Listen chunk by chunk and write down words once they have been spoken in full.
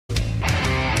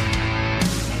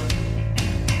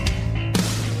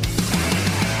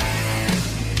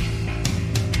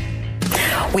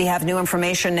We have new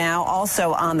information now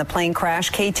also on the plane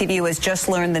crash. KTVU has just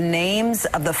learned the names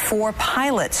of the 4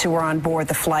 pilots who were on board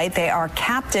the flight. They are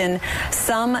Captain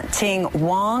Sum Ting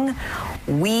Wong,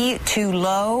 Wee Tu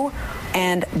Lo,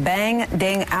 and Bang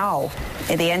Ding Ao.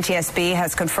 The NTSB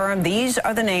has confirmed these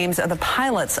are the names of the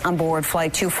pilots on board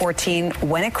Flight 214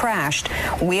 when it crashed.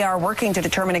 We are working to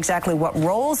determine exactly what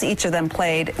roles each of them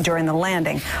played during the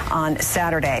landing on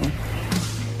Saturday.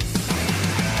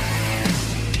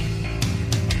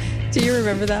 Do you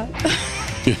remember that?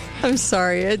 I'm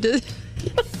sorry. I did.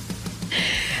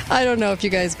 I don't know if you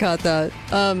guys caught that.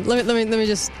 Let me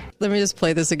just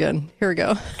play this again. Here we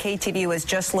go. KTVU has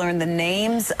just learned the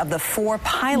names of the 4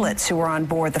 pilots who were on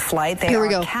board the flight. They Here we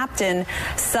are go. Captain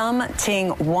Sum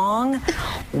Ting Wong,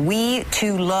 Wee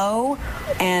Tu Lo,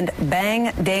 and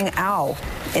Bang Ding Ao.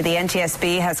 The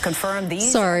NTSB has confirmed these.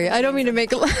 Sorry, I don't mean to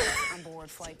make it. On board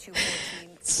Flight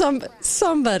 214.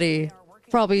 Somebody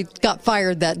probably got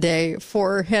fired that day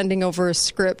for handing over a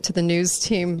script to the news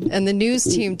team, and the news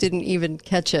team didn't even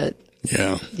catch it.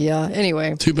 Yeah.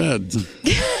 Anyway, Too bad.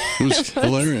 It was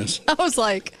hilarious. I was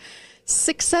like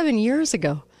 6-7 years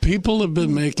ago. People have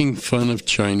been making fun of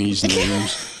Chinese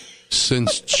names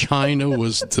since China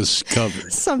was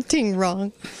discovered. Something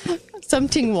wrong.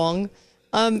 Something wrong.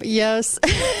 Yes,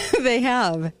 they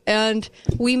have. And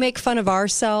we make fun of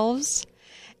ourselves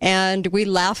and we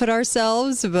laugh at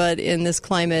ourselves, but in this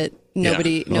climate,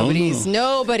 nobody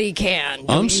can.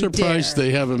 I'm surprised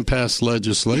they haven't passed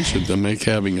legislation to make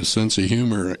having a sense of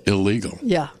humor illegal.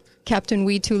 Yeah. Captain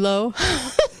Wee Tu Lo.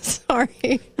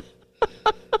 Sorry.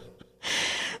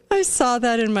 I saw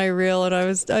that in my reel and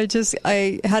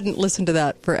I hadn't listened to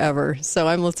that forever. So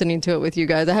I'm listening to it with you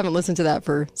guys. I haven't listened to that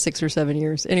for 6 or 7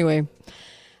 years. Anyway.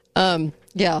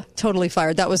 Yeah, totally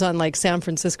fired. That was on like San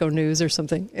Francisco News or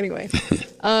something. Anyway.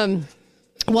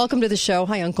 Welcome to the show.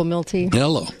 Hi, Uncle Milty.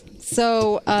 Hello.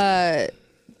 So,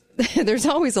 there's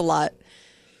always a lot.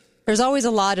 There's always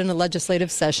a lot in a legislative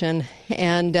session.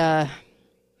 And,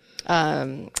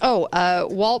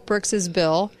 Walt Brooks's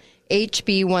bill,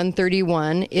 HB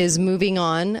 131, is moving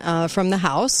on from the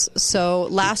House. So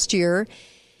last year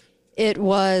it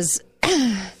was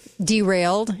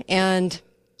derailed, and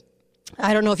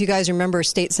I don't know if you guys remember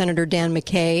State Senator Dan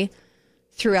McKay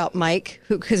threw out Mike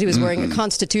because he was wearing a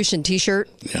Constitution T-shirt.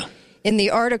 Yeah. In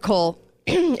the article,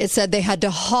 it said they had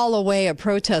to haul away a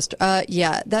protester.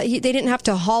 They didn't have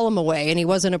to haul him away, and he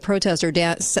wasn't a protester.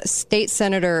 State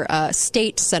senator,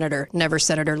 never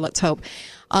senator, let's hope.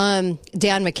 Dan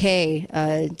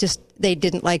McKay, they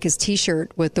didn't like his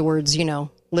T-shirt with the words,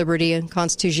 liberty and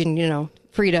Constitution,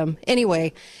 freedom.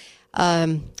 Anyway,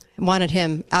 wanted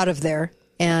him out of there,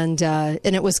 and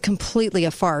it was completely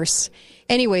a farce.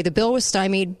 Anyway, the bill was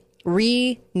stymied,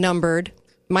 renumbered.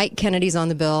 Mike Kennedy's on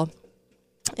the bill.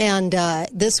 And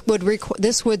this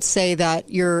would say that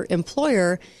your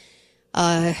employer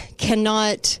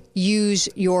cannot use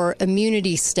your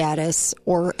immunity status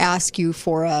or ask you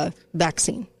for a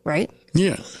vaccine, right?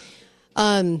 Yeah.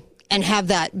 And have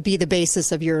that be the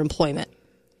basis of your employment.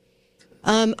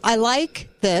 I like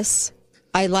this.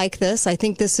 I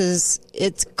think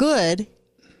it's good.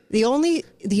 The only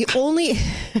the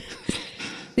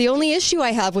only issue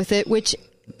I have with it, which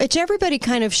everybody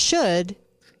kind of should,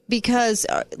 because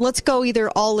let's go either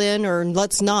all in or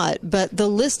let's not. But the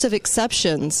list of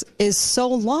exceptions is so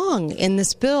long in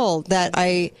this bill that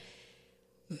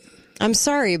I'm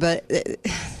sorry, but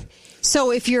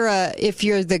so if you're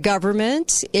the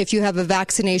government, if you have a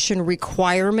vaccination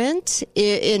requirement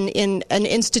in an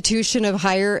institution of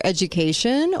higher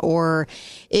education, or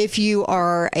if you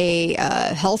are a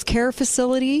healthcare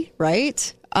facility,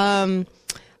 right?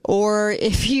 Or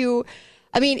if you,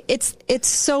 it's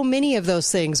so many of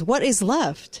those things. What is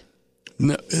left?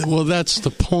 No, well, that's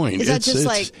the point. Is that just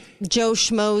like Joe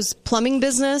Schmo's plumbing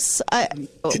business?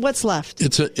 What's left?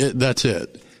 That's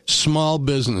it. Small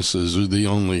businesses are the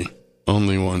only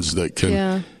ones that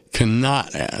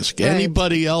cannot ask. Right.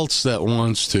 Anybody else that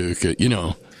wants to,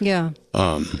 Yeah.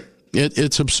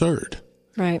 It's absurd.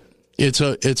 Right. It's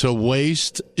a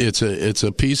waste. It's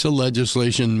a piece of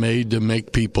legislation made to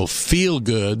make people feel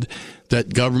good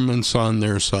that government's on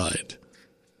their side.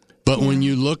 But when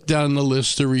you look down the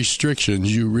list of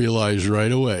restrictions, you realize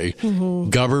right away,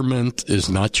 government is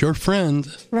not your friend.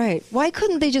 Right. Why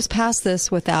couldn't they just pass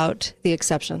this without the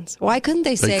exceptions? Why couldn't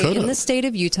they say in the state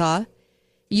of Utah,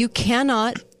 you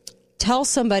cannot tell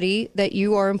somebody that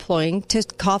you are employing to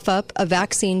cough up a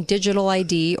vaccine digital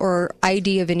ID or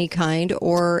ID of any kind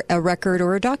or a record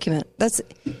or a document? This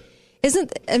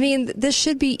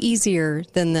should be easier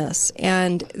than this.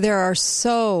 And there are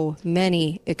so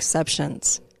many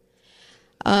exceptions.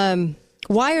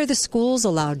 Why are the schools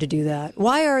allowed to do that?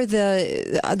 Why are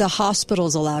the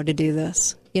hospitals allowed to do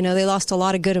this? You know, they lost a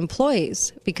lot of good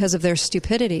employees because of their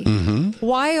stupidity. Mm-hmm.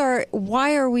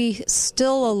 Why are we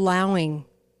still allowing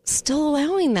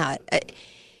that?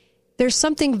 There's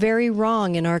something very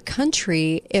wrong in our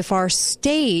country if our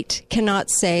state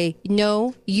cannot say,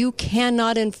 no, you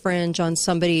cannot infringe on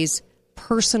somebody's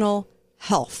personal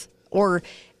health, or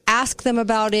ask them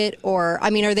about it. Or,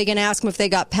 I mean, are they going to ask them if they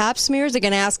got pap smears? They're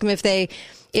going to ask them if they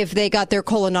got their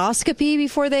colonoscopy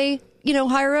before they,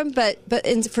 hire them. But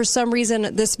for some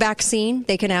reason, this vaccine,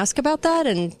 they can ask about that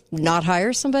and not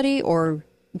hire somebody or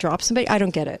drop somebody. I don't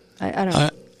get it. I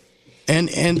don't.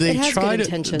 And they try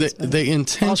to they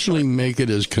intentionally make it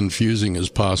as confusing as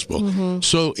possible. Mm-hmm.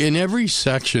 So in every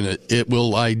section, it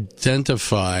will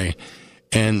identify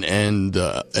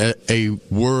a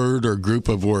word or group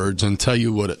of words and tell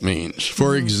you what it means.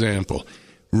 For example,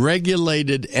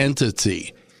 regulated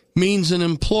entity means an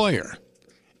employer,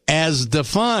 as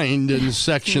defined in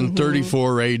Section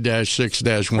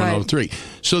 34A-6-103. Right.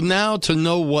 So now to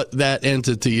know what that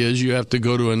entity is, you have to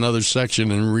go to another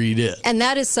section and read it. And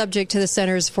that is subject to the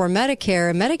Centers for Medicare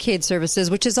and Medicaid Services,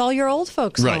 which is all your old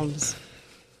folks' homes.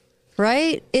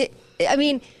 Right?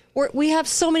 We have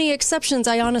so many exceptions,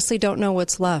 I honestly don't know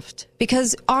what's left.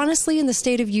 Because honestly, in the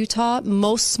state of Utah,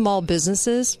 most small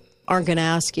businesses aren't going to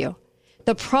ask you.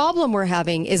 The problem we're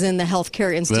having is in the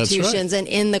healthcare institutions and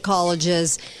in the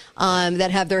colleges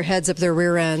that have their heads up their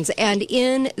rear ends, and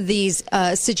in these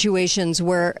situations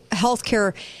where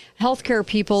healthcare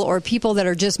people or people that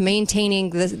are just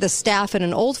maintaining the staff in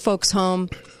an old folks' home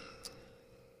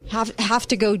have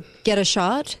to go get a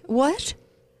shot. What?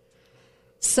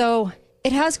 So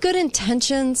it has good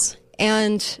intentions,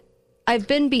 and I've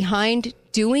been behind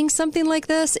doing something like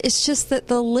this. It's just that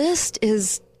the list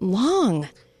is long.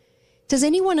 Does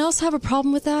anyone else have a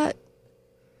problem with that?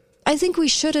 I think we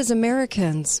should as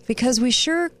Americans, because we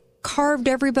sure carved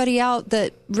everybody out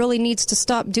that really needs to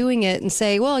stop doing it and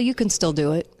say, well, you can still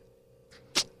do it.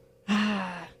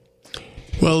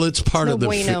 Well, it's part of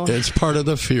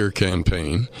the fear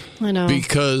campaign. I know.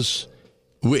 Because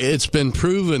it's been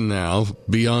proven now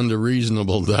beyond a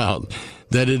reasonable doubt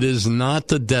that it is not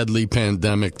the deadly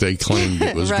pandemic they claimed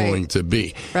it was going to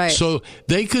be. Right. So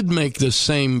they could make the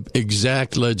same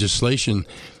exact legislation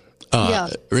in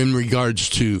regards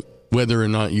to whether or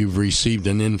not you've received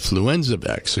an influenza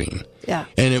vaccine. Yeah.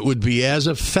 And it would be as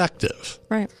effective.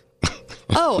 Right.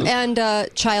 Oh, and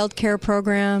child care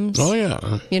programs. Oh, yeah.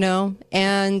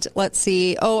 And let's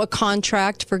see. Oh, a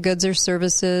contract for goods or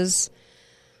services.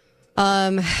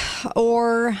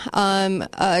 Or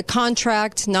a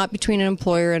contract not between an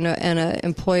employer and an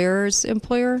employer's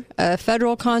employer, a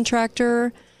federal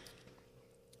contractor,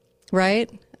 right?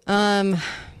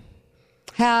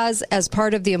 Has, as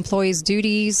part of the employee's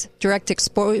duties, direct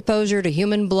exposure to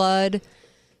human blood,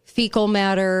 fecal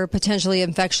matter, potentially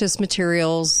infectious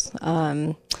materials,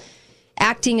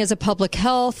 acting as a public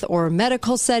health or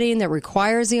medical setting that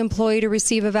requires the employee to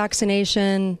receive a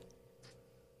vaccination.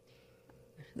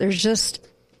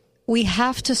 We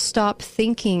have to stop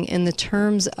thinking in the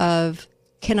terms of,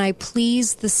 can I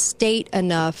please the state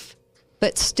enough,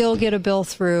 but still get a bill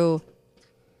through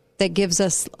that gives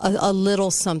us a little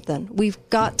something? We've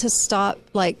got to stop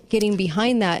getting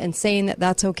behind that and saying that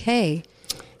that's okay.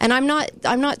 And I'm not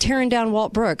tearing down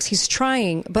Walt Brooks. He's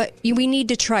trying, but we need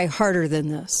to try harder than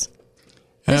this.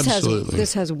 Absolutely.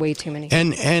 This has way too many.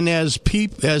 And as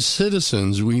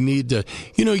citizens, we need to,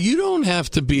 you don't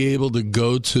have to be able to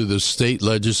go to the state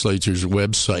legislature's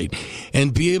website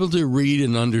and be able to read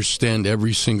and understand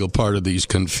every single part of these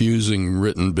confusing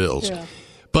written bills. Yeah.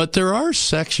 But there are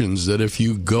sections that if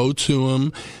you go to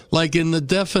them, like in the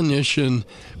definition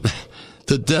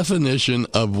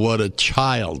of what a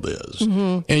child is,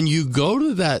 and you go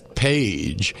to that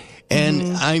page,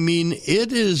 and I mean,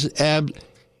 it is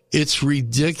it's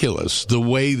ridiculous the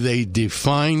way they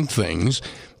define things,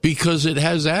 because it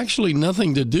has actually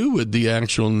nothing to do with the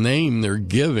actual name they're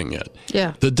giving it.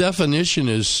 Yeah. The definition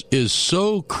is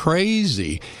so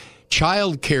crazy.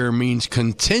 Child care means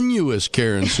continuous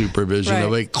care and supervision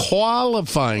of a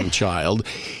qualifying child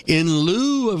in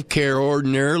lieu of care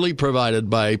ordinarily provided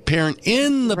by a parent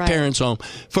in the parent's home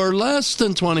for less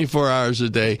than 24 hours a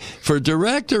day for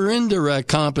direct or indirect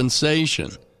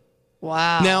compensation.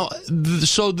 Wow. Now,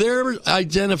 so their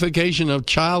identification of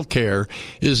child care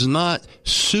is not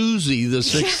Susie, the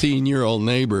 16-year-old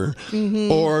neighbor,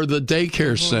 or the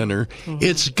daycare center.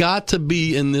 It's got to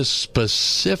be in this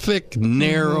specific,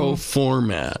 narrow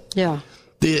format. Yeah.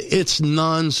 It's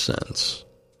nonsense.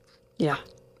 Yeah.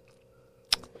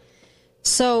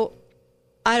 So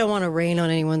I don't want to rain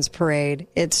on anyone's parade.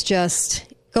 It's just,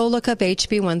 Go look up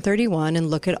HB 131 and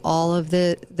look at all of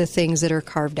the things that are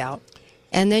carved out.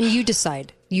 And then you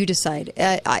decide.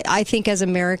 I think as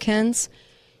Americans,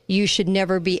 you should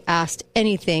never be asked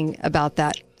anything about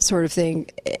that sort of thing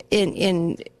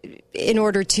in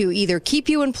order to either keep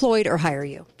you employed or hire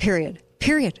you.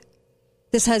 Period.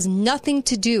 This has nothing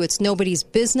to do. It's nobody's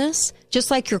business. Just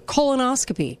like your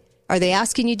colonoscopy. Are they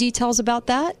asking you details about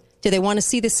that? Do they want to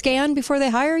see the scan before they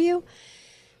hire you?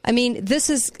 I mean, this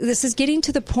is getting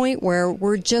to the point where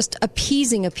we're just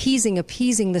appeasing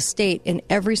the state in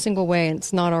every single way, and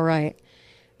it's not all right.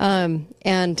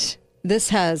 And this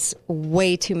has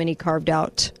way too many carved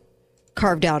out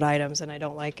items, and I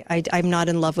don't like. I'm not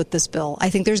in love with this bill. I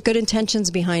think there's good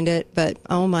intentions behind it, but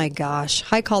oh my gosh!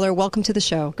 Hi, caller. Welcome to the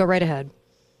show. Go right ahead.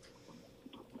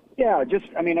 Yeah,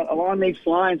 along these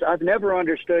lines, I've never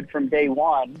understood from day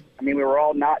one. I mean, we were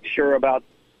all not sure about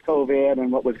COVID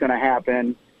and what was going to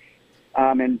happen.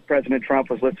 And President Trump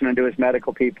was listening to his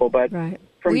medical people. But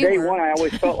from day one, I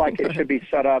always felt like it should be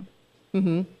set up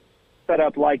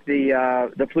like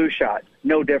the flu shot,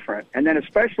 no different. And then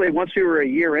especially once we were a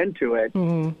year into it,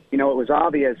 it was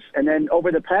obvious. And then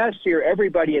over the past year,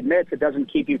 everybody admits it doesn't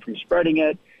keep you from spreading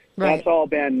it. Right. That's all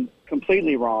been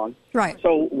completely wrong. Right.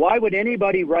 So why would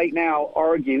anybody right now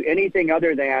argue anything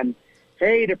other than,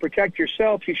 hey, to protect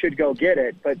yourself, you should go get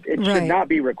it, but it should not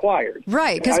be required.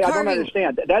 Right. I don't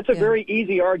understand. That's a very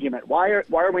easy argument. Why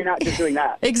are we not just doing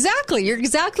that? Exactly. You're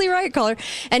exactly right, caller.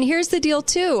 And here's the deal,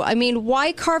 too. I mean,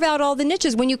 why carve out all the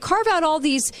niches? When you carve out all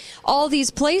these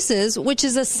places, which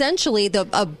is essentially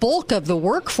a bulk of the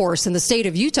workforce in the state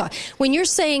of Utah, when you're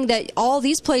saying that all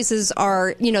these places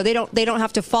are, they don't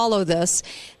have to follow this,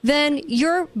 then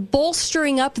you're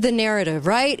bolstering up the narrative,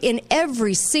 right? In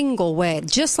every single way,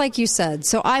 just like you said.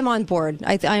 So I'm on board.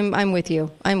 I'm with you.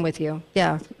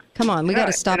 Yeah. Come on. We got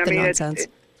to stop the nonsense.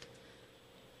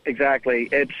 Exactly.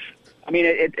 It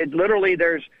literally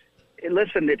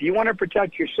listen, if you want to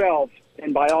protect yourself,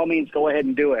 then by all means go ahead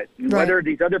and do it. Right. Whether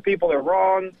these other people are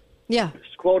wrong,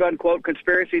 quote unquote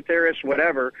conspiracy theorists,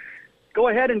 whatever, go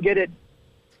ahead and get it.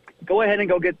 Go ahead and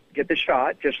go get the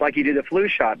shot, just like you do the flu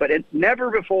shot. But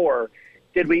never before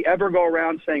did we ever go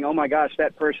around saying, oh, my gosh,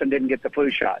 that person didn't get the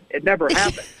flu shot. It never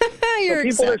happened.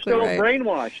 People are still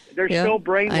brainwashed. They're still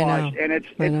brainwashed, and it's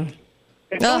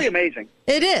really amazing.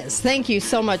 It is. Thank you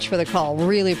so much for the call.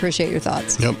 Really appreciate your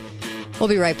thoughts. Yep. We'll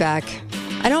be right back.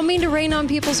 I don't mean to rain on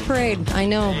people's parade. I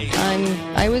know.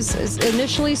 I was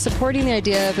initially supporting the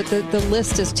idea, but the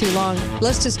list is too long.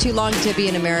 List is too long to be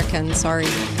an American. Sorry.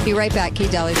 Be right back.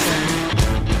 Kate Daly Show.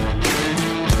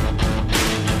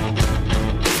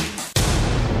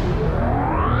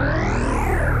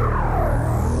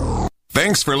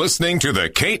 Thanks for listening to The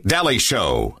Kate Daly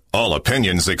Show. All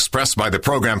opinions expressed by the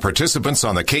program participants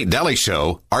on The Kate Daly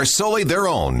Show are solely their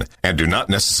own and do not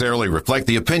necessarily reflect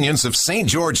the opinions of St.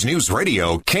 George News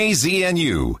Radio,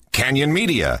 KZNU, Canyon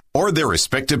Media, or their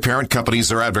respective parent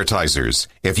companies or advertisers.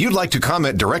 If you'd like to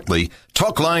comment directly,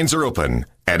 talk lines are open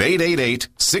at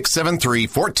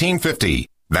 888-673-1450.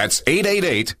 That's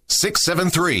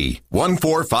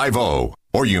 888-673-1450.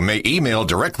 Or you may email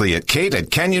directly at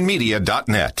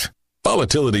kate@canyonmedia.net.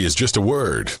 Volatility is just a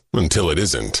word until it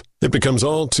isn't. It becomes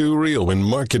all too real when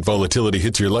market volatility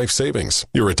hits your life savings,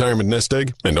 your retirement nest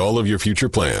egg, and all of your future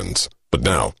plans. But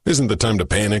now isn't the time to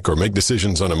panic or make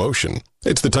decisions on emotion.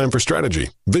 It's the time for strategy,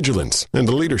 vigilance, and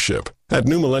leadership. At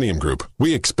New Millennium Group,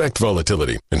 we expect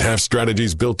volatility and have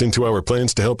strategies built into our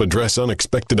plans to help address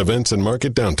unexpected events and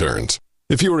market downturns.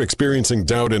 If you are experiencing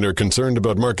doubt and are concerned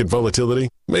about market volatility,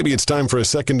 maybe it's time for a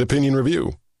second opinion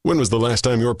review. When was the last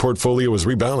time your portfolio was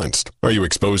rebalanced? Are you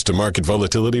exposed to market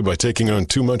volatility by taking on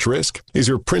too much risk? Is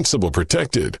your principal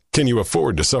protected? Can you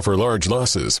afford to suffer large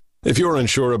losses? If you're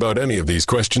unsure about any of these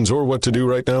questions or what to do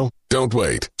right now, don't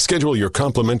wait. Schedule your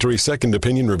complimentary second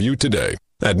opinion review today.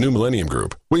 At New Millennium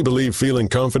Group, we believe feeling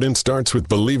confident starts with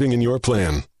believing in your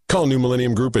plan. Call New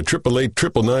Millennium Group at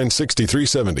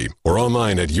 888-999-6370 or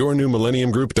online at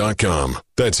yournewmillenniumgroup.com.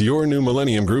 That's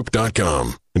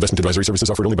yournewmillenniumgroup.com. Investment advisory services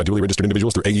offered only by duly registered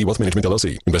individuals through AE Wealth Management,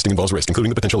 LLC. Investing involves risk, including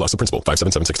the potential loss of principal.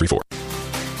 577634.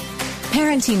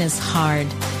 Parenting is hard.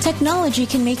 Technology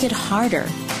can make it harder.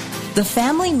 The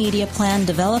Family Media Plan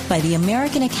developed by the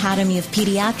American Academy of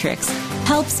Pediatrics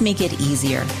helps make it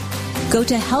easier. Go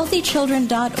to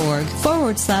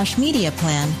healthychildren.org/media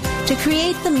plan to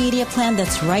create the media plan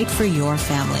that's right for your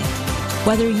family.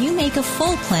 Whether you make a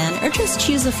full plan or just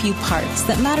choose a few parts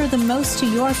that matter the most to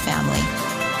your family,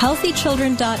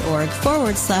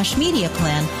 healthychildren.org/media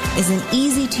plan is an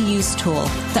easy-to-use tool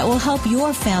that will help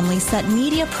your family set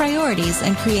media priorities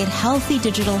and create healthy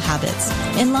digital habits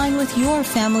in line with your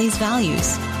family's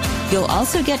values. You'll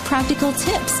also get practical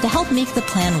tips to help make the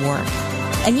plan work.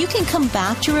 And you can come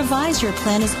back to revise your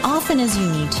plan as often as you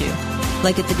need to,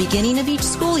 like at the beginning of each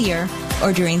school year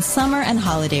or during summer and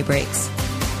holiday breaks.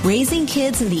 Raising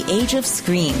kids in the age of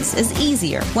screens is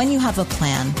easier when you have a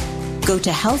plan. Go to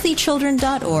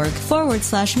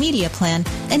healthychildren.org/media plan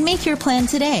and make your plan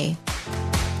today.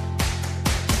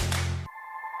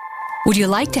 Would you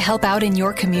like to help out in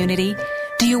your community?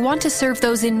 Do you want to serve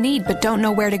those in need but don't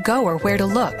know where to go or where to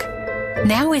look?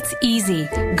 Now it's easy.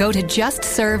 Go to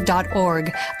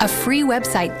justserve.org, a free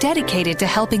website dedicated to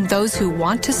helping those who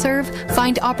want to serve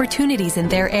find opportunities in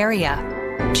their area.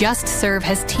 Just Serve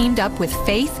has teamed up with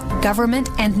faith, government,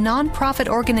 and nonprofit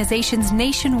organizations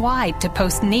nationwide to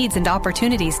post needs and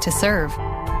opportunities to serve.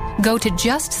 Go to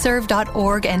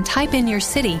justserve.org and type in your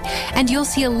city, and you'll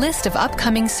see a list of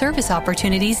upcoming service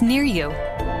opportunities near you.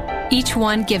 Each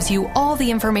one gives you all the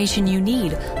information you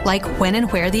need, like when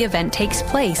and where the event takes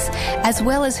place, as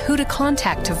well as who to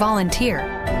contact to volunteer.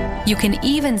 You can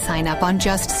even sign up on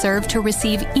Just Serve to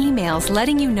receive emails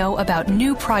letting you know about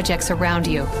new projects around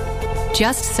you.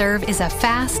 Just Serve is a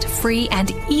fast, free,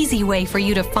 and easy way for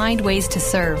you to find ways to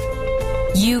serve.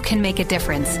 You can make a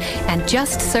difference, and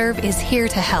Just Serve is here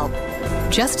to help.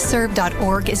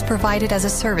 JustServe.org is provided as a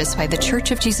service by The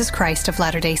Church of Jesus Christ of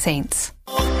Latter-day Saints.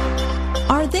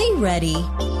 Are they ready?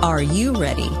 Are you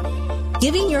ready?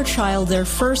 Giving your child their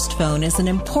first phone is an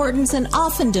important and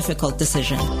often difficult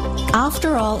decision.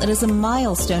 After all, it is a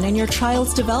milestone in your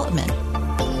child's development.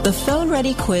 The Phone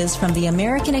Ready quiz from the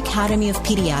American Academy of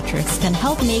Pediatrics can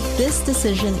help make this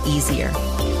decision easier.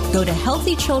 Go to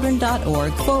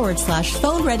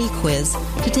healthychildren.org/Phone Ready quiz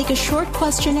to take a short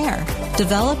questionnaire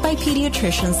developed by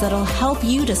pediatricians that'll help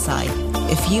you decide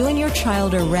if you and your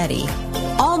child are ready,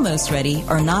 almost ready,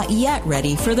 or not yet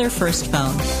ready for their first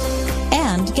phone.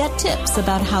 And get tips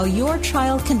about how your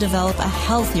child can develop a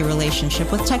healthy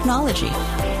relationship with technology.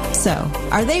 So,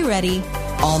 are they ready,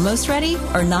 almost ready,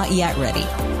 or not yet ready?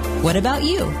 What about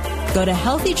you? Go to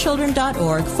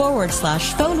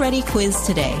healthychildren.org/Phone Ready quiz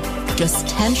today. Just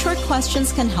 10 short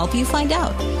questions can help you find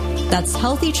out. That's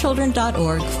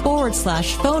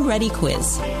healthychildren.org/Phone Ready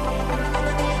quiz.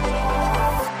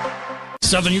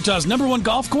 Southern Utah's #1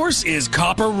 golf course is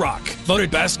Copper Rock,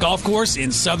 voted best golf course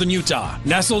in Southern Utah.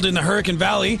 Nestled in the Hurricane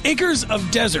Valley, acres of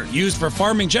desert used for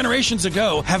farming generations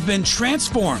ago have been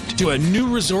transformed to a new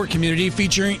resort community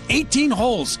featuring 18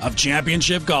 holes of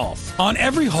championship golf. On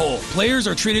every hole, players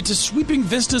are treated to sweeping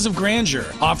vistas of grandeur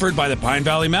offered by the Pine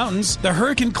Valley Mountains, the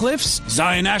Hurricane Cliffs,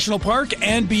 Zion National Park,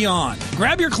 and beyond.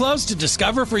 Grab your clubs to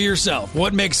discover for yourself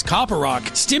what makes Copper Rock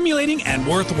stimulating and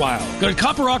worthwhile. Go to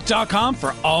copperrock.com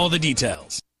for all the details.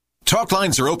 Talk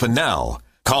lines are open now.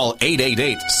 Call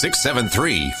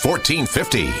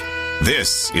 888-673-1450.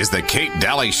 This is the Kate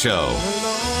Daly Show.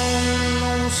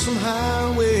 Along some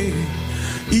highway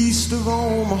east of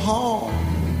Omaha,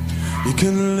 you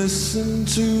can listen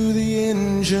to the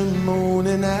engine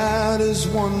moaning out his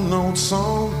one-note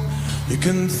song. You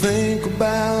can think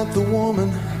about the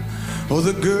woman or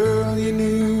the girl you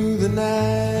knew the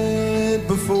night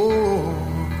before.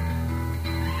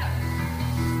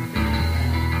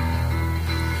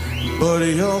 But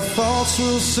your thoughts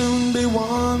will soon be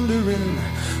wandering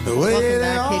the way Welcome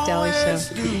back, Kate Daly Show.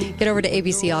 Get over to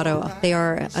ABC Auto. They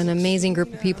are an amazing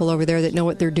group of people over there that know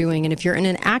what they're doing. And if you're in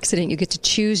an accident, you get to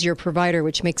choose your provider,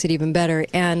 which makes it even better.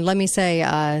 And let me say,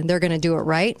 they're going to do it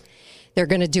right. They're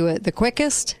going to do it the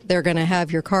quickest. They're going to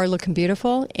have your car looking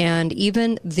beautiful. And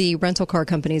even the rental car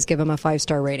companies give them a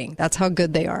 5-star rating. That's how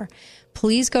good they are.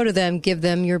 Please go to them, give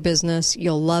them your business.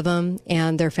 You'll love them,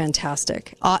 and they're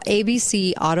fantastic.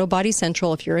 ABC Auto Body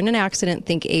Central. If you're in an accident,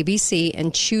 think ABC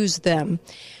and choose them.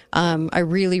 I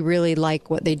really, really like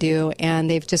what they do, and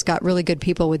they've just got really good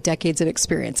people with decades of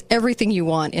experience. Everything you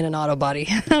want in an auto body.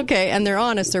 Okay, and they're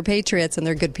honest, they're patriots, and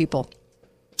they're good people.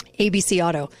 ABC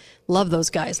Auto. Love those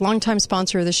guys. Longtime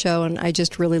sponsor of the show, and I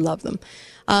just really love them.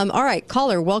 All right,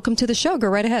 caller, welcome to the show. Go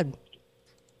right ahead.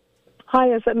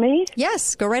 Hi, is it me?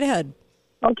 Yes, go right ahead.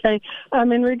 Okay.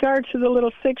 In regard to the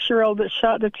little 6-year-old that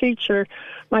shot the teacher,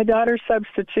 my daughter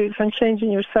substitutes. I'm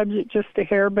changing your subject just a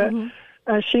hair, but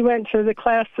she went to the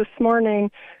class this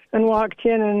morning and walked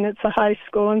in, and it's a high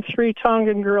school, and 3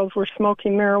 Tongan girls were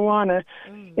smoking marijuana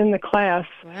in the class.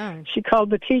 Wow. She called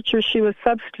the teacher she was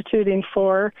substituting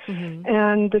for,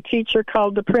 and the teacher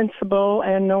called the principal,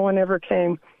 and no one ever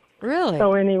came. Really?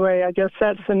 So anyway, I guess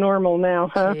that's the normal now,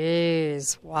 huh?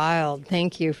 Jeez, wild.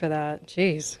 Thank you for that.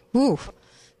 Jeez. Whew.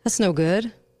 That's no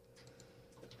good.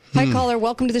 Hi, caller.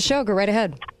 Welcome to the show. Go right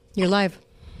ahead. You're live.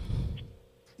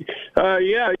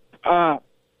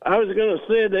 I was going to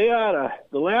say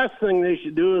the last thing they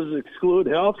should do is exclude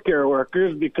healthcare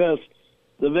workers because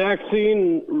the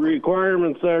vaccine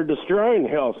requirements are destroying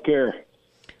healthcare.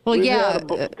 Well, We've yeah.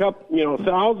 had a couple,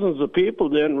 thousands of people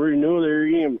didn't renew their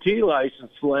EMT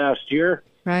license last year.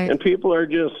 Right. And people are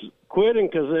just quitting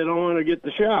because they don't want to get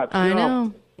the shots. I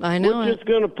know. We're just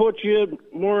going to put you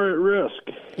more at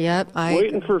risk. Yep.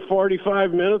 Waiting for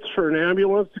 45 minutes for an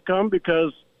ambulance to come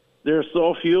because there's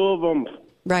so few of them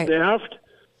staffed,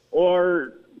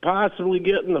 or possibly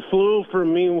getting the flu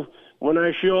from me when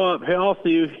I show up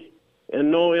healthy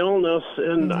and no illness,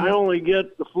 and I only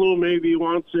get the flu maybe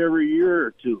once every year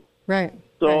or two. Right.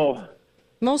 So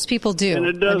most people do, and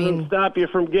it doesn't stop you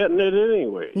from getting it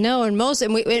anyway. No, and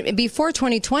before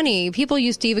 2020, people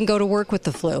used to even go to work with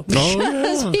the flu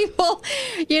because people,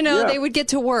 they would get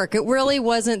to work. It really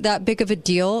wasn't that big of a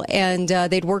deal, and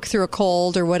they'd work through a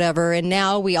cold or whatever. And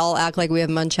now we all act like we have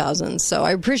Munchausen. So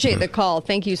I appreciate the call.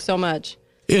 Thank you so much.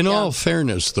 In all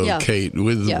fairness, though, Kate,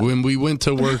 when we went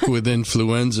to work with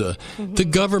influenza, the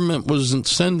government wasn't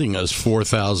sending us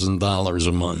 $4,000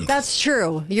 a month. That's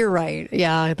true. You're right.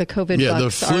 Yeah, the COVID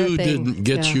bucks the flu are a thing. didn't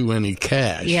get you any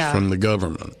cash from the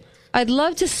government. I'd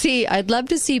love to see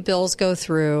bills go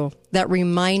through that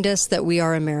remind us that we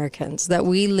are Americans, that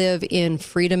we live in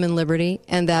freedom and liberty,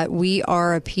 and that we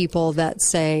are a people that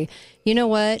say, you know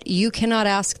what? You cannot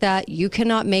ask that. You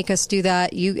cannot make us do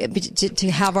that.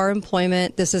 To have our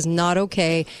employment, this is not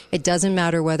okay. It doesn't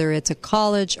matter whether it's a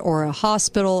college or a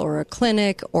hospital or a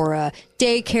clinic or a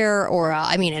daycare or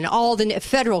and all the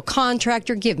federal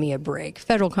contractor. Give me a break.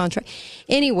 Federal contract.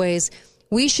 Anyways,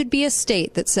 we should be a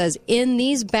state that says in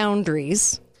these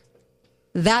boundaries,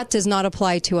 that does not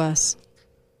apply to us.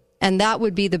 And that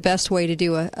would be the best way to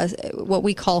do what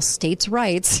we call states'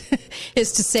 rights,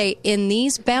 is to say, in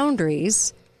these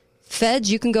boundaries,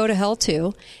 feds, you can go to hell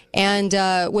too. And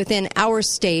within our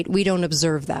state, we don't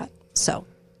observe that. So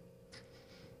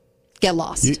get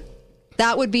lost.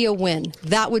 That would be a win.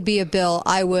 That would be a bill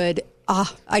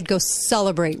I'd go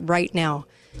celebrate right now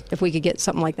if we could get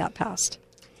something like that passed.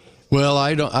 Well,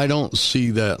 I don't see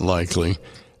that likely.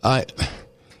 Have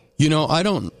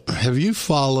you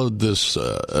followed this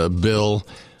bill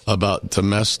about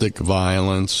domestic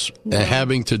violence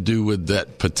having to do with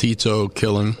that Petito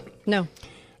killing? No.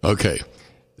 Okay.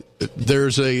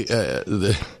 There's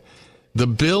the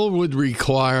bill would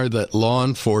require that law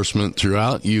enforcement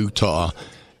throughout Utah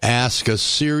ask a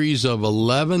series of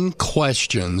 11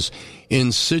 questions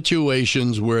in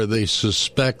situations where they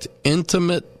suspect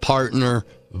intimate partner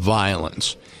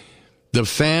violence. The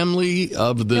family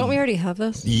of the... Don't we already have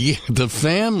this? Yeah, the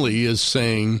family is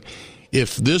saying,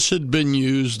 if this had been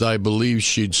used, I believe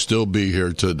she'd still be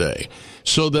here today.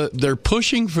 So they're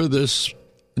pushing for this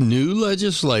new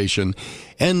legislation.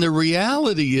 And the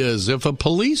reality is, if a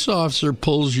police officer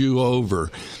pulls you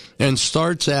over and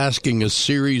starts asking a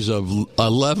series of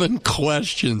 11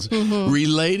 questions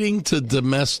relating to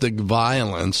domestic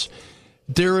violence,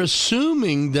 they're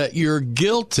assuming that you're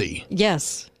guilty.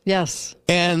 Yes.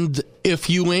 And if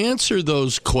you answer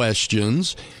those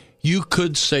questions, you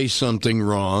could say something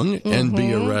wrong and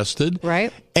be arrested.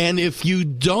 Right. And if you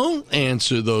don't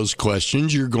answer those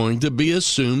questions, you're going to be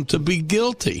assumed to be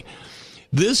guilty.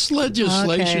 This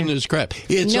legislation is crap.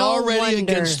 It's already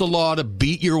against the law to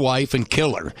beat your wife and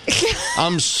kill her.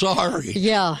 I'm sorry.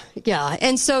 Yeah.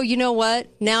 And so, you know what?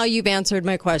 Now you've answered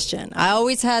my question. I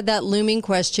always had that looming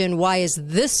question. Why is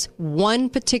this one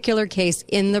particular case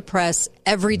in the press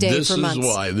every day for months?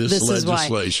 This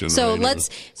legislation. So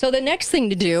the next thing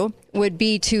to do would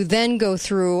be to then go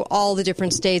through all the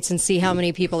different states and see how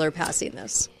many people are passing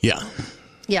this. Yeah.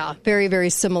 Yeah, very, very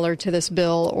similar to this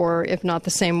bill, or if not the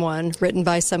same one, written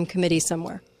by some committee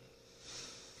somewhere.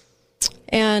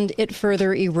 And it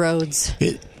further erodes.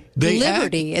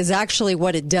 Liberty is actually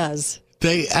what it does.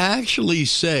 They actually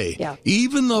say,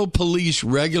 even though police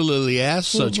regularly ask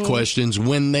such questions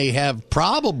when they have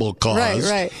probable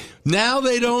cause, now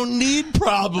they don't need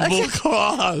probable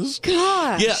cause.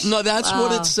 Gosh. Yeah, no, that's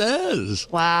what it says.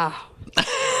 Wow.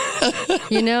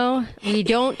 We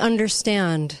don't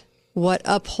understand what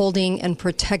upholding and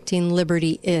protecting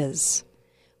liberty is.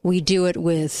 We do it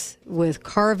with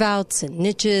carve-outs and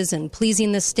niches and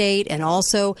pleasing the state, and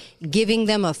also giving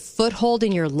them a foothold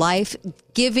in your life,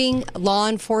 giving law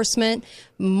enforcement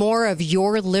more of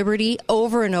your liberty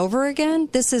over and over again.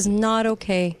 This is not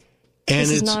okay.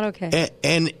 This is not okay.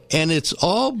 And it's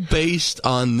all based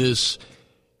on this,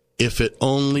 if it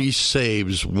only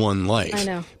saves one life. I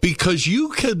know. Because you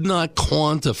could not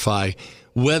quantify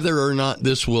whether or not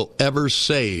this will ever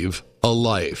save a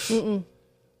life.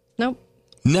 Nope.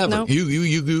 Never. No.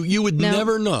 You would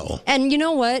never know. And you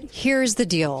know what? Here's the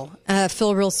deal. I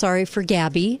feel real sorry for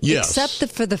Gabby. Yes.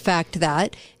 Except for the fact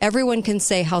that everyone can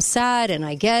say how sad, and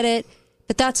I get it,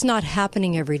 but that's not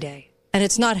happening every day. And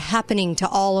it's not happening to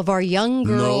all of our young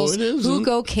girls who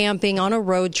go camping on a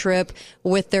road trip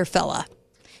with their fella.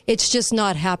 It's just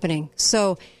not happening.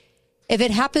 So if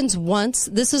it happens once,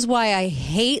 this is why I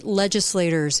hate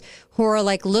legislators who are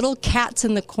like little cats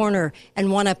in the corner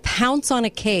and want to pounce on a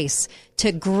case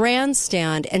to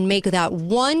grandstand and make that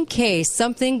one case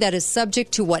something that is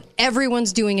subject to what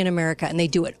everyone's doing in America. And they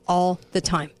do it all the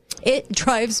time. It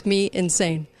drives me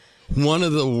insane. One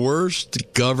of the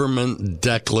worst government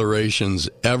declarations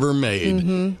ever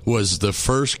made was the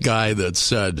first guy that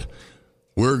said,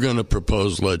 we're going to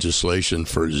propose legislation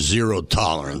for zero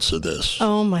tolerance of this.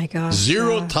 Oh, my gosh.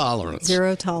 Zero tolerance.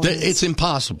 Zero tolerance. It's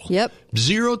impossible. Yep.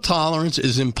 Zero tolerance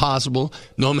is impossible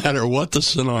no matter what the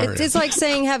scenario. It's like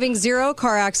saying having zero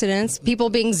car accidents, people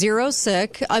being zero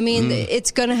sick. I mean,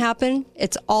 it's going to happen.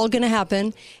 It's all going to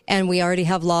happen. And we already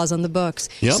have laws on the books.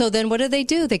 Yep. So then what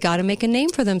do? They got to make a name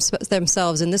for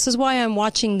themselves. And this is why I'm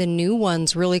watching the new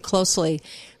ones really closely.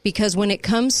 Because when it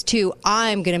comes to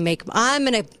I'm going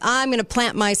to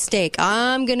plant my stake.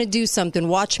 I'm going to do something.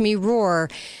 Watch me roar.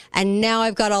 And now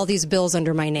I've got all these bills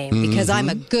under my name because I'm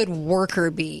a good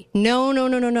worker bee. No.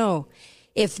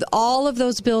 If all of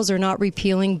those bills are not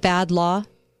repealing bad law,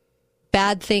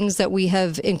 bad things that we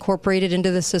have incorporated into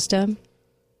the system,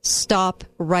 stop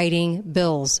writing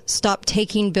bills. Stop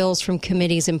taking bills from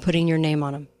committees and putting your name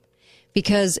on them.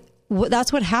 Because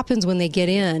that's what happens when they get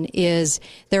in is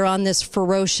they're on this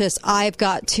ferocious, I've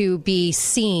got to be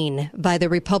seen by the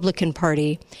Republican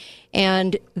Party.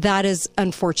 And that is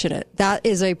unfortunate. That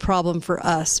is a problem for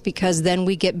us because then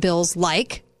we get bills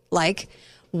like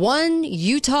one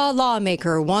Utah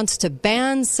lawmaker wants to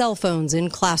ban cell phones in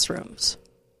classrooms.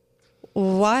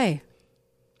 Why?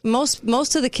 Most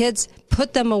of the kids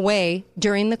put them away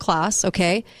during the class,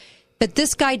 okay? But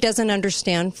this guy doesn't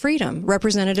understand freedom.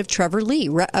 Representative Trevor Lee,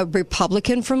 a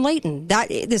Republican from Layton.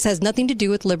 This has nothing to do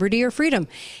with liberty or freedom.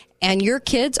 And your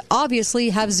kids obviously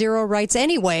have zero rights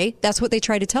anyway. That's what they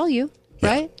try to tell you,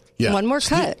 right? Yeah. One more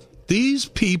cut. These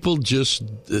people just,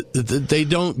 they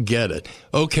don't get it.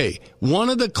 Okay, one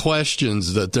of the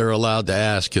questions that they're allowed to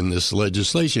ask in this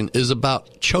legislation is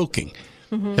about choking.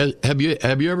 Have you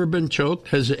ever been choked?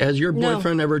 Has your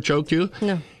boyfriend ever choked you?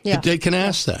 No. Yeah. They can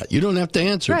ask that. You don't have to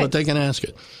answer, but they can ask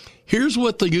it. Here's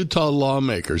what the Utah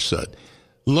lawmaker said.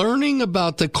 Learning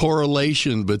about the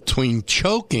correlation between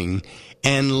choking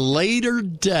and later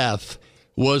death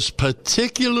was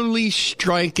particularly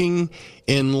striking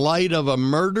in light of a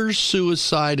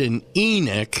murder-suicide in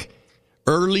Enoch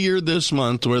earlier this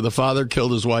month where the father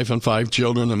killed his wife and 5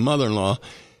 children and mother-in-law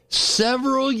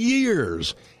several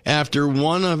years after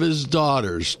one of his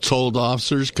daughters told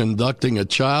officers conducting a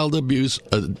child abuse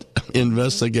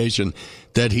investigation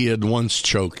that he had once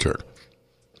choked her.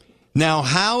 Now,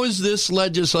 how is this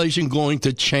legislation going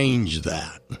to change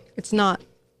that? It's not.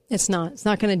 It's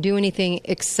not going to do anything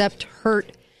except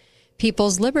hurt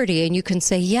people's liberty. And you can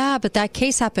say, yeah, but that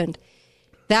case happened.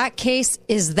 That case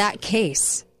is that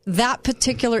case. That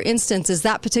particular instance is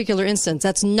that particular instance.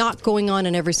 That's not going on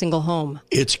in every single home.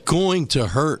 It's going to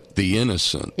hurt the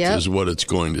innocent is what it's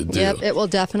going to do. Yep, it will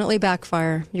definitely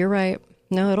backfire. You're right.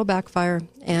 No, it'll backfire.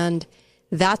 And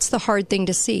that's the hard thing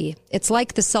to see. It's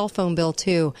like the cell phone bill,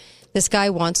 too. This guy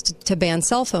wants to ban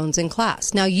cell phones in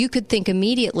class. Now, you could think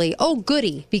immediately, oh,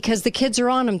 goody, because the kids are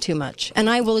on them too much. And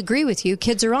I will agree with you,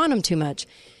 kids are on them too much.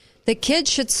 The kids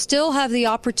should still have the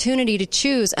opportunity to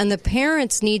choose, and the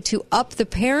parents need to up the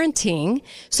parenting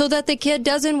so that the kid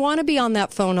doesn't want to be on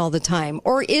that phone all the time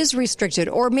or is restricted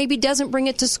or maybe doesn't bring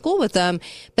it to school with them.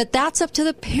 But that's up to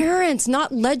the parents,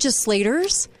 not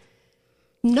legislators.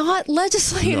 Not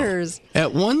legislators. No.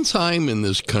 At one time in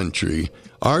this country,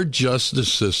 our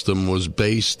justice system was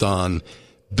based on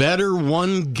better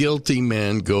one guilty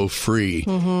man go free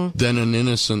than an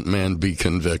innocent man be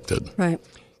convicted. Right.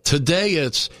 Today,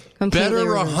 it's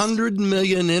better 100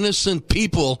 million innocent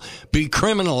people be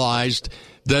criminalized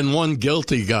than one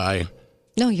guilty guy.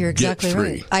 No, you're exactly get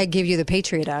free. Right. I give you the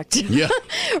Patriot Act. Yeah.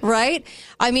 Right?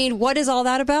 I mean, what is all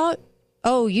that about?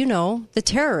 Oh, the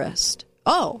terrorist.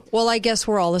 Oh, well, I guess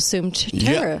we're all assumed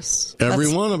terrorists. Yeah,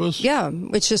 every one of us. Yeah,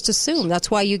 it's just assumed.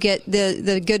 That's why you get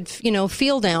the good,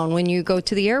 feel down when you go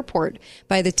to the airport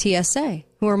by the TSA,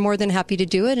 who are more than happy to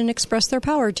do it and express their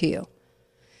power to you.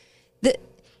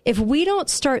 If we don't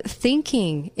start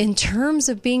thinking in terms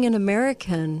of being an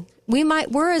American,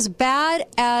 we're as bad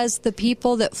as the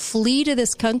people that flee to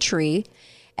this country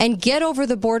and get over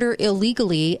the border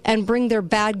illegally and bring their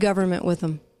bad government with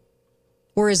them.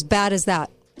 were as bad as that.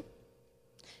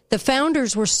 The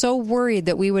founders were so worried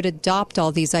that we would adopt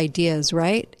all these ideas,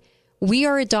 right? We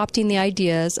are adopting the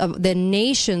ideas of the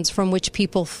nations from which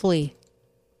people flee.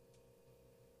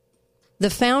 The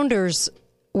founders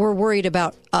were worried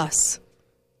about us.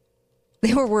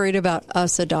 They were worried about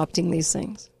us adopting these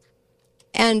things.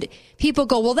 And people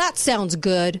go, well, that sounds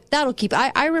good. That'll keep.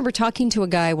 I remember talking to a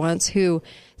guy once who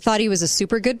thought he was a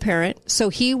super good parent, so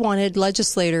he wanted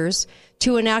legislators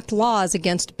to enact laws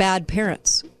against bad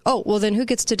parents. Oh, well, then who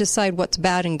gets to decide what's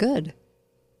bad and good?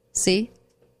 See?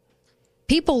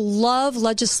 People love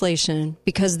legislation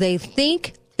because they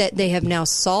think that they have now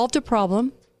solved a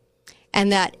problem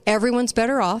and that everyone's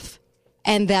better off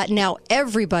and that now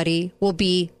everybody will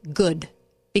be good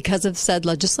because of said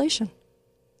legislation.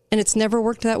 And it's never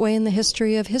worked that way in the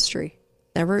history of history.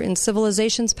 Never in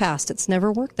civilizations past. It's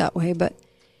never worked that way. But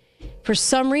for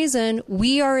some reason,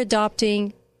 we are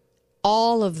adopting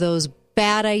all of those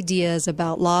bad ideas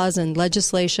about laws and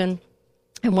legislation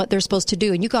and what they're supposed to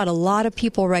do. And you got a lot of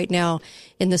people right now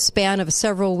in the span of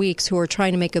several weeks who are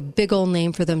trying to make a big old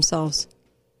name for themselves.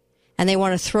 And they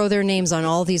want to throw their names on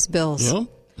all these bills. Yeah.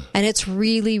 And it's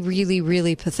really, really,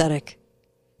 really pathetic.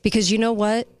 Because you know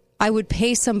what? I would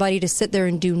pay somebody to sit there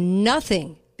and do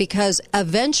nothing because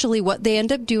eventually what they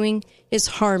end up doing is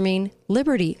harming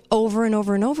liberty over and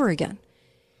over and over again.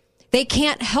 They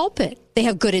can't help it. They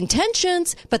have good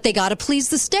intentions, but they got to please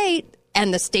the state.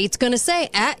 And the state's going to say,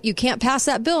 you can't pass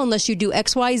that bill unless you do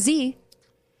X, Y, Z.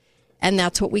 And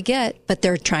that's what we get. But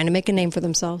they're trying to make a name for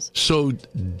themselves. So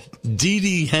Dee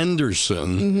Dee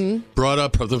Henderson brought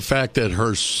up the fact that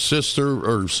her sister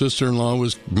or sister-in-law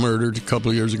was murdered a couple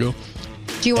of years ago.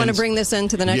 Do you want to bring this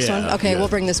into the next one? Okay, we'll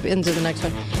bring this into the next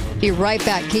one. Be right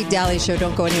back. Kate Daly Show.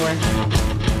 Don't go anywhere.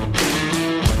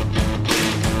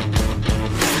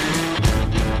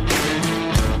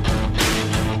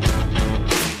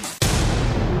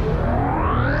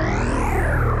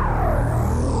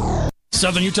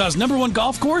 Southern Utah's #1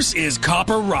 golf course is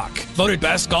Copper Rock, voted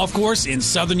best golf course in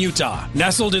Southern Utah.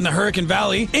 Nestled in the Hurricane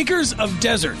Valley, acres of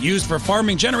desert used for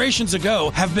farming generations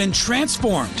ago have been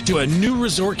transformed to a new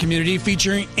resort community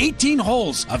featuring 18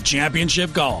 holes of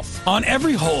championship golf. On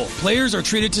every hole, players are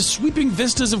treated to sweeping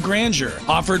vistas of grandeur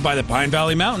offered by the Pine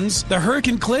Valley Mountains, the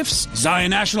Hurricane Cliffs,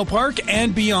 Zion National Park,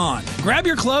 and beyond. Grab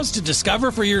your clubs to discover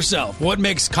for yourself what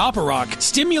makes Copper Rock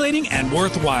stimulating and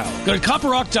worthwhile. Go to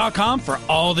copperrock.com for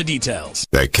all the details.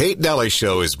 The Kate Daly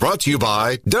Show is brought to you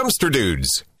by Dumpster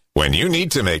Dudes. When you need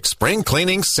to make spring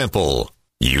cleaning simple,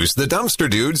 use the Dumpster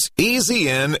Dudes Easy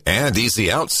In and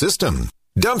Easy Out system.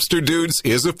 Dumpster Dudes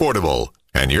is affordable,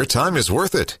 and your time is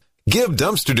worth it. Give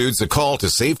Dumpster Dudes a call to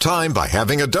save time by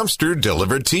having a dumpster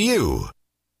delivered to you.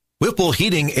 Whipple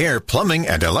Heating, Air, Plumbing,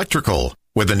 and Electrical,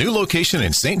 with a new location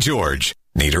in St. George.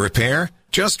 Need a repair?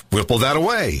 Just whipple that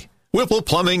away.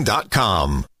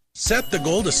 WhipplePlumbing.com. Set the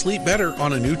goal to sleep better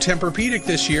on a new Tempur-Pedic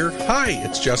this year. Hi,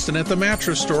 it's Justin at the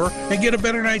Mattress Store, and get a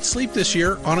better night's sleep this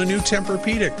year on a new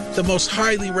Tempur-Pedic, the most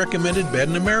highly recommended bed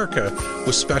in America,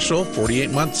 with special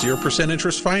 48-month 0%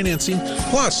 interest financing,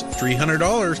 plus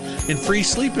 $300 in free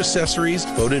sleep accessories,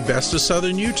 voted best of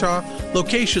Southern Utah.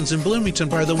 Locations in Bloomington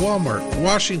by the Walmart,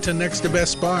 Washington next to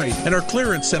Best Buy, and our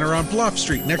clearance center on Bluff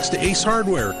Street next to Ace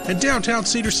Hardware, and downtown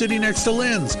Cedar City next to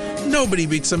Lynn's. Nobody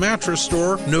beats the Mattress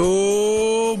Store.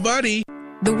 Nobody.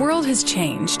 The world has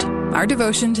changed. Our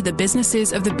devotion to the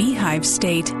businesses of the Beehive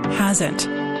State hasn't.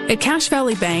 At Cache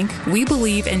Valley Bank, we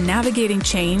believe in navigating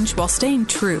change while staying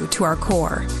true to our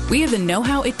core. We have the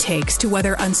know-how it takes to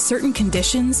weather uncertain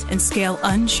conditions and scale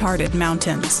uncharted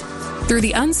mountains. Through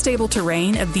the unstable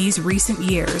terrain of these recent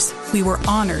years, we were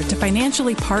honored to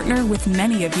financially partner with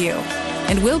many of you,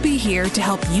 and we'll be here to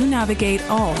help you navigate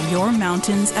all your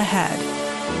mountains ahead.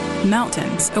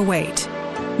 Mountains await.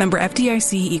 Member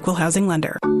FDIC Equal Housing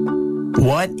Lender.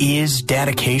 What is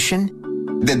dedication?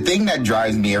 The thing that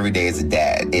drives me every day as a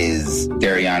dad is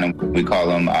Dariana. We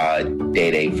call him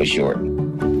Day for short.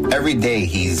 Every day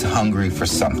he's hungry for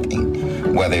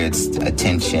something, whether it's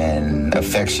attention,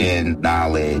 affection,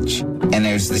 knowledge. And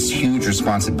there's this huge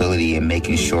responsibility in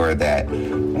making sure that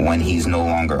when he's no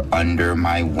longer under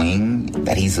my wing,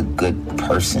 that he's a good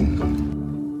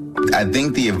person. I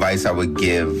think the advice I would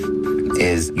give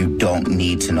is you don't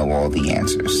need to know all the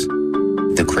answers.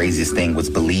 The craziest thing was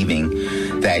believing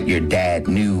that your dad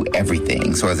knew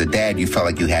everything. So as a dad, you felt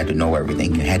like you had to know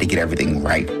everything. You had to get everything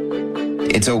right.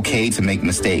 It's okay to make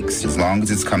mistakes. As long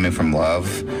as it's coming from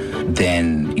love,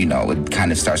 then, it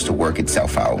kind of starts to work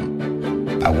itself out.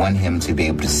 I want him to be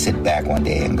able to sit back one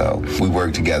day and go, we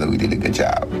worked together, we did a good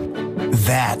job.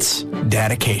 That's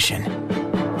dedication.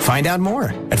 Find out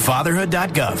more at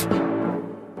fatherhood.gov.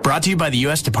 Brought to you by the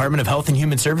U.S. Department of Health and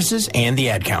Human Services and the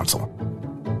Ad Council.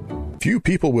 Few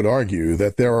people would argue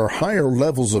that there are higher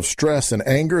levels of stress and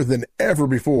anger than ever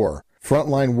before.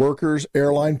 Frontline workers,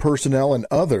 airline personnel, and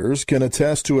others can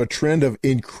attest to a trend of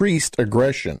increased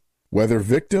aggression. Whether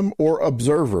victim or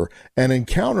observer, an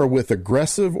encounter with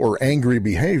aggressive or angry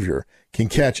behavior can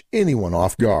catch anyone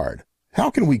off guard. How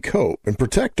can we cope and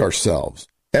protect ourselves?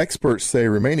 Experts say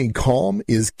remaining calm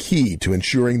is key to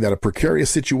ensuring that a precarious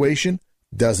situation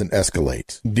doesn't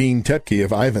escalate. Dean Tepke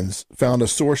of Ivans found a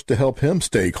source to help him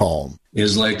stay calm.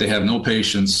 It's like they have no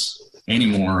patience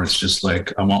anymore. It's just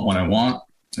like, I want what I want,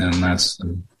 and that's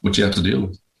what you have to deal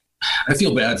with. I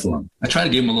feel bad for them. I try to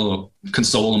give them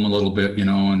console them a little bit,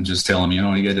 and just tell them, you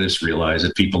got to just realize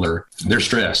that they're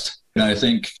stressed. And I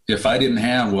think if I didn't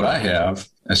have what I have,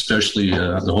 especially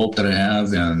the hope that I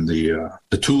have and the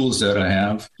tools that I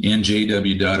have in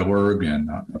jw.org and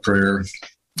prayer,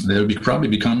 they would probably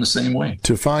become the same way.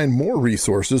 To find more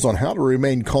resources on how to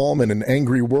remain calm in an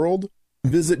angry world,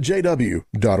 visit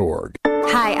jw.org.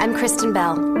 Hi, I'm Kristen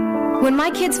Bell. When my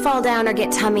kids fall down or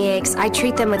get tummy aches, I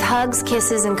treat them with hugs,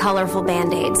 kisses, and colorful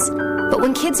Band-Aids. But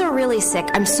when kids are really sick,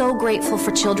 I'm so grateful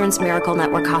for Children's Miracle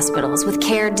Network hospitals with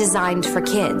care designed for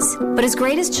kids. But as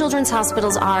great as children's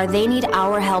hospitals are, they need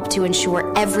our help to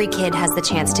ensure every kid has the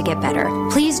chance to get better.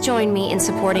 Please join me in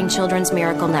supporting Children's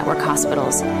Miracle Network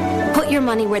hospitals. Put your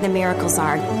money where the miracles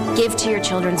are. Give to your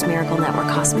Children's Miracle Network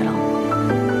hospital.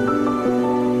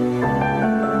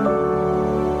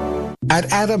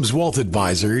 At Adams Wealth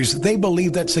Advisors, they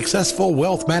believe that successful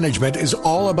wealth management is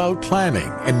all about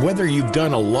planning. And whether you've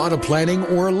done a lot of planning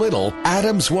or a little,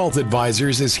 Adams Wealth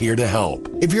Advisors is here to help.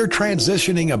 If you're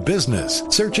transitioning a business,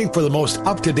 searching for the most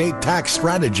up-to-date tax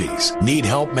strategies, need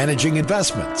help managing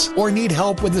investments, or need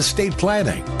help with estate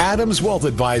planning, Adams Wealth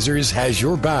Advisors has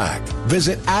your back.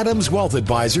 Visit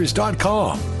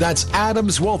AdamsWealthAdvisors.com. That's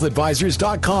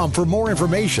AdamsWealthAdvisors.com for more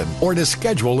information or to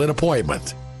schedule an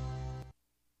appointment.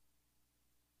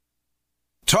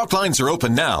 Talk lines are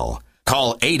open now.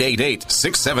 Call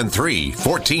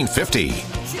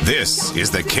 888-673-1450. This is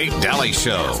the Kate Daly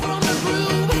Show.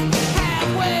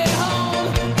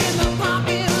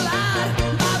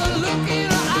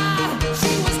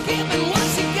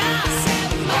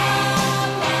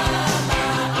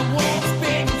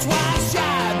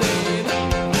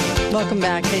 Welcome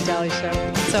back, Kate Daly Show.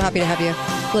 So happy to have you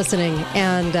listening.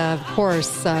 And of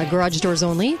course, Garage Doors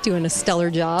Only doing a stellar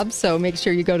job. So make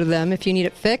sure you go to them if you need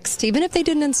it fixed. Even if they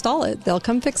didn't install it, they'll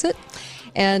come fix it.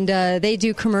 And they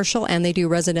do commercial and they do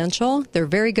residential. They're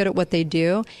very good at what they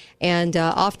do and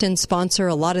often sponsor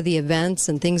a lot of the events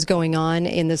and things going on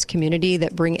in this community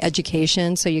that bring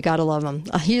education. So you got to love them.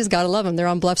 You just got to love them. They're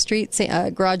on Bluff Street,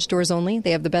 Garage Doors Only.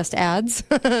 They have the best ads.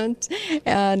 And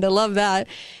I love that.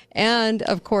 And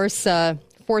of course,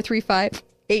 435-868-1200.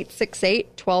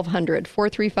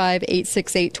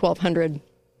 435-868-1200.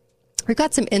 We've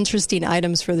got some interesting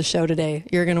items for the show today.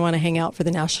 You're going to want to hang out for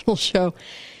the national show.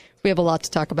 We have a lot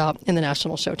to talk about in the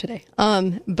national show today.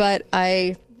 But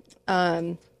I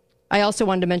also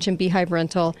wanted to mention Beehive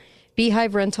Rental.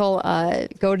 Beehive Rental,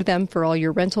 go to them for all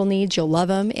your rental needs. You'll love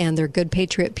them, and they're good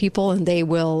Patriot people, and they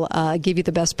will give you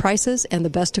the best prices and the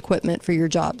best equipment for your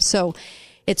job. So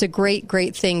it's a great,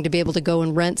 great thing to be able to go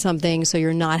and rent something so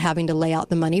you're not having to lay out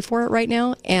the money for it right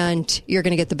now, and you're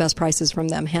going to get the best prices from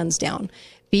them, hands down.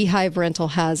 Beehive Rental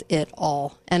has it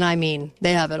all, and I mean,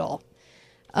 they have it all.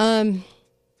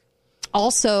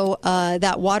 Also,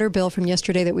 that water bill from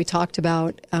yesterday that we talked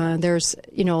about, there's,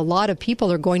 a lot of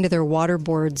people are going to their water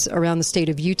boards around the state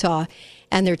of Utah,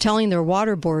 and they're telling their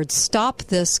water boards, stop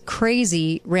this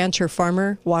crazy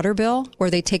rancher-farmer water bill where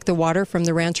they take the water from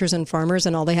the ranchers and farmers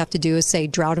and all they have to do is say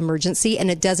drought emergency, and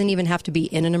it doesn't even have to be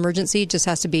in an emergency. It just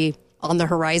has to be on the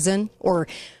horizon, or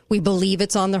we believe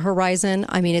it's on the horizon.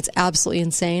 I mean, it's absolutely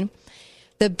insane.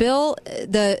 The bill,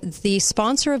 the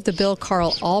sponsor of the bill,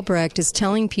 Carl Albrecht, is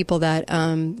telling people that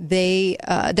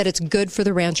that it's good for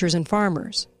the ranchers and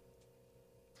farmers.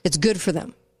 It's good for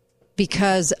them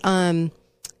because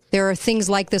there are things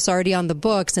like this already on the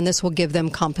books, and this will give them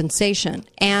compensation.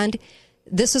 And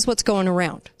this is what's going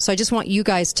around. So I just want you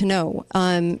guys to know.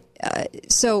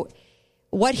 So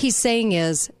what he's saying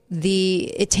is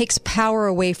it takes power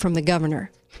away from the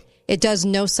governor. It does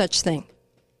no such thing.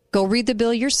 Go read the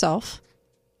bill yourself.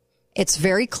 It's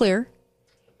very clear.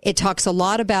 It talks a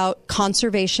lot about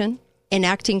conservation,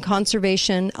 enacting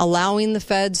conservation, allowing the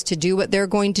feds to do what they're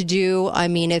going to do. I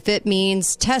mean, if it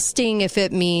means testing, if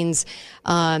it means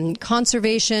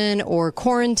conservation or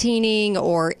quarantining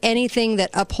or anything that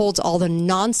upholds all the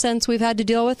nonsense we've had to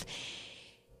deal with,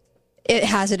 It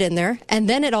has it in there. And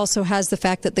then it also has the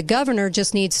fact that the governor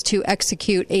just needs to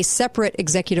execute a separate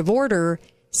executive order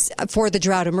for the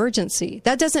drought emergency.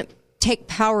 That doesn't take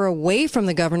power away from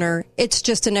the governor. It's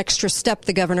just an extra step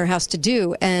the governor has to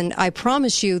do. And I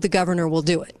promise you the governor will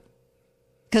do it.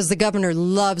 Because the governor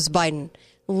loves Biden,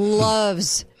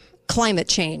 loves climate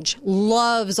change,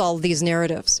 loves all of these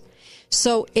narratives.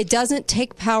 So it doesn't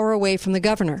take power away from the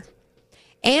governor.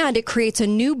 And it creates a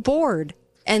new board.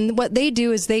 And what they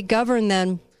do is they govern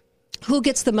then who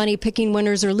gets the money, picking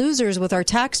winners or losers with our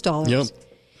tax dollars. Yep.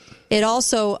 It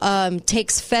also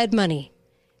takes Fed money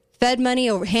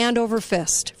over, hand over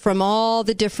fist from all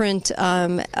the different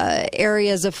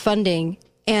areas of funding.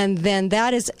 And then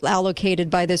that is allocated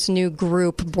by this new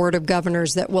group, Board of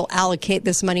Governors, that will allocate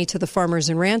this money to the farmers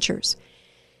and ranchers.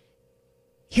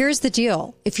 Here's the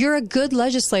deal. If you're a good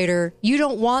legislator, you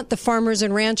don't want the farmers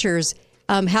and ranchers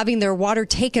having their water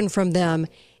taken from them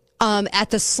at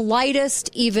the slightest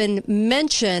even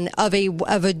mention of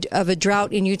a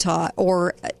drought in Utah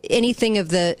or anything of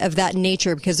that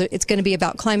nature, because it's going to be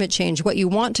about climate change. What you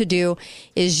want to do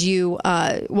is you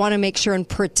want to make sure and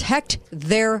protect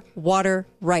their water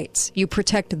rights. You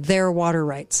protect their water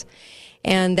rights.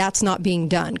 And that's not being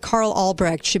done. Carl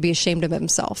Albrecht should be ashamed of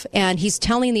himself. And he's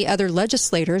telling the other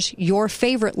legislators, your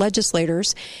favorite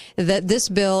legislators, that this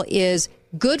bill is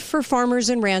good for farmers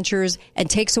and ranchers and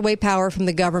takes away power from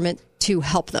the government to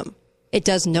help them. It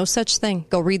does no such thing.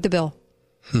 Go read the bill.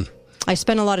 I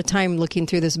spent a lot of time looking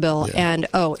through this bill, and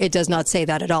it does not say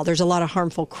that at all. There's a lot of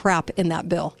harmful crap in that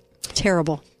bill.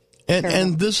 Terrible.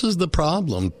 And this is the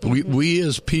problem. We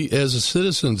as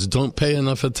citizens don't pay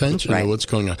enough attention to what's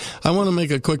going on. I want to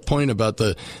make a quick point about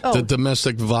the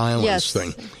domestic violence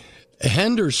thing.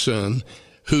 Henderson,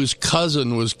 whose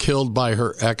cousin was killed by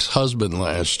her ex-husband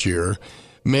last year,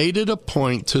 made it a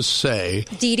point to say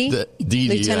Dee Dee,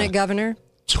 Lieutenant Governor,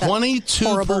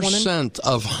 22%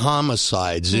 of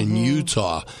homicides in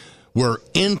Utah were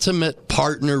intimate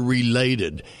partner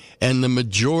related. And the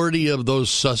majority of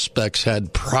those suspects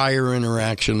had prior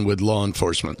interaction with law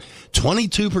enforcement.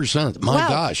 22%. My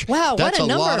gosh. Wow, that's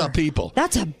what a lot of people.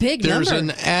 That's a big number. There's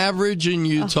an average in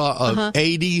Utah of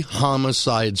 80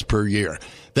 homicides per year.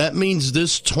 That means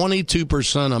this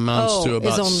 22% amounts to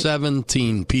about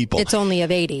 17 people. It's only of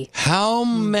 80. How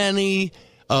many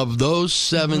of those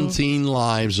 17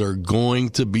 lives are going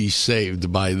to be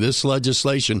saved by this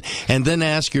legislation? And then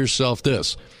ask yourself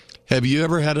this. Have you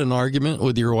ever had an argument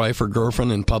with your wife or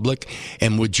girlfriend in public,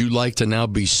 and would you like to now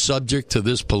be subject to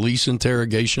this police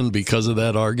interrogation because of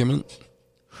that argument?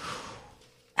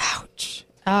 Ouch.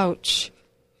 Ouch.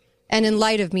 And in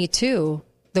light of Me Too,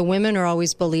 the women are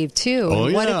always believed too.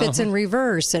 And what if it's in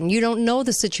reverse and you don't know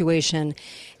the situation?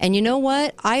 And you know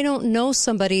what? I don't know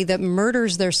somebody that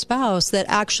murders their spouse that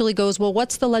actually goes, well,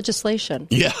 what's the legislation?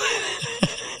 Yeah.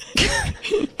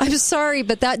 I'm sorry,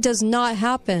 but that does not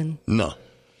happen. No.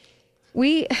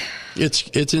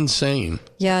 It's insane.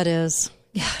 Yeah, it is.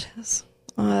 Yeah, it is.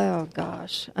 Oh,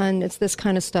 gosh. And it's this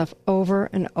kind of stuff over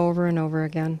and over and over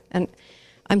again. And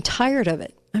I'm tired of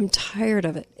it.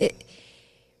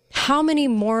 How many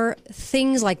more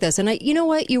things like this? And you know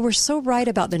what? You were so right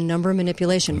about the number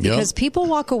manipulation, because people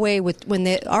walk away with, when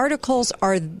the articles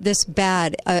are this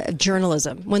bad,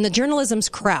 journalism, when the journalism's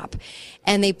crap,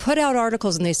 and they put out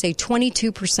articles and they say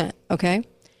 22%, okay?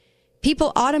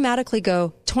 People automatically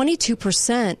go,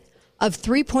 22% of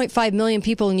 3.5 million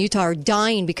people in Utah are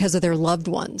dying because of their loved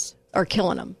ones are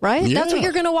killing them, right? Yeah. That's what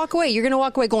you're going to walk away. You're going to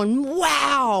walk away going,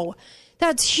 wow,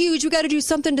 that's huge. We got to do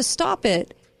something to stop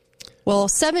it. Well,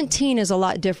 17 is a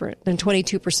lot different than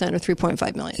 22% of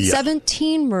 3.5 million. Yeah.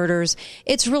 17 murders.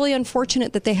 It's really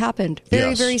unfortunate that they happened.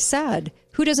 Very, very sad.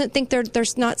 Who doesn't think they're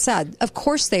not sad? Of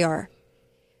course they are.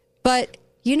 But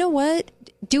you know what?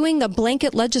 Doing the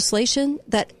blanket legislation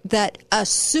that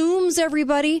assumes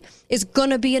everybody is going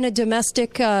to be in a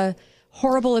domestic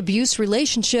horrible abuse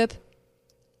relationship,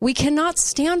 we cannot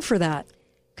stand for that.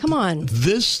 Come on.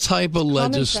 This type of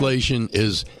legislation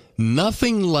is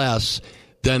nothing less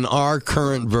than our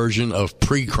current version of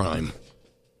pre-crime.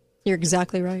 You're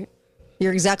exactly right.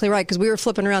 You're exactly right, because we were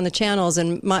flipping around the channels,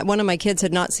 and one of my kids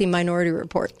had not seen Minority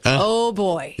Report. Oh,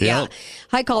 boy. Yeah.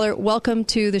 Hi, caller. Welcome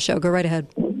to the show. Go right ahead.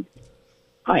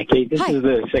 Hi, Kate. This is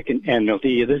the second, and this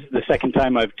is the second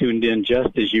time I've tuned in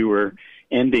just as you were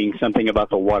ending something about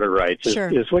the water rights.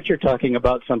 Is what you're talking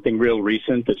about something real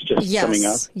recent that's just coming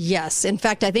up? Yes. In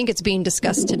fact, I think it's being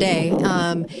discussed today.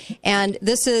 And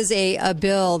this is a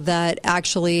bill that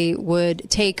actually would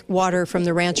take water from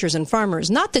the ranchers and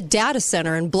farmers, not the data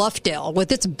center in Bluffdale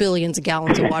with its billions of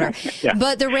gallons of water,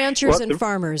 but the ranchers and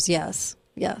farmers, yes.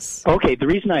 Yes. Okay, the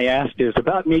reason I asked is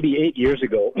about maybe 8 years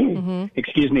ago,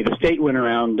 the state went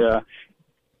around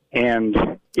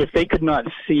and if they could not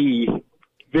see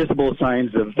visible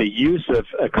signs of the use of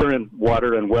a current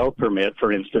water and well permit,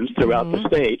 for instance, throughout the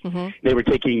state, they were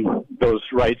taking those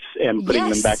rights and putting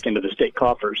them back into the state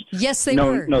coffers. Yes, they no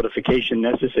were. notification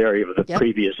necessary of the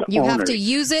previous You owners. have to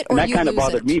use it or and that you kind of lose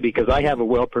bothered it. me because I have a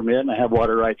well permit and I have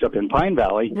water rights up in Pine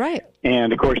Valley. Right.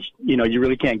 And, of course, you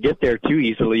really can't get there too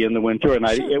easily in the winter, and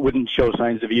it wouldn't show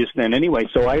signs of use then anyway.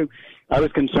 So I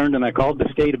was concerned, and I called the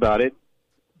state about it.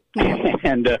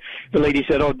 And the lady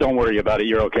said, "Oh, don't worry about it.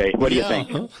 You're okay. What do you think?"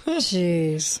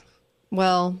 Jeez.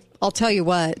 Well, I'll tell you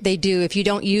what they do. If you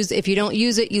don't use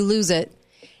it, you lose it.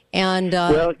 And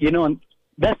well, and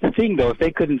that's the thing, though. If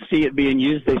they couldn't see it being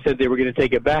used, they said they were going to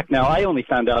take it back. Now, I only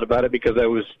found out about it because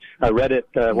I read it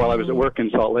while I was at work in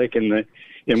Salt Lake in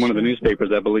one of the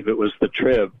newspapers. I believe it was the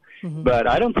Trib. But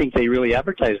I don't think they really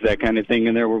advertised that kind of thing,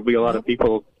 and there will be a lot of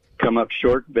people come up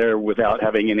short there without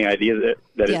having any idea that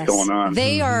Yes. it's going on.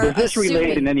 They are Does this relate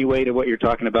assuming- in any way to what you're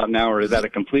talking about now, or is that a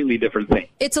completely different thing?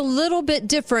 It's a little bit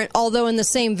different, although in the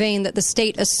same vein that the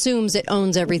state assumes it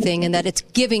owns everything and that it's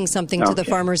giving something to the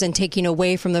farmers and taking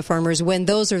away from the farmers when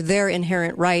those are their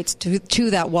inherent rights to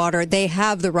that water. They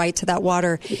have the right to that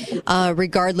water,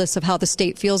 regardless of how the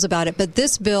state feels about it. But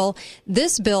this bill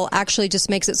actually just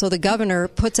makes it so the governor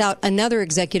puts out another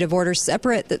executive order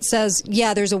separate that says,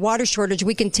 yeah, there's a water shortage.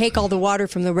 We can take all the water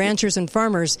from the ranchers and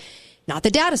farmers. Not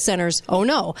the data centers. Oh,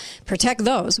 no. Protect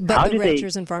those, but the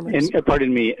ranchers and farmers. And,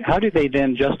 pardon me. How do they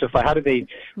then justify?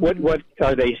 What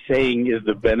are they saying is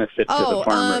the benefit to the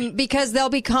farmers? Because they'll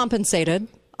be compensated.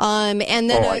 And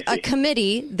then a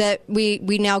committee that we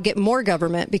now get more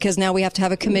government because now we have to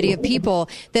have a committee of people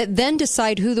that then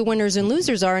decide who the winners and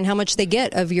losers are and how much they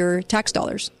get of your tax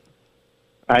dollars.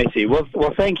 I see. Well,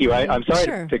 thank you. I'm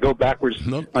sorry to go backwards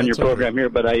on your program here,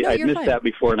 but I missed that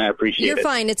before, and I appreciate it. You're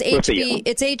fine. It's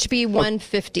HB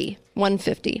 150.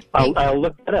 150. I'll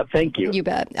look that up. Thank you. You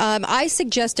bet. I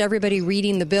suggest everybody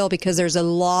reading the bill because there's a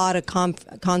lot of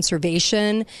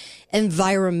conservation,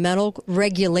 environmental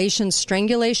regulation,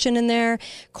 strangulation in there,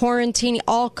 quarantining,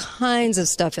 all kinds of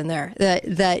stuff in there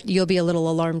that you'll be a little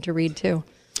alarmed to read too.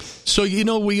 So,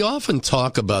 we often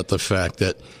talk about the fact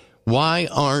that why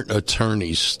aren't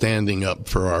attorneys standing up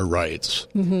for our rights?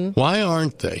 Why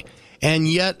aren't they? And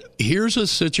yet, here's a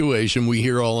situation we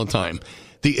hear all the time.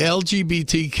 The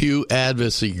LGBTQ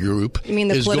advocacy group. You mean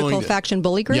the political faction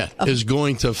bully group? Yeah, is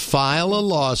going to file a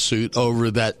lawsuit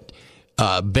over that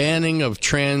banning of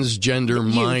transgender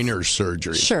minor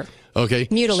surgery. Sure. Okay.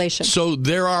 Mutilation. So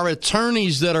there are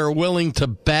attorneys that are willing to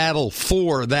battle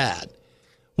for that.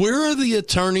 Where are the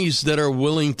attorneys that are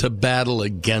willing to battle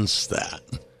against that?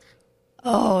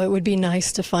 Oh, it would be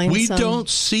nice to find some. We don't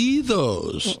see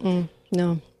those.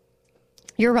 No.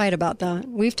 You're right about that.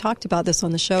 We've talked about this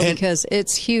on the show because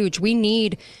it's huge. We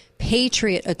need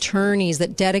patriot attorneys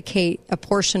that dedicate a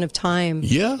portion of time.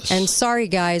 Yes. And sorry,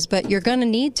 guys, but you're going to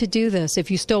need to do this if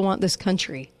you still want this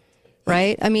country,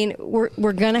 right? I mean,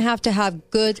 we're going to have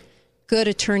good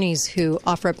attorneys who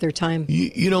offer up their time.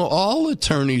 All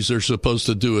attorneys are supposed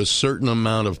to do a certain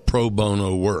amount of pro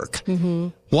bono work.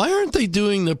 Why aren't they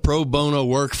doing the pro bono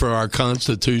work for our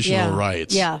constitutional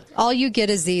rights? Yeah. All you get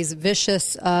is these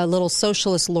vicious little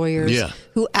socialist lawyers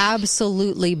who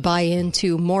absolutely buy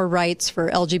into more rights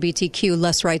for LGBTQ,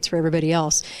 less rights for everybody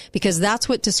else, because that's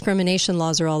what discrimination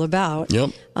laws are all about.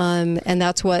 Yep. And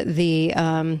that's what the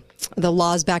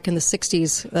laws back in the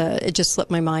 60s, it just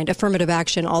slipped my mind, affirmative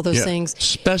action, all those things.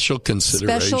 Special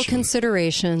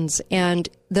considerations. And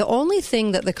the only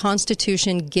thing that the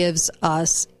Constitution gives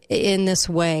us in this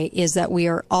way is that we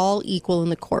are all equal in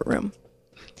the courtroom.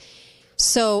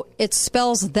 So it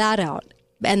spells that out,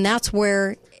 and that's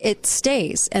where it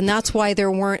stays. And that's why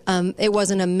it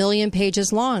wasn't 1 million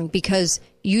pages long, because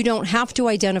you don't have to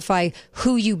identify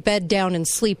who you bed down and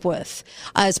sleep with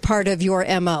as part of your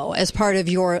MO, as part of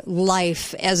your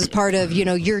life, as part of,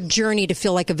 your journey to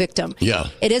feel like a victim. Yeah.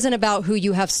 It isn't about who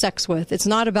you have sex with. It's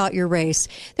not about your race.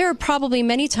 There are probably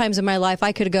many times in my life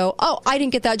I could go, oh, I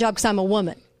didn't get that job because I'm a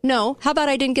woman. No. How about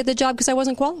I didn't get the job because I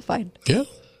wasn't qualified? Yeah.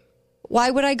 Why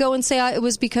would I go and say it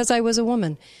was because I was a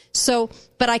woman? So,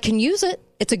 but I can use it.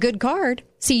 It's a good card.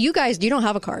 See, you guys, you don't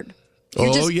have a card.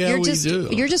 We do.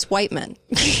 You're just white men.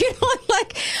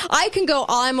 I can go,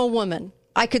 I'm a woman.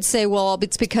 I could say, well,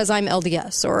 it's because I'm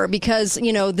LDS or because,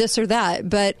 this or that.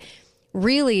 But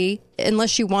really,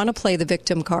 unless you want to play the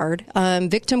victim card,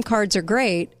 victim cards are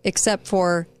great, except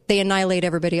for they annihilate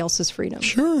everybody else's freedom.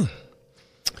 Sure.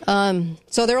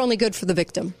 So they're only good for the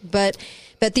victim. But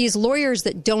these lawyers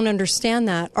that don't understand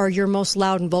that are your most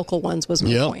loud and vocal ones, was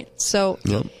my point. So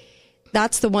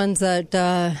That's the ones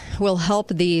that will help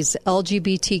these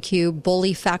LGBTQ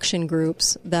bully faction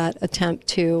groups that attempt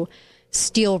to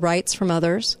steal rights from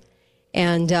others.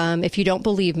 And if you don't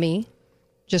believe me,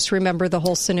 just remember the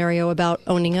whole scenario about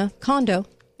owning a condo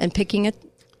and picking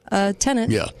a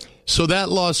tenant. Yeah. So that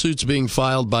lawsuit's being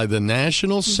filed by the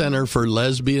National Center for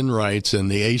Lesbian Rights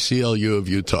and the ACLU of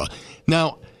Utah.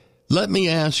 Now, let me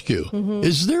ask you,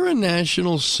 is there a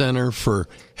National Center for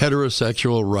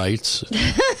Heterosexual Rights?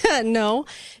 No.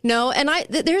 And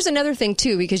there's another thing,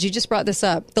 too, because you just brought this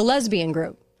up. The lesbian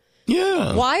group.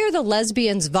 Yeah. Why are the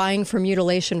lesbians vying for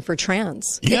mutilation for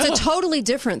trans? Yeah. It's a totally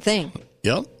different thing.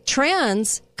 Yep.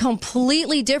 Trans,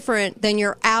 completely different than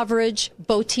your average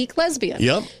boutique lesbian.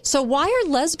 Yep. So why are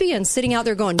lesbians sitting out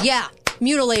there going, yeah,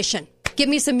 mutilation. Give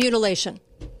me some mutilation.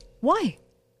 Why?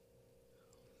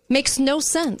 Makes no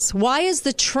sense. Why is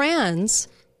the trans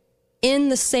in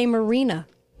the same arena?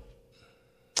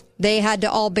 They had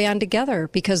to all band together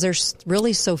because there's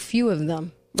really so few of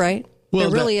them, right? Well,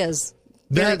 there really is.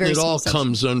 Very, very it all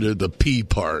comes under the P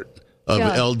part of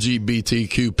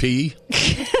LGBTQP,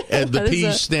 and the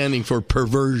P standing for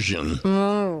perversion.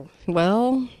 Oh,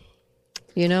 well,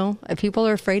 people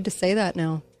are afraid to say that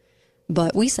now,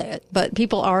 but we say it. But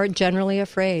people are generally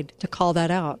afraid to call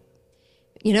that out.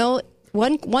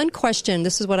 One question,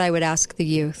 this is what I would ask the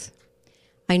youth.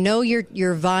 I know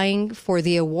you're vying for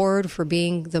the award for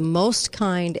being the most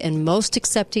kind and most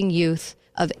accepting youth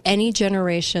of any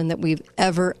generation that we've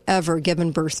ever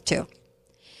given birth to.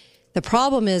 The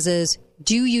problem is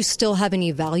do you still have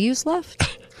any values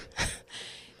left?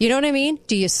 You know what I mean?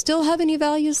 Do you still have any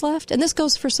values left? And this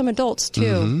goes for some adults,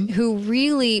 too, who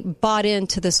really bought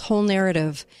into this whole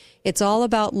narrative. It's all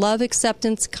about love,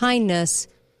 acceptance, kindness.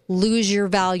 Lose your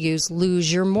values,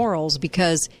 lose your morals,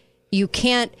 because you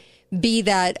can't be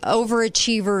that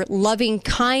overachiever, loving,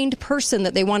 kind person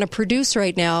that they want to produce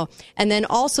right now, and then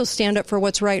also stand up for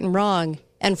what's right and wrong,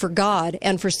 and for God,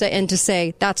 and to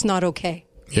say that's not okay.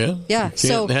 Yeah. Yeah. You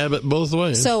can't have it both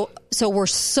ways. So we're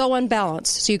so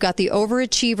unbalanced. So you've got the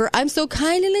overachiever. I'm so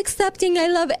kind and accepting. I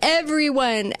love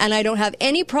everyone, and I don't have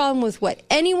any problem with what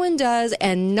anyone does,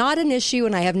 and not an issue.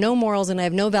 And I have no morals, and I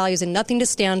have no values, and nothing to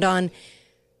stand on.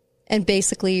 And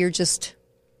basically, you're just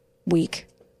weak.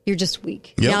 You're just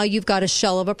weak. Yep. Now you've got a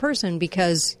shell of a person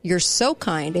because you're so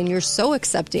kind and you're so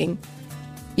accepting.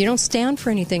 You don't stand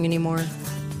for anything anymore.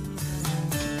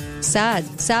 Sad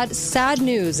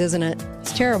news, isn't it?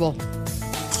 It's terrible.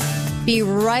 Be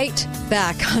right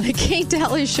back on the Kate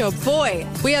Daly Show. Boy,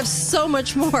 we have so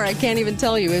much more. I can't even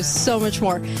tell you. There's so much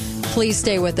more. Please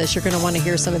stay with us. You're going to want to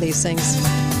hear some of these things.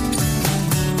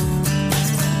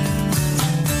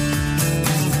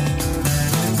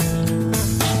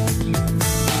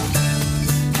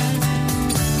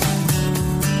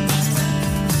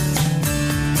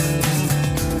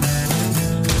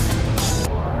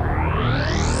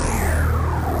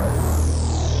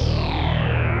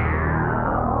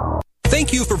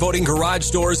 Thank you for voting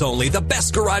Garage Doors Only, the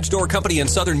best garage door company in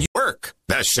Southern Work.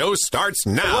 The show starts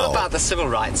now. What about the civil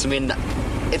rights? I mean,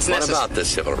 it's necessary. What about the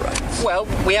civil rights? Well,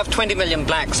 we have 20 million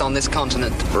blacks on this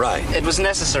continent. Right. It was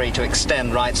necessary to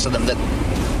extend rights to them that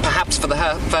perhaps for the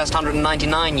first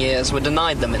 199 years were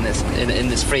denied them in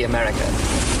this free America.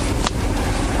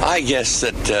 I guess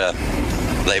that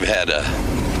they've had a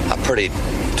pretty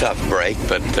tough break,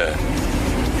 but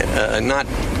not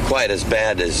quite as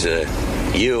bad as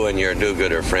you and your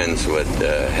do-gooder friends would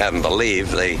have them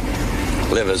believe. They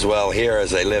live as well here as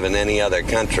they live in any other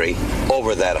country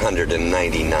over that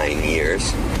 199 years.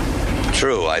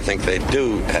 True, I think they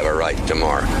do have a right to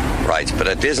more rights, but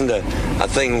it isn't a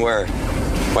thing where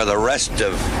the rest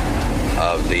of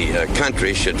the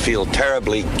country should feel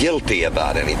terribly guilty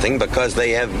about anything because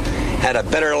they have had a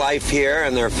better life here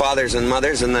and their fathers and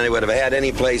mothers than they would have had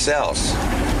any place else.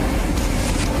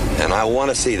 And I want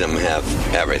to see them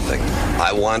have everything.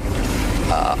 I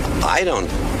don't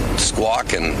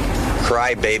squawk and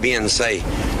cry baby and say,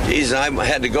 geez, I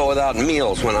had to go without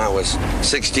meals when I was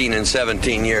 16 and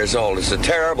 17 years old. It's a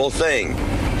terrible thing.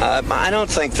 I don't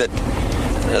think that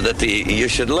you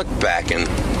should look back and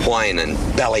whine and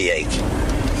bellyache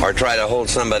or try to hold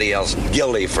somebody else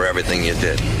guilty for everything you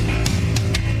did.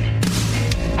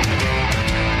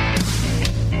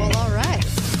 Well, all right.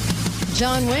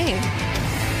 John Wayne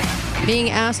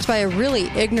being asked by a really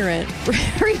ignorant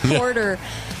reporter.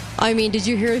 I mean, did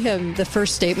you hear him, the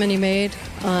first statement he made?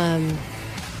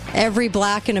 Every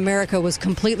black in America was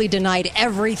completely denied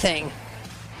everything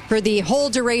for the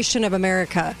whole duration of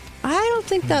America. I don't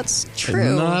think that's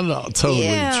true. Not totally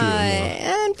true. No.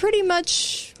 And pretty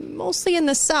much mostly in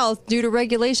the South, due to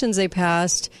regulations they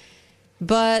passed,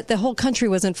 but the whole country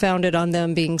wasn't founded on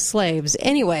them being slaves.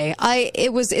 Anyway,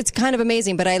 it's kind of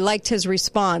amazing, but I liked his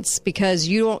response because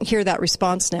you don't hear that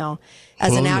response now.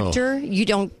 As an actor, you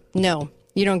don't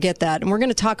get that. And we're going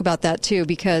to talk about that too,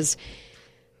 because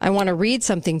I want to read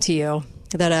something to you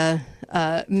that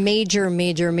a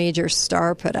major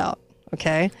star put out.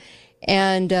 Okay.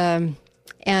 And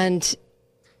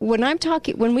when I'm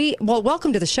talking,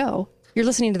 welcome to the show. You're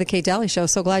listening to the Kate Daly Show.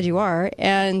 So glad you are.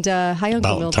 And hi,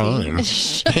 Uncle Milton.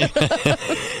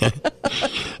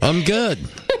 I'm good.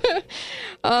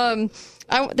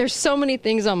 There's so many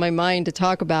things on my mind to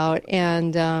talk about,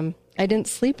 and I didn't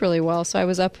sleep really well, so I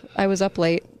was up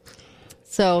late.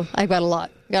 So I've got a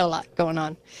lot going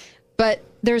on. But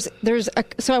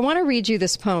so I want to read you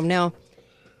this poem. Now,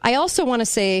 I also want to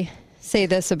say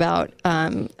this about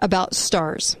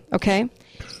stars. Okay.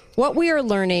 What we are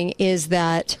learning is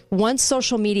that once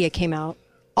social media came out,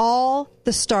 all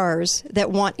the stars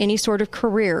that want any sort of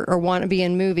career or want to be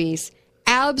in movies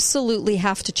absolutely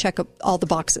have to check all the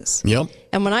boxes. Yep.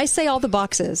 And when I say all the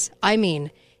boxes, I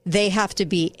mean they have to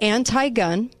be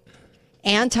anti-gun,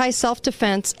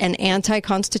 anti-self-defense, and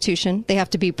anti-constitution. They have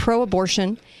to be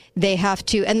pro-abortion. They have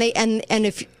to, and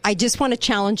if I just want to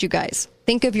challenge you guys,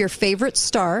 think of your favorite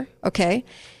star, okay?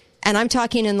 And I'm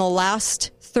talking in the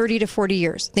last 30 to 40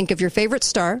 years. Think of your favorite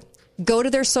star, go to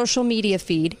their social media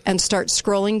feed and start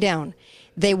scrolling down.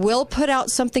 They will put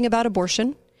out something about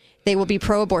abortion. They will be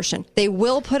pro-abortion. They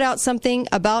will put out something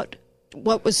about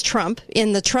what was Trump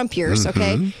in the Trump years,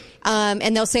 okay?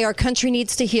 And they'll say our country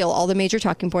needs to heal, all the major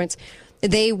talking points.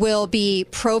 They will be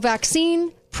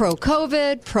pro-vaccine,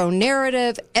 pro-COVID,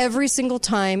 pro-narrative every single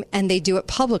time, and they do it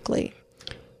publicly.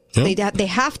 Yep. They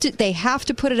have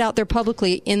to put it out there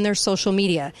publicly in their social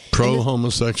media.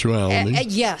 Pro-homosexuality.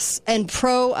 Yes, and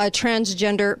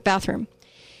pro-transgender bathroom.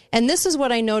 And this is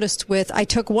what I noticed I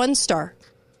took one star,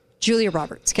 Julia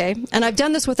Roberts, okay? And I've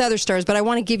done this with other stars, but I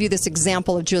want to give you this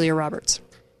example of Julia Roberts.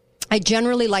 I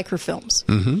generally like her films.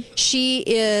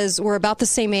 We're about the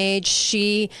same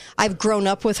age. I've grown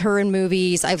up with her in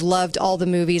movies. I've loved all the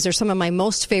movies. They're some of my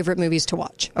most favorite movies to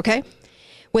watch, okay?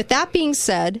 With that being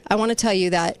said, I want to tell you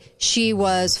that she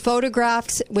was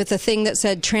photographed with a thing that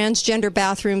said transgender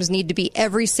bathrooms need to be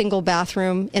every single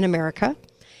bathroom in America.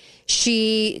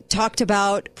 She talked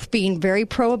about being very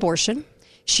pro-abortion.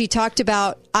 She talked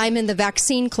about, I'm in the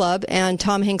vaccine club, and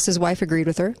Tom Hanks' wife agreed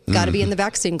with her. Got to be in the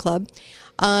vaccine club.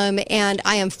 And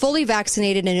I am fully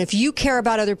vaccinated, and if you care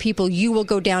about other people, you will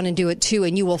go down and do it too,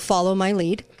 and you will follow my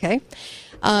lead, okay?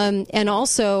 And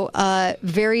also,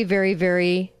 very, very,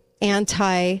 very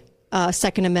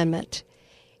anti-Second Amendment,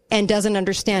 and doesn't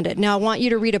understand it. Now, I want you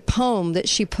to read a poem that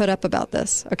she put up about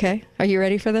this, okay? Are you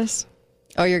ready for this?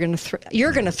 Oh, you're gonna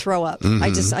throw up.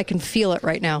 I can feel it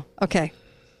right now. Okay.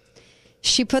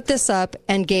 She put this up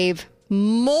and gave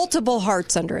multiple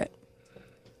hearts under it.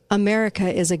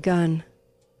 America is a gun.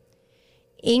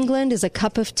 England is a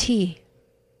cup of tea.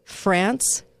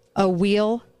 France, a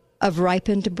wheel of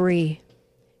ripened brie.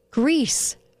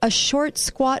 Greece, a short,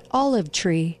 squat olive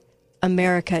tree.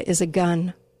 America is a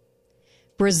gun.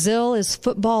 Brazil is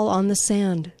football on the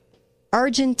sand.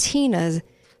 Argentina,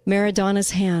 Maradona's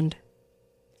hand.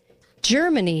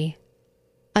 Germany,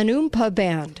 an Oompa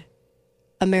band.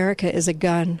 America is a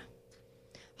gun.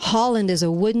 Holland is a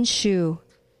wooden shoe.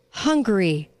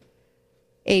 Hungary,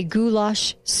 a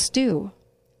goulash stew.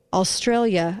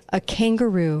 Australia, a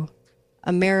kangaroo.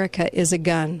 America is a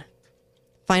gun.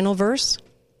 Final verse.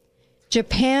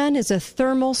 Japan is a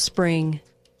thermal spring.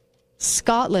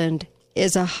 Scotland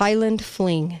is a Highland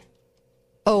fling.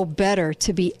 Oh, better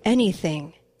to be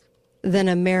anything than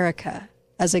America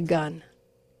as a gun.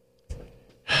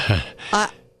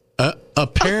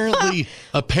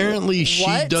 Apparently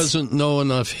she doesn't know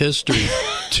enough history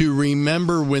to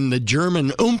remember when the German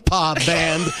Oompa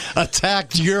band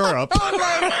attacked Europe. Oh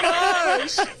my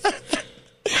gosh!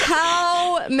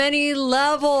 How many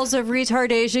levels of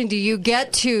retardation do you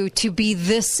get to be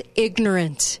this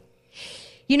ignorant?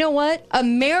 You know what?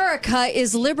 America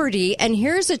is liberty, and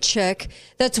here's a chick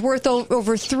that's worth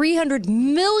over $300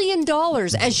 million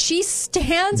as she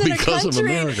stands in a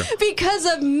country because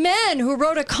of men who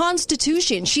wrote a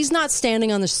constitution. She's not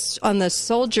standing on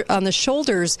the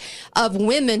shoulders of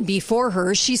women before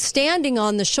her. She's standing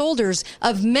on the shoulders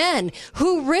of men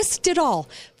who risked it all.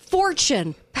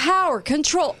 Fortune, power,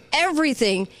 control,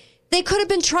 everything. They could have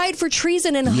been tried for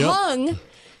treason and hung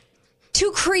to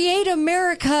create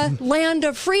America, land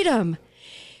of freedom.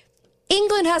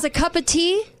 England has a cup of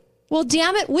tea. Well,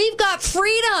 damn it, we've got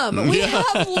freedom. We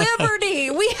have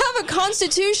liberty. We have a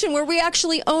constitution where we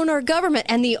actually own our government.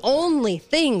 And the only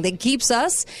thing that keeps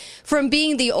us from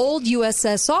being the old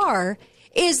USSR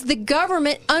is the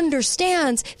government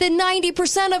understands that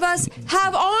 90% of us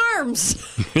have arms.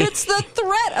 It's the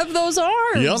threat of those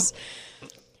arms.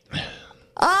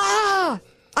 Yep.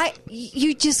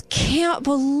 You just can't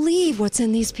believe what's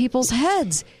in these people's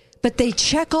heads. But they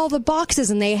check all the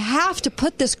boxes, and they have to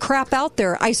put this crap out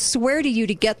there, I swear to you,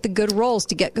 to get the good roles,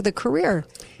 to get the career.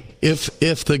 If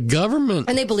the government...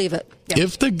 And they believe it. Yeah.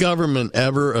 If the government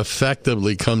ever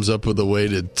effectively comes up with a way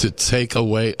to take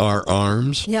away our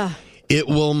arms... Yeah. It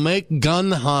will make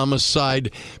gun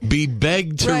homicide be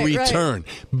begged to return.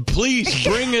 Right. Please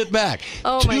bring it back.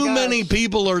 Too many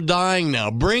people are dying now.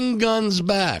 Bring guns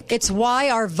back. It's why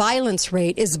our violence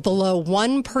rate is below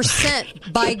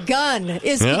 1% by gun,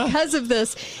 because of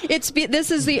this. This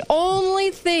is the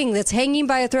only thing that's hanging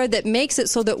by a thread that makes it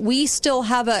so that we still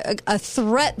have a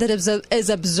threat that is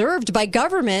observed by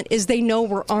government, is they know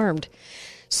we're armed.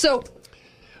 So,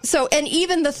 and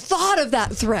even the thought of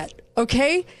that threat,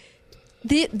 okay?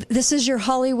 This is your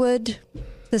Hollywood.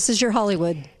 This is your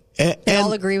Hollywood. They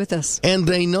all agree with this. And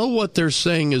they know what they're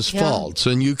saying is false.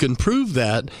 And you can prove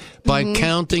that by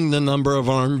counting the number of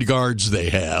armed guards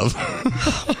they have.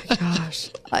 Oh, my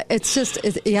gosh. It's just,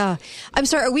 I'm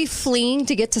sorry, are we fleeing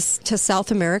to get to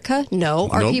South America? No.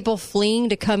 Are people fleeing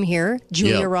to come here?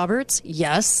 Julia Roberts?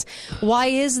 Yes. Why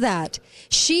is that?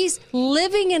 She's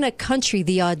living in a country,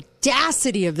 the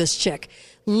audacity of this chick,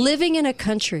 living in a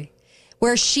country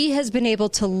where she has been able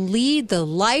to lead the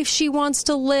life she wants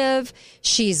to live.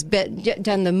 She's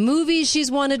done the movies she's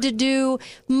wanted to do,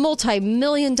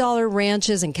 multi-million-dollar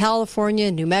ranches in California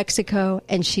and New Mexico,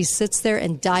 and she sits there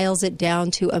and dials it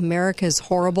down to America's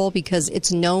horrible because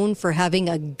it's known for having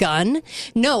a gun.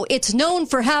 No, it's known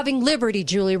for having liberty,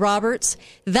 Julie Roberts.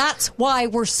 That's why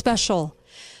we're special.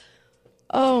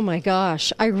 Oh, my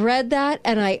gosh. I read that,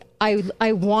 and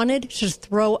I wanted to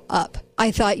throw up. I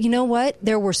thought, you know what?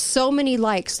 There were so many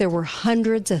likes. There were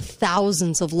hundreds of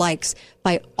thousands of likes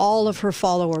by all of her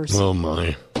followers. Oh,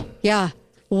 my. Yeah.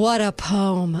 What a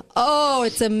poem. Oh,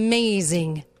 it's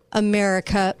amazing.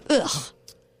 America. Ugh.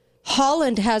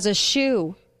 Holland has a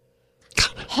shoe.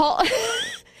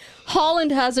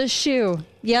 Holland has a shoe.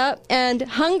 Yep. And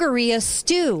Hungary a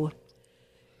stew.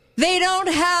 They don't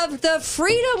have the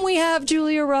freedom we have,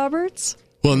 Julia Roberts.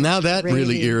 Well, now that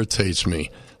really irritates me.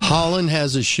 Holland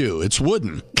has a shoe. It's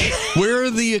wooden. Where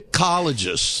are the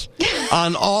ecologists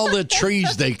on all the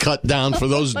trees they cut down for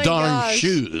those darn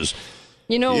shoes?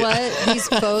 You know what? These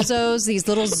bozos, these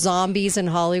little zombies in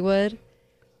Hollywood,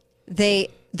 they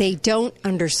don't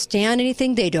understand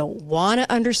anything. They don't want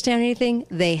to understand anything.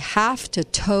 They have to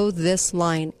toe this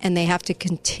line, and they have to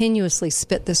continuously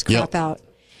spit this crap out.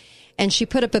 And she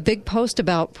put up a big post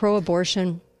about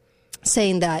pro-abortion,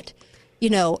 saying that,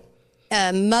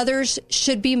 mothers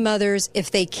should be mothers if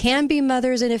they can be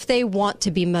mothers and if they want to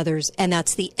be mothers. And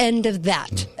that's the end of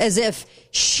that. As if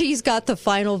she's got the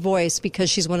final voice because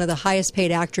she's one of the highest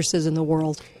paid actresses in the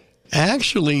world.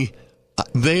 Actually,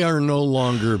 they are no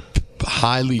longer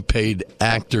highly paid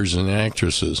actors and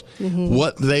actresses. Mm-hmm.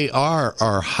 What they are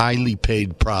highly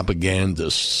paid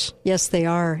propagandists. Yes, they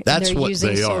are. That's and they're what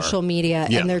using they are. Social media,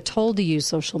 and they're told to use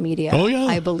social media. Oh, yeah.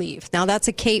 I believe. Now, that's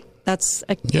a Kate. That's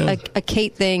a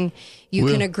Kate thing. You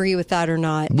can agree with that or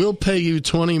not. We'll pay you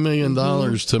 $20 million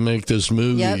to make this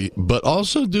movie, but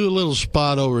also do a little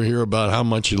spot over here about how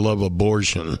much you love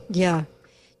abortion. Yeah.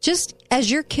 Just as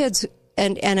your kids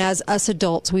and as us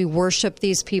adults, we worship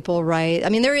these people, right? I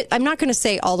mean, I'm not going to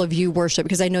say all of you worship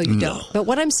because I know you don't. But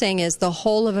what I'm saying is the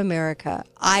whole of America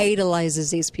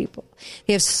idolizes these people.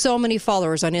 They have so many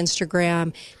followers on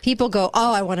Instagram. People go,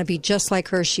 oh, I want to be just like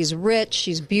her. She's rich.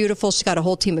 She's beautiful. She's got a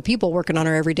whole team of people working on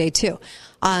her every day, too.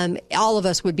 All of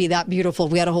us would be that beautiful.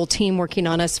 We had a whole team working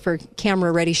on us for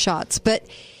camera-ready shots. But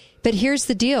here's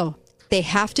the deal. They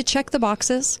have to check the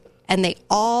boxes. And they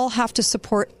all have to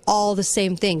support all the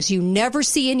same things. You never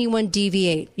see anyone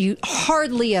deviate. You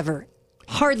hardly ever,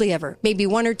 maybe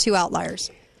one or two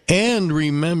outliers. And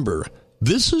remember,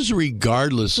 this is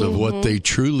regardless of what they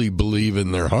truly believe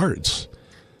in their hearts.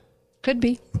 Could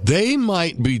be. They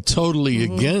might be totally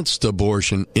against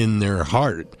abortion in their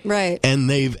heart. Right. And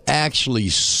they've actually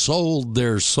sold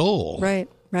their soul. Right.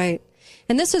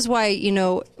 And this is why,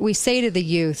 we say to the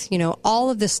youth, all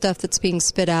of this stuff that's being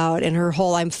spit out and her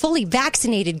whole, I'm fully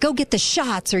vaccinated, go get the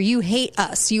shots, or you hate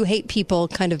us, you hate people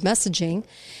kind of messaging.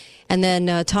 And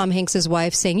then Tom Hanks'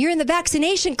 wife saying, you're in the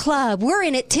vaccination club, we're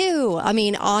in it too. I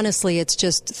mean, honestly, it's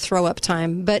just throw up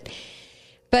time. But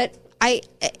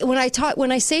when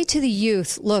I say to the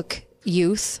youth, look,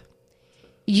 youth,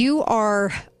 you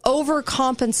are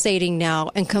overcompensating now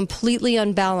and completely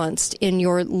unbalanced in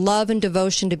your love and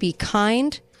devotion to be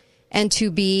kind and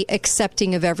to be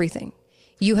accepting of everything.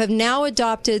 You have now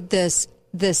adopted this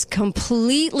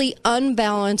completely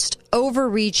unbalanced,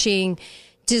 overreaching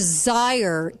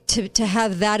desire to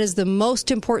have that as the most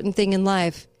important thing in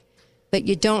life, but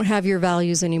you don't have your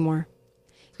values anymore.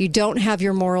 You don't have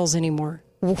your morals anymore.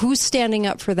 Who's standing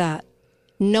up for that?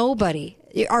 Nobody.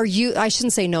 I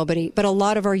shouldn't say nobody, but a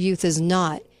lot of our youth is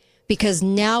not, because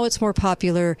now it's more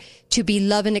popular to be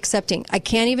love and accepting. I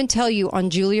can't even tell you on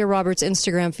Julia Roberts'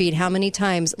 Instagram feed how many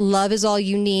times love is all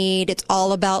you need. It's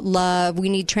all about love. We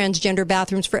need transgender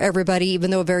bathrooms for everybody, even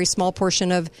though a very small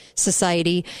portion of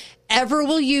society ever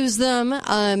will use them.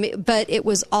 But it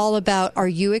was all about, are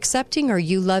you accepting? Are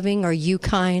you loving? Are you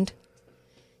kind?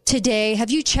 Today, have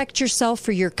you checked yourself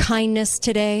for your kindness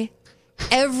today?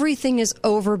 Everything is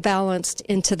overbalanced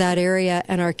into that area,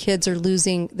 and our kids are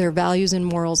losing their values and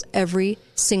morals every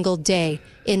single day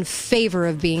in favor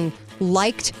of being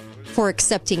liked for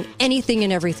accepting anything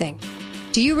and everything.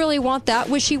 Do you really want that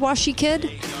wishy-washy kid?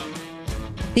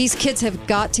 These kids have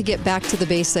got to get back to the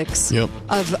basics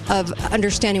of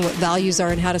understanding what values are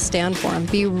and how to stand for them.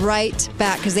 Be right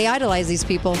back, because they idolize these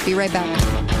people. Be right back.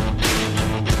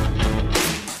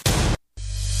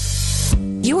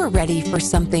 You are ready for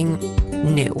something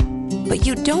new, but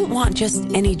you don't want just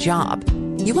any job.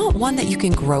 You want one that you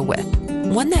can grow with,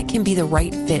 one that can be the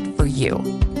right fit for you.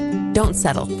 Don't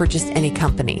settle for just any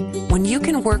company when you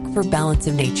can work for Balance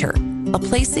of Nature, a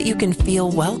place that you can feel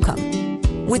welcome.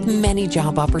 With many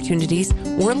job opportunities,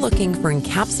 we're looking for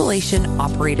encapsulation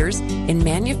operators and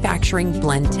manufacturing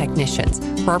blend technicians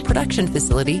for our production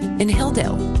facility in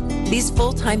Hilldale. These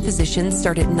full-time positions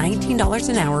start at $19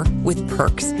 an hour with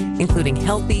perks, including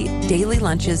healthy daily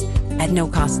lunches at no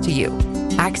cost to you,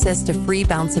 access to free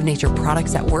Balance of Nature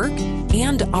products at work,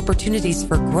 and opportunities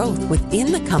for growth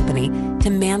within the company to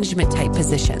management-type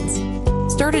positions.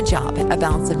 Start a job at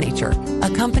Balance of Nature, a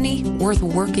company worth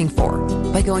working for,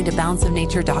 by going to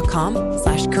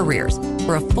balanceofnature.com/careers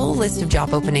for a full list of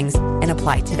job openings and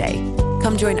apply today.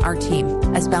 Come join our team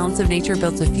as Balance of Nature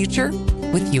builds a future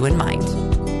with you in mind.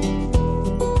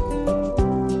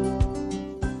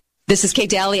 This is Kate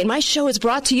Daly, and my show is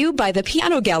brought to you by the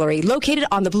Piano Gallery, located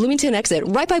on the Bloomington exit,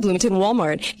 right by Bloomington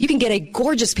Walmart. You can get a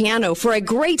gorgeous piano for a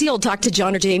great deal. Talk to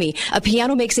John or Jamie. A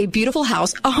piano makes a beautiful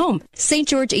house a home. St.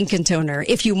 George Ink and Toner.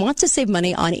 If you want to save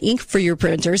money on ink for your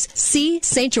printers, see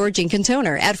St. George Ink and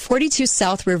Toner at 42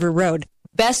 South River Road.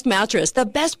 Best Mattress, the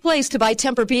best place to buy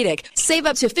Tempur-Pedic. Save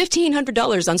up to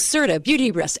 $1,500 on Serta,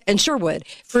 Beautyrest, and Sherwood.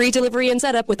 Free delivery and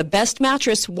setup with the Best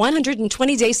Mattress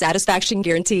 120-day satisfaction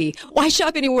guarantee. Why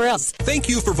shop anywhere else? Thank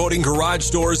you for voting Garage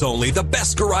Doors Only the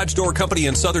best garage door company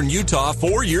in southern Utah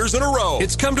 4 years in a row.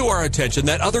 It's come to our attention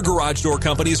that other garage door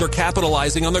companies are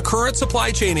capitalizing on the current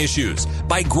supply chain issues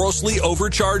by grossly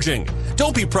overcharging.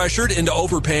 Don't be pressured into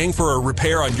overpaying for a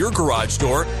repair on your garage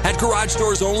door. At Garage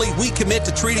Doors Only, we commit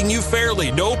to treating you fairly.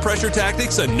 No pressure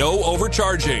tactics and no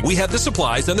overcharging. We have the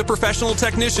supplies and the professional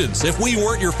technicians. If we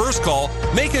weren't your first call,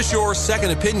 make us your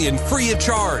second opinion free of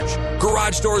charge.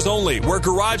 Garage Doors Only, where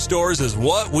garage doors is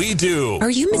what we do. Are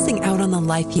you missing out on the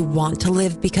life you want to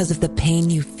live because of the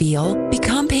pain you feel?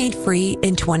 Become pain-free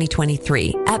in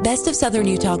 2023. At Best of Southern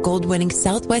Utah gold-winning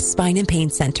Southwest Spine and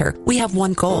Pain Center, we have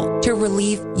one goal: to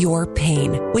relieve your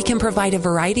pain. We can provide a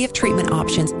variety of treatment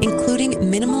options, including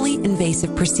minimally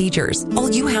invasive procedures.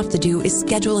 All you have to do is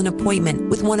schedule an appointment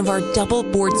with one of our double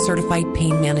board certified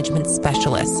pain management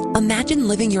specialists. Imagine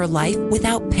living your life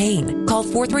without pain. Call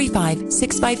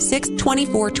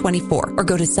 435-656-2424 or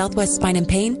go to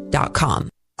southwestspineandpain.com.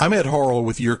 I'm Ed Harrell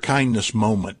with Your Kindness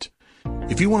Moment.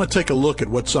 If you want to take a look at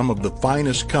what some of the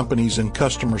finest companies in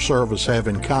customer service have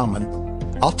in common,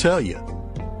 I'll tell you.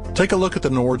 Take a look at the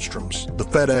Nordstroms, the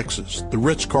FedExes, the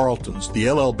Ritz-Carltons,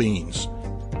 the LL Beans.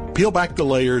 Peel back the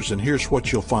layers and here's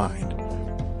what you'll find.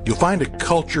 You'll find a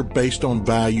culture based on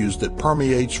values that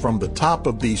permeates from the top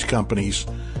of these companies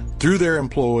through their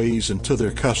employees and to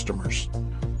their customers.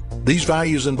 These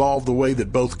values involve the way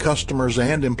that both customers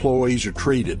and employees are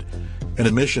treated, and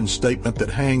a mission statement that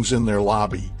hangs in their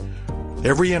lobby.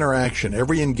 Every interaction,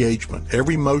 every engagement,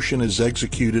 every motion is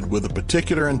executed with a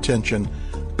particular intention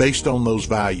based on those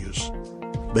values.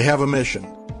 They have a mission,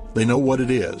 they know what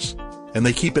it is, and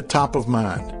they keep it top of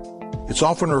mind. It's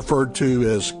often referred to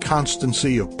as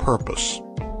constancy of purpose.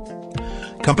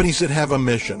 Companies that have a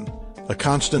mission, a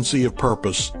constancy of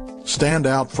purpose, stand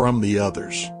out from the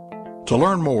others. To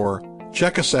learn more,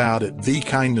 check us out at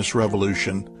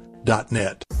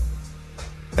thekindnessrevolution.net.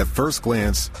 At first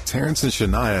glance, Terrence and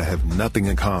Shania have nothing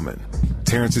in common.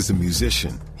 Terrence is a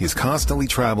musician. He's constantly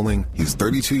traveling. He's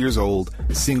 32 years old,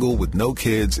 single with no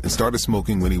kids, and started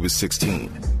smoking when he was 16.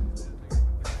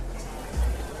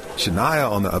 Shania,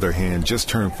 on the other hand, just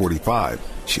turned 45.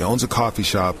 She owns a coffee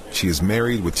shop, she is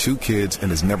married with 2 kids,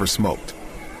 and has never smoked.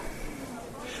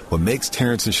 What makes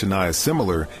Terrence and Shania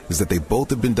similar is that they both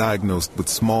have been diagnosed with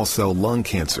small cell lung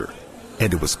cancer,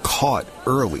 and it was caught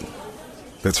early.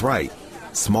 That's right,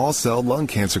 small cell lung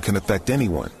cancer can affect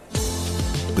anyone.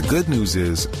 The good news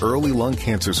is early lung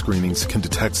cancer screenings can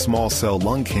detect small cell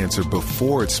lung cancer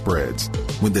before it spreads,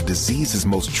 when the disease is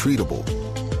most treatable.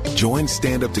 Join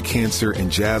Stand Up to Cancer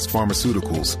and Jazz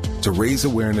Pharmaceuticals to raise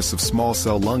awareness of small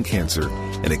cell lung cancer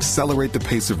and accelerate the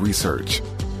pace of research.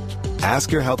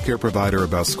 Ask your healthcare provider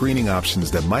about screening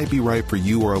options that might be right for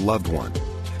you or a loved one.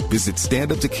 Visit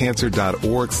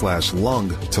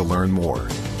standuptocancer.org/lung to learn more.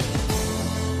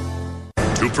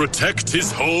 To protect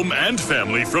his home and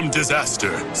family from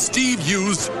disaster, Steve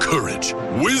used courage,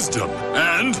 wisdom,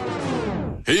 and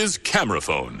his camera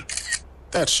phone.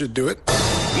 That should do it.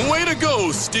 Way to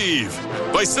go, Steve!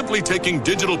 By simply taking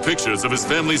digital pictures of his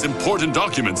family's important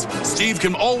documents, Steve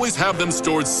can always have them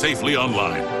stored safely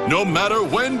online, no matter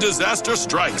when disaster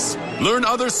strikes. Learn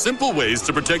other simple ways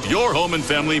to protect your home and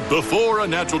family before a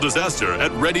natural disaster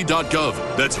at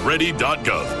ready.gov. That's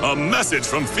ready.gov. A message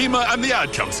from FEMA and the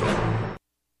Ad Council.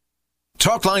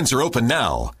 Talk lines are open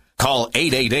now. Call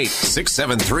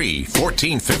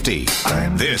 888-673-1450.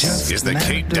 This is the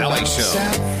Kate Daly Show.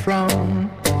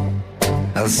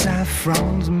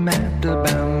 Saffron's mad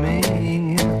about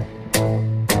me.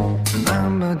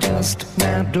 I'm just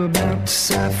mad about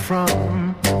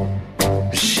Saffron.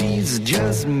 She's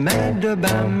just mad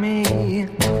about me.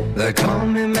 They call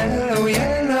me Mellow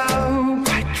Yellow,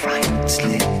 quite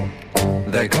rightly.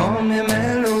 They call me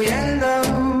Mellow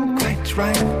Yellow, quite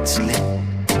rightly.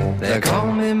 They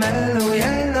call me Mellow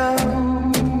Yellow.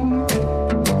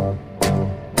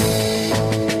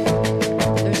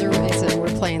 There's a reason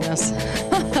we're playing this.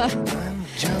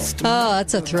 Oh,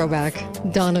 that's a throwback.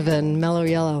 Donovan, Mellow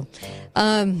Yellow.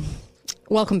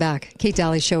 Welcome back. Kate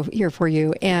Daly Show here for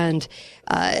you. And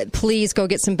please go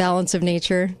get some Balance of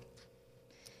Nature.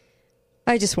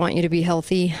 I just want you to be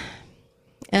healthy.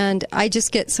 And I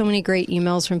just get so many great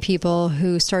emails from people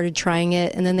who started trying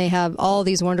it, and then they have all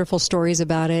these wonderful stories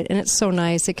about it, and it's so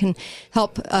nice. It can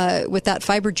help with that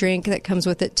fiber drink that comes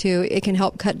with it, too. It can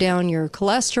help cut down your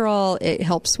cholesterol. It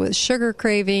helps with sugar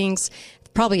cravings.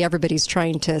 Probably everybody's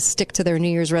trying to stick to their New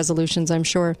Year's resolutions, I'm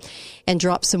sure, and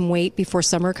drop some weight before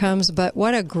summer comes. But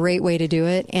what a great way to do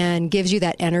it, and gives you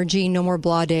that energy, no more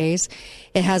blah days.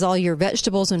 It has all your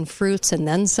vegetables and fruits and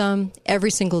then some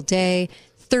every single day.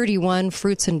 31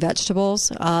 fruits and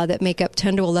vegetables that make up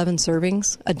 10 to 11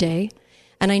 servings a day.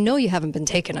 And I know you haven't been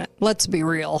taking it. Let's be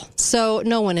real. So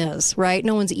no one is, right?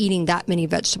 No one's eating that many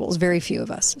vegetables. Very few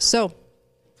of us. So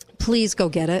please go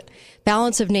get it.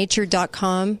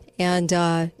 Balanceofnature.com. And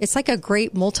it's like a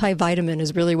great multivitamin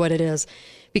is really what it is,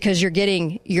 because you're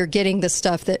getting the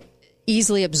stuff that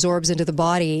easily absorbs into the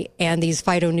body and these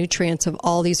phytonutrients of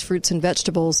all these fruits and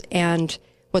vegetables. And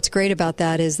what's great about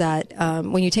that is that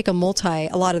when you take a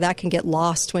lot of that can get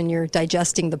lost when you're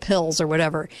digesting the pills or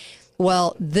whatever.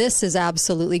 Well, this is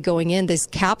absolutely going in. These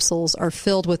capsules are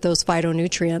filled with those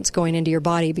phytonutrients going into your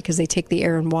body because they take the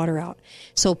air and water out.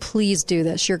 So please do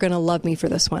this. You're going to love me for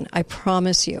this one. I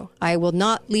promise you. I will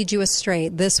not lead you astray.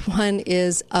 This one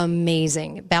is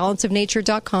amazing.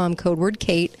 Balanceofnature.com, code word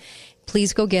Kate.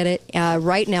 Please go get it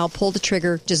right now. Pull the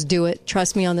trigger. Just do it.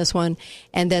 Trust me on this one.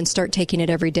 And then start taking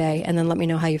it every day. And then let me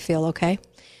know how you feel, okay?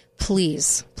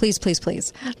 Please, please, please,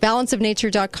 please.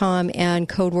 Balanceofnature.com and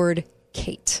code word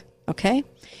Kate. Okay?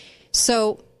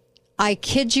 So I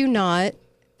kid you not.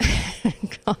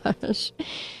 Gosh.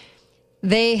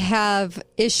 They have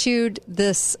issued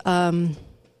this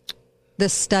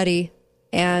this study,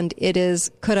 and it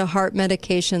is, could a heart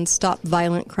medication stop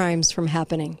violent crimes from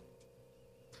happening?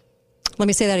 Let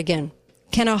me say that again.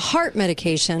 Can a heart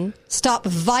medication stop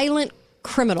violent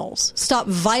criminals, stop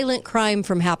violent crime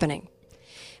from happening?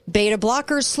 Beta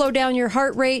blockers slow down your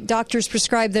heart rate. Doctors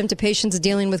prescribe them to patients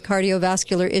dealing with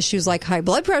cardiovascular issues like high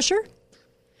blood pressure,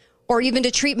 or even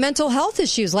to treat mental health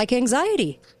issues like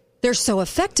anxiety. They're so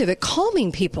effective at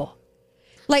calming people.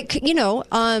 Like,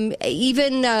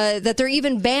 even that they're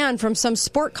even banned from some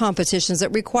sport competitions that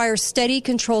require steady,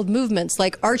 controlled movements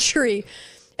like archery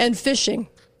and fishing.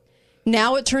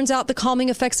 Now it turns out the calming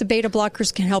effects of beta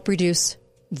blockers can help reduce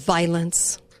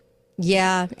violence.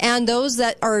 Yeah, and those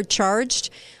that are charged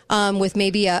with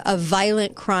maybe a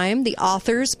violent crime, the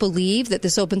authors believe that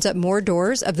this opens up more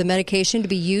doors of the medication to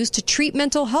be used to treat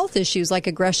mental health issues like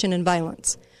aggression and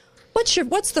violence.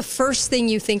 What's the first thing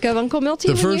you think of, Uncle Milty?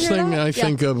 The first thing I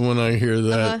think of when I hear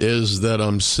that is that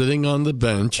I'm sitting on the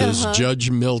bench as Judge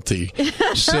Milty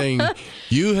saying,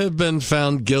 you have been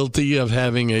found guilty of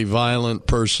having a violent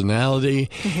personality,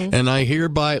 and I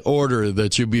hereby order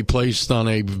that you be placed on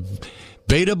a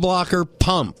beta blocker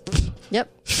pump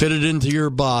fitted into your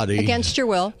body. Against your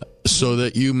will. So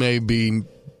that you may be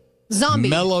zombie.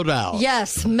 Mellowed out.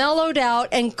 Yes, mellowed out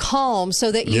and calm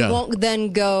so that you won't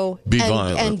then go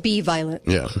and be violent.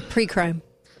 Yeah. Pre-crime.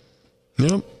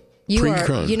 Yep.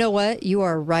 Pre-crime. You know what? You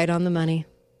are right on the money.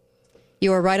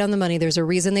 You are right on the money. There's a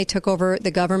reason they took over. The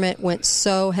government went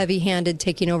so heavy-handed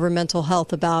taking over mental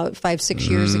health about 5-6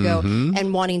 years ago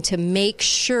and wanting to make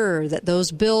sure that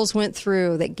those bills went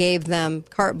through that gave them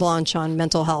carte blanche on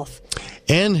mental health.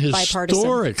 And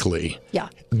historically,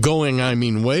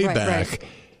 going, way back,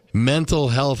 mental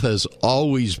health has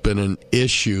always been an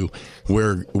issue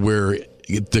where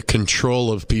the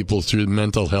control of people through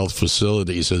mental health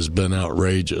facilities has been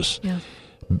outrageous. Yeah.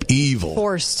 Evil.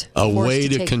 Forced way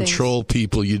to control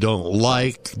people you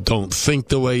don't think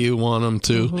the way you want them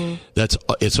to.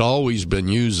 It's always been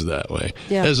used that way.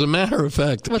 Yeah. As a matter of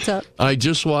fact, what's up? I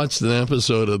just watched an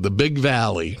episode of The Big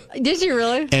Valley. Did you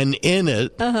really? And in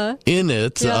it, the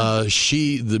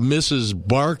Mrs.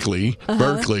 Berkeley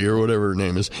or whatever her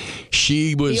name is,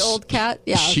 she was the old cat.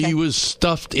 Yeah, she was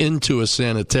stuffed into a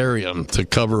sanitarium to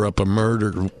cover up a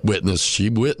murder witness. She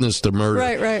witnessed a murder.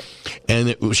 Right. And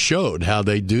it showed how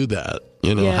they do that,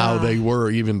 how they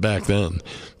were even back then,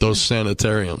 those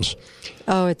sanitariums.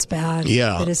 Oh, it's bad.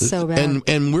 Yeah. It is so bad.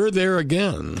 And we're there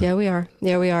again. Yeah, we are.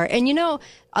 And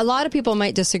a lot of people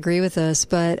might disagree with this,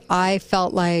 but I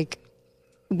felt like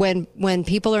when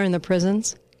people are in the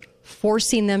prisons,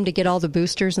 forcing them to get all the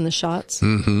boosters and the shots,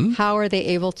 how are they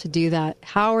able to do that?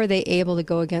 How are they able to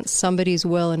go against somebody's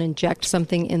will and inject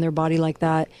something in their body like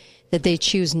that they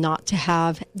choose not to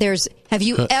have? Have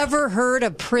you ever heard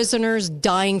of prisoners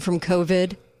dying from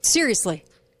COVID? Seriously.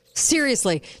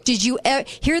 Did you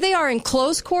here they are in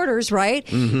close quarters, right?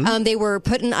 They were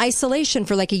put in isolation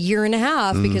for like a year and a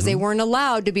half because they weren't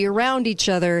allowed to be around each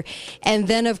other. And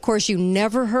then, of course, you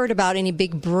never heard about any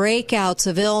big breakouts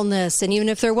of illness. And even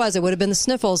if there was, it would have been the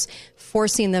sniffles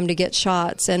forcing them to get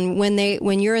shots. And when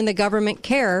you're in the government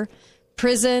care,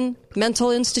 prison,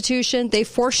 mental institution, they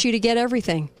force you to get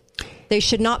everything. They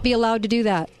should not be allowed to do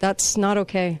that. That's not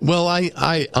okay. Well,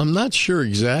 I'm not sure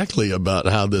exactly about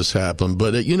how this happened,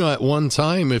 but at one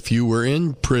time, if you were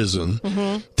in prison,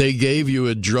 they gave you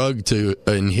a drug to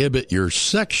inhibit your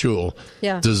sexual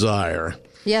desire.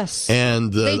 Yes.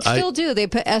 And they still do. They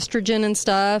put estrogen and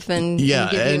stuff.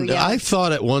 I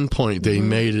thought at one point they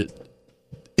made it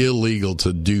illegal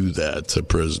to do that to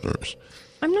prisoners.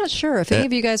 I'm not sure if any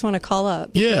of you guys want to call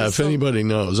up. Yeah, if anybody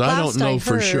knows. I don't know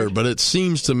for sure, but it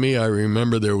seems to me I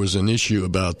remember there was an issue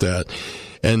about that,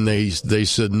 and they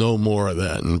said no more of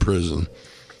that in prison.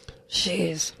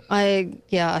 Jeez.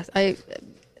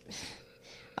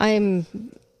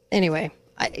 Anyway,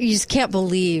 you just can't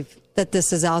believe that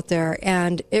this is out there,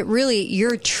 and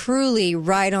you're truly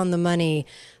right on the money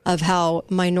of how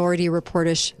Minority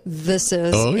Report-ish this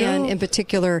is, and in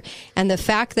particular, and the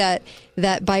fact that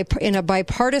in a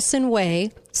bipartisan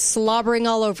way, slobbering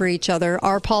all over each other,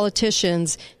 our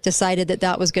politicians decided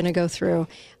that was going to go through,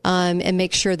 and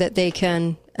make sure that they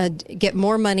can get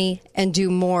more money and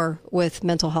do more with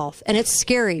mental health. And it's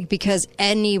scary because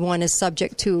anyone is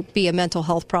subject to be a mental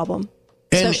health problem,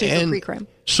 especially for pre-crime.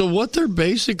 So what they're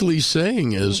basically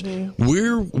saying is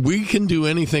we can do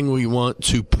anything we want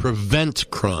to prevent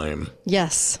crime.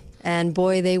 Yes. And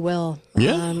boy, they will.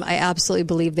 Yeah. I absolutely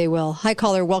believe they will. Hi,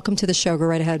 caller. Welcome to the show. Go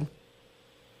right ahead.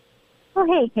 Oh,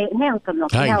 hey, Kate. Hey, Uncle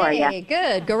Milty. Hi. How are you? Hey,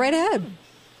 good. Go right ahead.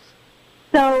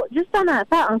 So just on that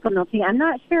thought, Uncle Milty, I'm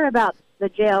not sure about the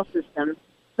jail system,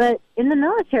 but in the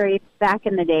military back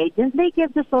in the day, didn't they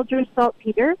give the soldiers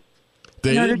saltpeter?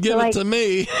 They didn't give it to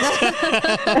me.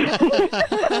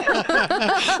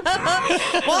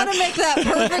 Want to make that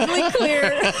perfectly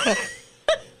clear.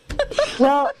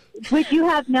 Well, would you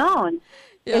have known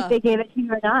if they gave it to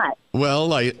you or not?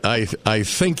 Well, I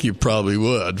think you probably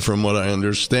would, from what I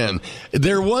understand.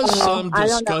 There was some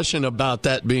discussion about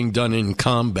that being done in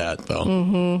combat,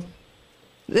 though.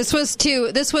 This was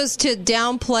to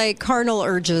downplay carnal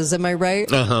urges. Am I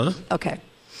right? Okay.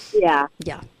 Yeah.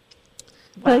 Yeah.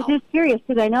 So I was just curious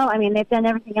because I know, they've done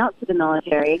everything else to the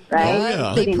military, right? Oh,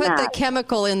 yeah. They put the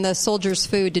chemical in the soldiers'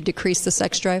 food to decrease the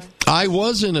sex drive. I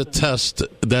was in a test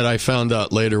that I found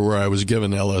out later where I was given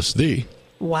LSD.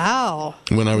 Wow.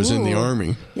 When I was in the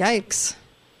Army. Yikes.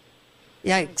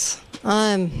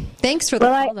 Thanks for the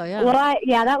call, though. Yeah. Well,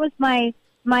 that was my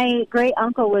my great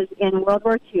uncle was in World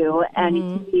War II,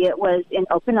 and he was in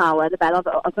Okinawa, the Battle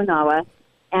of Okinawa,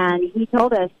 and he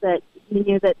told us that he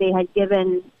knew that they had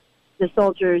given the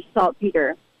soldiers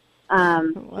saltpeter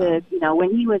to,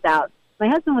 when he was out. My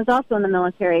husband was also in the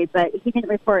military, but he didn't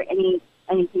report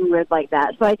anything weird like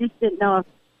that. So I just didn't know if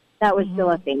that was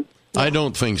still a thing. I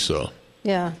don't think so.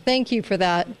 Yeah, thank you for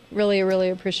that. Really, really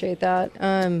appreciate that.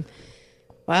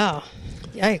 Wow.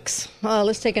 Yikes.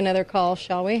 Let's take another call,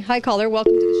 shall we? Hi, caller.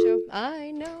 Welcome to the show.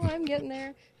 I know, I'm getting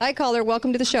there. Hi, caller.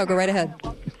 Welcome to the show. Go right ahead.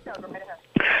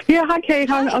 Yeah, hi, Kate.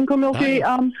 Hi, Uncle Milty.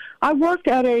 I worked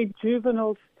at a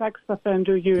juvenile sex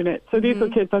offender unit. So these were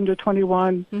kids under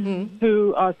 21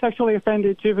 who sexually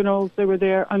offended juveniles. They were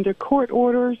there under court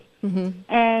orders.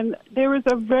 And there was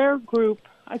a rare group,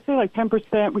 I'd say like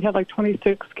 10%. We had like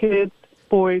 26 kids,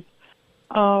 boys,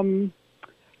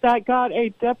 that got a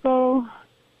depot,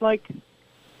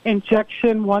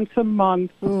 injection once a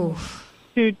month to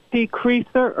decrease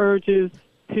their urges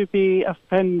to be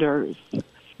offenders.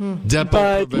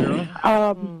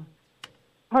 Depo-Provera?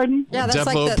 Pardon? Yeah,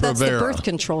 that's that's the birth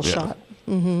control shot.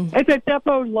 It's a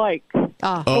depot-like.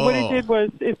 But what it did was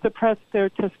it suppressed their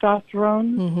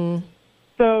testosterone.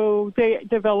 So they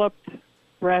developed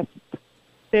rest.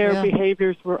 Their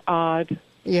behaviors were odd.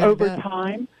 Over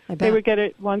time. They would get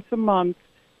it once a month.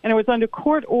 And it was under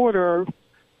court order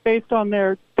based on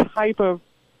their type of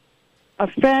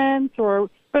offense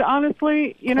but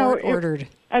honestly, ordered.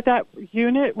 At that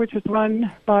unit, which was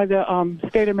run by the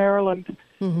state of Maryland,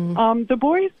 the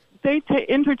boys, they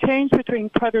interchanged between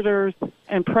predators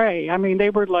and prey. I mean,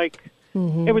 they were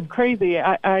it was crazy.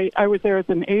 I was there as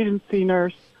an agency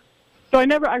nurse. So I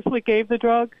never actually gave the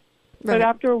drug. Right. But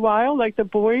after a while, the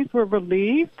boys were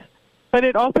relieved. But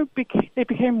it also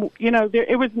became,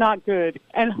 it was not good.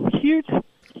 And huge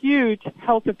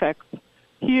health effects.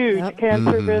 Huge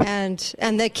cancer risk.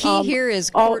 And the key here is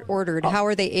court-ordered. How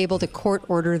are they able to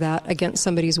court-order that against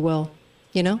somebody's will,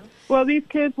 Well, these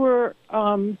kids were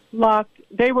locked.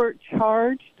 They were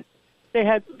charged. They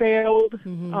had failed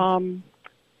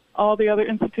all the other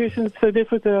institutions. So this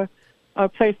was a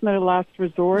placement of last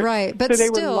resort. Right, but so they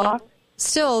still, were locked.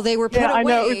 Still, they were put away. I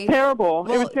know, it was terrible.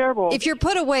 Well, it was terrible. If you're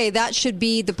put away, that should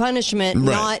be the punishment,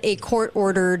 not a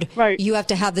court-ordered, you have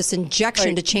to have this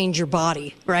injection to change your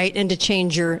body, right? And to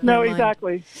change your mind.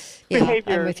 Exactly. Yeah,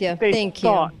 Behavior. I'm with you. Thank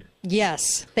you.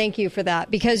 Yes, thank you for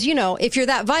that. Because, if you're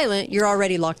that violent, you're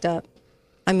already locked up.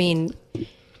 I mean,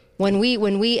 when we've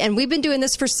been doing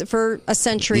this for a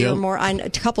century or more, a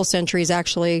couple centuries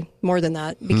actually, more than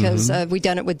that, because we've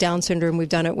done it with Down syndrome, we've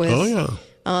done it with... Oh, yeah.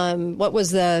 What was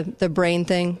the brain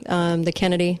thing? The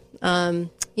Kennedy. The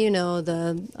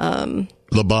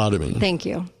lobotomy. Thank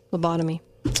you. Lobotomy.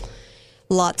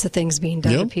 Lots of things being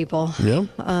done to people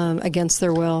against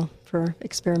their will for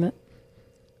experiment.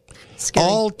 Scary.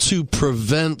 All to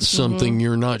prevent something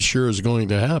you're not sure is going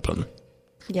to happen.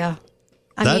 Yeah.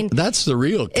 That's the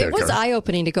real kicker. It was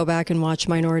eye-opening to go back and watch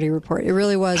Minority Report. It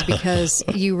really was, because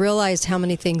you realized how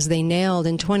many things they nailed.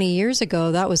 And 20 years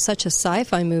ago, that was such a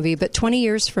sci-fi movie. But 20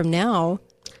 years from now,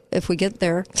 if we get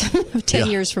there, 10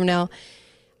 years from now,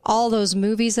 all those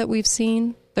movies that we've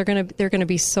seen, they're gonna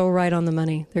be so right on the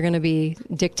money. They're going to be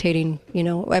dictating.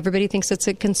 Everybody thinks it's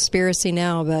a conspiracy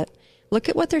now, but look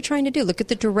at what they're trying to do. Look at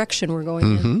the direction we're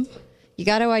going in. You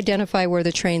got to identify where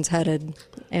the train's headed,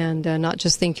 and not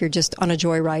just think you're just on a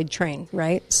joyride train,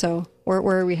 right? So where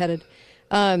are we headed?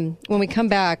 When we come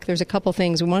back, there's a couple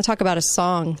things. We want to talk about a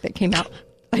song that came out.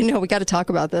 I know, we got to talk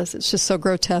about this. It's just so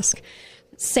grotesque.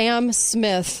 Sam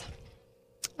Smith,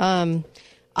 I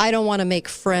don't want to make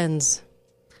friends.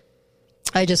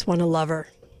 I just want to love her,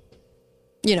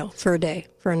 for a day,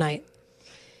 for a night.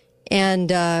 And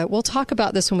we'll talk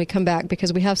about this when we come back,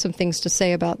 because we have some things to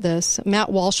say about this.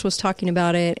 Matt Walsh was talking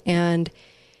about it and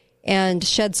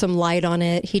shed some light on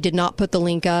it. He did not put the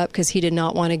link up because he did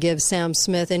not want to give Sam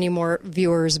Smith any more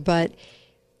viewers. But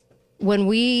when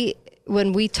we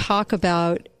talk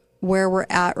about where we're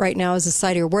at right now as a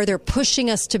society, or where they're pushing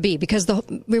us to be, because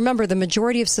remember, the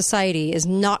majority of society is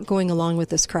not going along with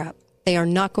this crap. They are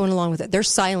not going along with it. They're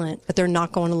silent, but they're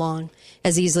not going along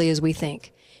as easily as we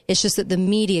think. It's just that the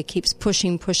media keeps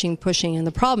pushing. And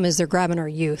the problem is they're grabbing our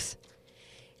youth.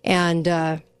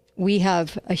 And we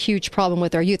have a huge problem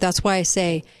with our youth. That's why I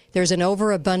say there's an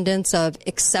overabundance of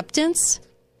acceptance,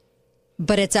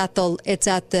 but it's at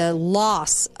the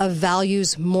loss of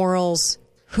values, morals,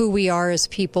 who we are as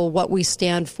people, what we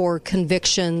stand for,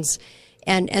 convictions,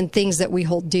 and things that we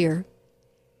hold dear.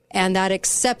 And that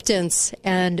acceptance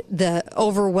and the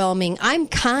overwhelming, I'm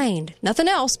kind, nothing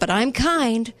else, but I'm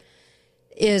kind,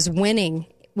 is winning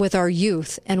with our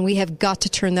youth, and we have got to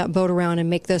turn that boat around and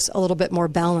make this a little bit more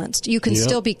balanced. You can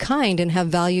still be kind and have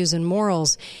values and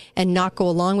morals and not go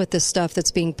along with this stuff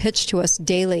that's being pitched to us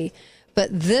daily. But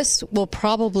this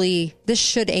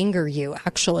should anger you,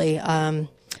 actually, that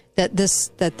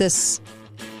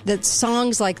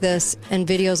songs like this and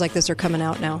videos like this are coming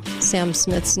out now. Sam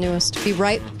Smith's newest. Be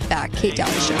right back. Kate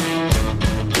Daly Show.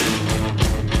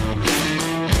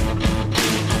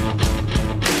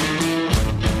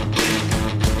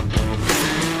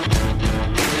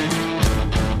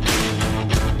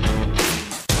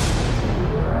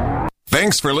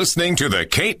 Thanks for listening to The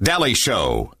Kate Daly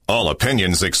Show. All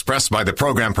opinions expressed by the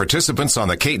program participants on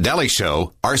The Kate Daly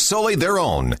Show are solely their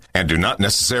own and do not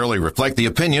necessarily reflect the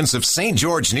opinions of St.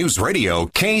 George News Radio,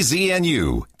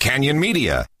 KZNU, Canyon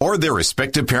Media, or their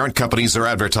respective parent companies or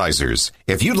advertisers.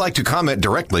 If you'd like to comment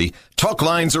directly, talk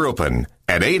lines are open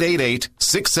at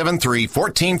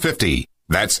 888-673-1450.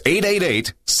 That's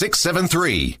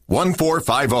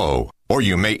 888-673-1450. Or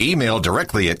you may email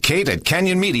directly at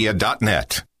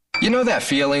kate@canyonmedia.net. You know that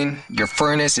feeling? Your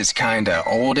furnace is kinda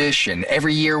oldish, and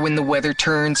every year when the weather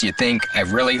turns, you think, I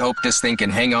really hope this thing can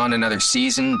hang on another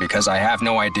season because I have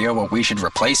no idea what we should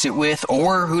replace it with,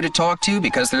 or who to talk to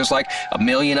because there's like a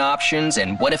million options,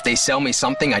 and what if they sell me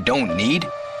something I don't need?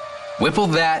 Whipple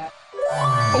that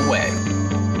away.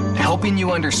 Helping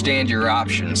you understand your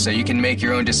options so you can make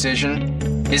your own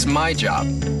decision is my job.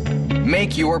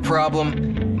 Make your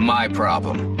problem my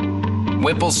problem.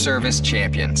 Whipple Service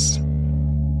Champions.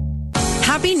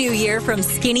 Happy New Year from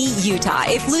Skinny Utah.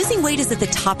 If losing weight is at the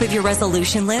top of your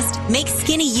resolution list, make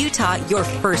Skinny Utah your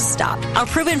first stop. Our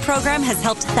proven program has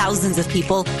helped thousands of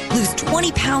people lose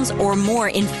 20 pounds or more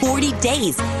in 40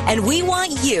 days, and we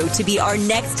want you to be our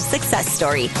next success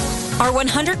story. Our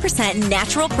 100%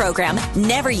 natural program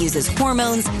never uses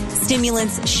hormones,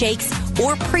 stimulants, shakes,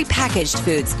 or prepackaged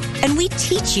foods, and we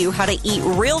teach you how to eat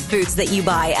real foods that you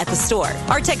buy at the store.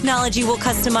 Our technology will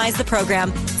customize the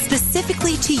program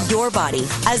specifically to your body,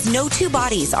 as no two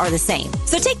bodies are the same.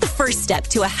 So take the first step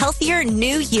to a healthier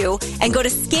new you and go to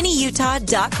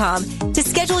skinnyutah.com to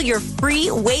schedule your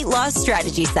free weight loss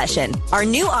strategy session. Our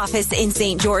new office in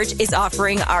St. George is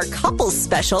offering our couples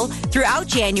special throughout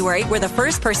January, where the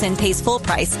first person pays full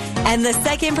price and the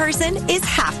second person is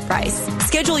half price.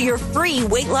 Schedule your free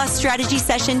weight loss strategy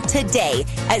session today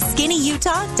at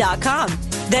skinnyutah.com.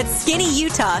 That's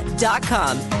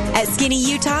skinnyutah.com. At Skinny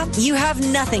Utah, you have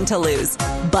nothing to lose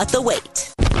but the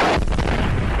weight.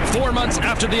 4 months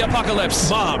after the apocalypse.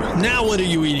 Bob, now what are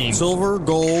you eating? Silver,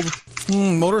 gold,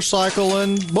 motorcycle,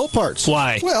 and boat parts.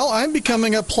 Why? Well, I'm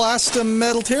becoming a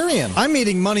plastometalitarian. I'm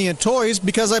eating money and toys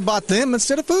because I bought them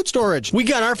instead of food storage. We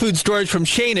got our food storage from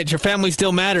Shane at Your Family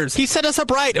Still Matters. He set us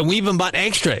up right, and we even bought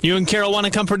extra. You and Carol want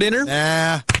to come for dinner?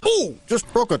 Nah. Ooh, just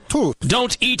broke a tooth.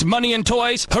 Don't eat money and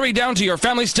toys. Hurry down to Your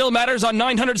Family Still Matters on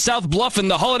 900 South Bluff in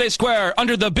the Holiday Square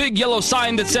under the big yellow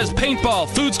sign that says paintball,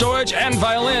 food storage, and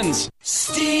violins.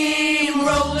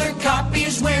 Steamroller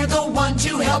Copies, we're the one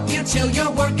to help you till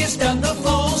your work is done. The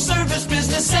full service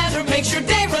business center makes your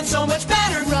day run so much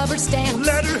better. Rubber stamps,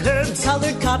 letterheads,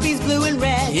 colored copies, blue and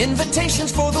red,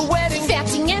 invitations for the wedding,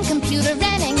 faxing and computer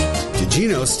renting. Did you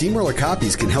know Steamroller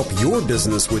Copies can help your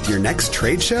business with your next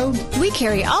trade show? We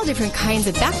carry all different kinds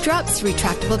of backdrops,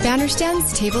 retractable banner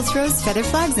stands, table throws, feather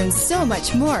flags, and so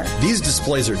much more. These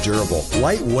displays are durable,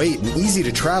 lightweight, and easy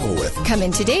to travel with. Come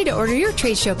in today to order your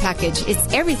trade show package.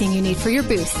 It's everything you need for your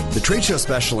booth. The trade show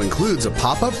special includes a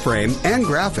pop-up frame and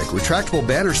graphic, retractable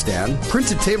banner stand,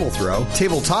 printed table throw,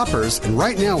 table toppers, and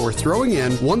right now we're throwing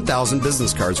in 1,000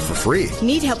 business cards for free.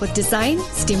 Need help with design?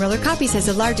 Steamroller Copies has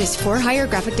the largest for-hire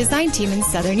graphic design team in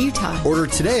Southern Utah. Order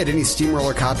today at any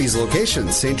Steamroller Copies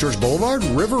location, St. George Boulevard,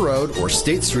 River Road, or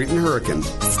State Street in Hurricane.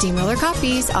 Steamroller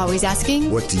Copies, always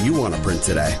asking, what do you want to print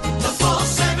today? The full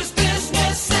service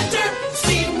business center,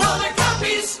 Steamroller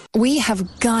Copies. We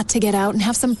have got to get out and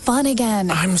have some fun again.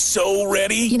 I'm so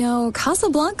ready. You know,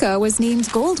 Casablanca was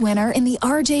named gold winner in the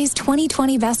RJ's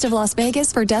 2020 Best of Las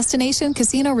Vegas for Destination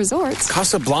Casino Resorts.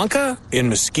 Casablanca? In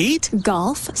Mesquite?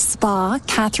 Golf, spa,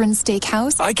 Catherine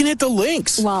Steakhouse. I can hit the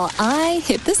links. While I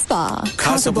hit the spa.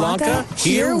 Casablanca,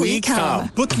 here we come.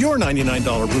 Book your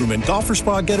 $99 room and golf or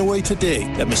spa getaway today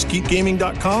at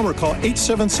mesquitegaming.com or call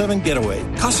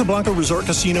 877-GETAWAY. Casablanca Resort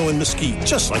Casino in Mesquite,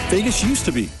 just like Vegas used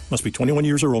to be. Must be 21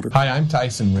 years or older. builder. Hi, I'm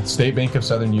Tyson with State Bank of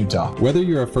Southern Utah. Whether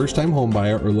you're a first-time home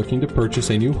buyer or looking to purchase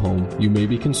a new home, you may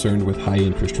be concerned with high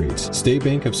interest rates. State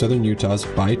Bank of Southern Utah's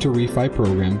Buy to Refi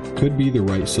program could be the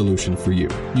right solution for you.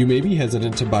 You may be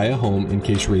hesitant to buy a home in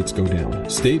case rates go down.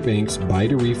 State Bank's Buy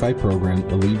to Refi program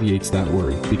alleviates that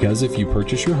worry, because if you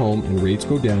purchase your home and rates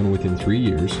go down within 3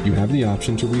 years, you have the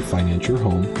option to refinance your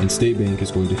home, and State Bank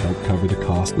is going to help cover the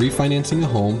cost. Refinancing a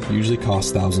home usually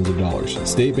costs thousands of dollars.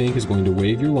 State Bank is going to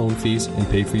waive your loan fees and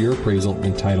pay for your appraisal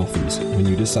and title fees when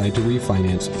you decide to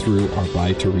refinance through our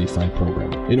Buy to Refi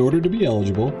program. In order to be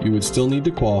eligible, you would still need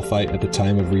to qualify at the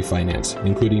time of refinance,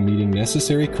 including meeting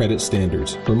necessary credit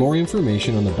standards. For more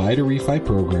information on the Buy to Refi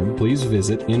program, please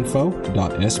visit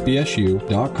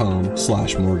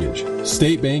info.sbsu.com/mortgage.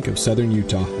 State Bank of Southern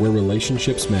Utah, where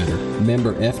relationships matter.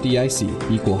 Member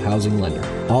FDIC, Equal Housing Lender.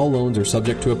 All loans are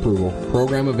subject to approval.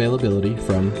 Program availability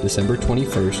from December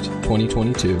 21st,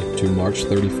 2022 to March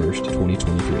 31st,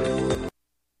 2023.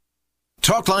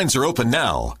 Talk lines are open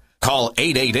now. Call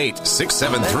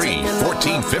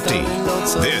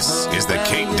 888-673-1450. This is the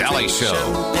Kate Daly Show.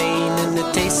 And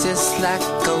it tastes like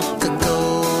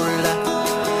Coca-Cola.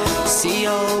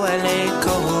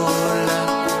 C-O-L-A-Cola.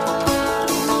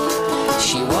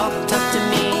 She walked up to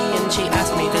me and she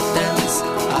asked me to dance. I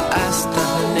asked her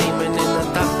her name and in a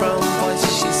dark brown voice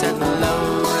she said hello.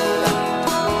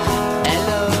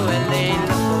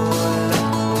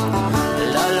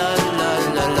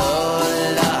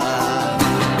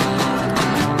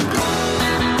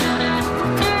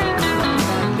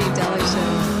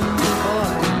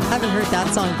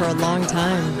 That song for a long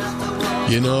time.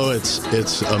 You know,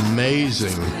 it's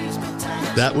amazing.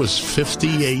 That was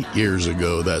 58 years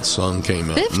ago that song came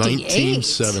out. 58?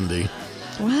 1970.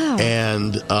 Wow.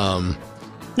 And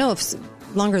no, it's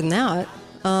longer than that.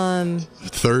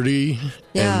 30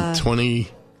 and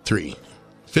 23.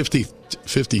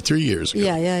 53 years ago.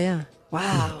 Yeah.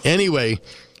 Wow. Anyway,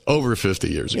 over 50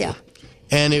 years ago. Yeah.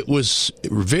 And it was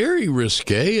very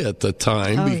risque at the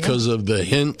time because of the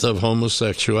hint of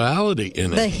homosexuality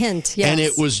in it. The hint, yes. And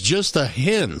it was just a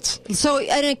hint. So,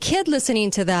 and a kid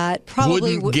listening to that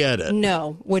probably wouldn't get it.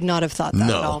 No, would not have thought that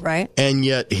at all, right? And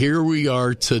yet here we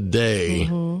are today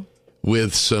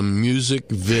with some music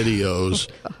videos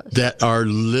that are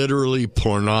literally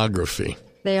pornography.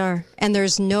 They are. And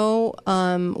there's no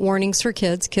warnings for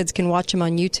kids. Kids can watch them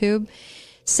on YouTube.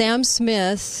 Sam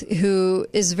Smith, who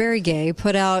is very gay,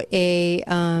 put out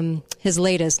his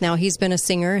latest. Now, he's been a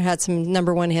singer, had some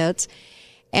 #1 hits.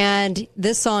 And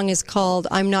this song is called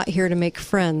I'm Not Here to Make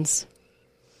Friends.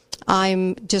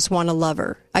 I just want a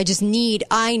lover. I need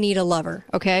a lover,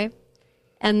 okay?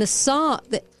 And the song,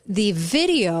 the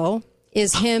video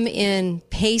is him in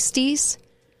pasties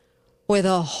with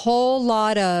a whole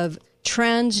lot of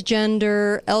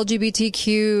transgender,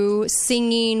 LGBTQ,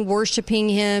 singing, worshiping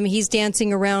him. He's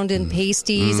dancing around in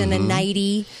pasties and a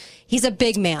nightie. He's a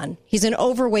big man. He's an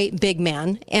overweight big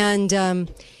man. And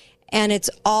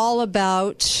it's all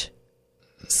about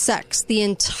sex. The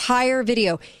entire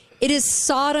video. It is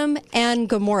Sodom and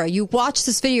Gomorrah. You watch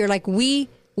this video, you're like, we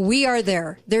are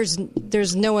there. There's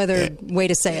no other way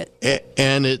to say it.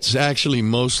 And it's actually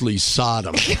mostly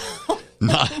Sodom.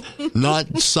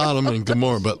 Not Sodom and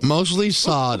Gomorrah, but mostly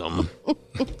Sodom.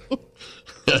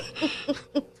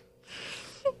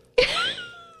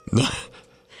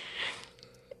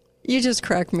 You just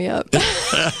crack me up.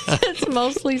 It's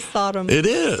mostly Sodom. It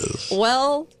is.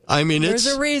 Well, I mean, there's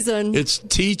a reason. It's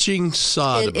teaching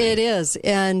Sodom. It is.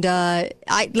 And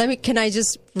can I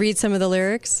just read some of the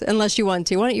lyrics? Unless you want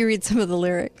to. Why don't you read some of the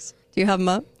lyrics? Do you have them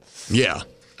up? Yeah.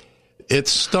 It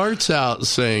starts out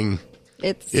saying,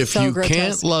 if so you grotesque.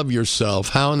 can't love yourself,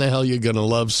 how in the hell are you going to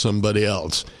love somebody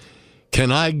else?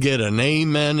 Can I get an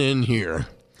amen in here?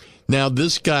 Now,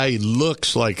 this guy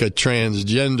looks like a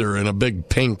transgender in a big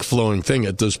pink flowing thing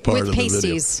at this part of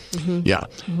pasties. The video. Yeah.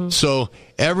 So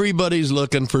everybody's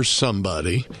looking for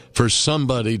somebody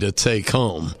to take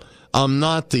home. I'm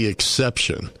not the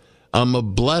exception. I'm a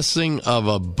blessing of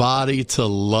a body to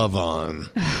love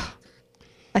on.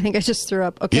 I think I just threw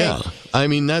up. Okay. Yeah. I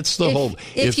mean, that's the whole.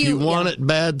 If you want it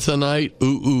bad tonight,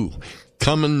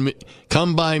 come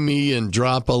by me and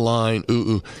drop a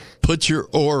line. Put your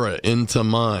aura into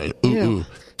mine.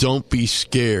 Don't be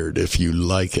scared if you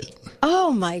like it.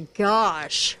 Oh my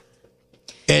gosh.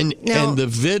 And the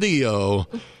video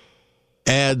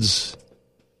adds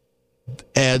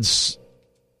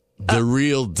the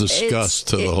real disgust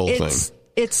to the whole thing.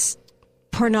 It's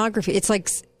pornography.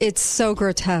 It's so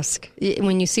grotesque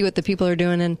when you see what the people are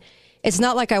doing, and it's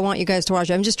not like I want you guys to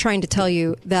watch it. I'm just trying to tell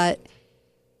you that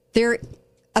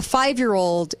a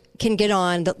 5-year-old can get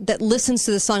on that listens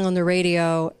to the song on the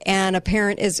radio, and a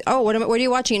parent is, what are you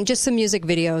watching? Just some music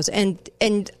videos.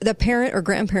 And the parent or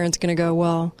grandparent's going to go,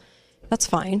 well, that's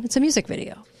fine. It's a music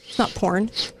video. It's not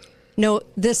porn. No,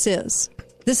 this is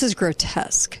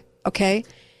grotesque. Okay.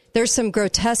 There's some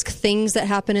grotesque things that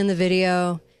happen in the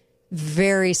video.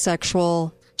 Very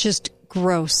sexual, just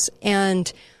gross.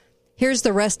 And here's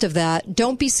the rest of that.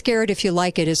 Don't be scared if you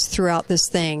like it is throughout this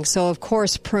thing. So, of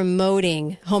course,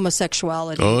 promoting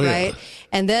homosexuality, right?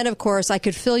 And then, of course, I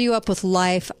could fill you up with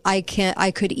life. I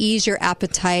could ease your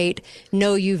appetite.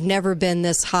 No, you've never been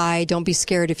this high. Don't be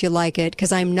scared if you like it,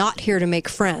 because I'm not here to make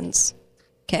friends.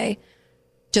 Okay?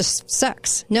 Just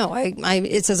sex. No,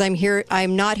 it says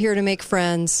I'm not here to make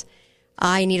friends.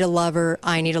 I need a lover.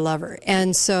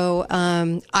 And so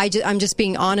I'm just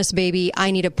being honest, baby.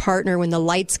 I need a partner when the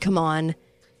lights come on.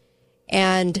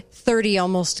 And 30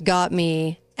 almost got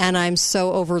me, and I'm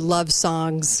so over love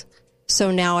songs.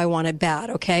 So now I want it bad,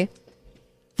 okay?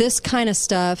 This kind of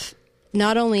stuff,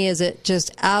 not only is it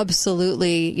just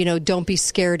absolutely, don't be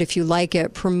scared if you like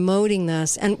it, promoting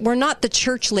this. And we're not the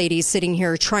church ladies sitting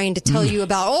here trying to tell you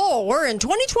about, we're in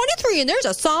 2023 and there's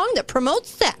a song that promotes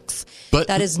sex. But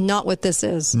that is not what this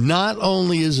is. Not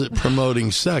only is it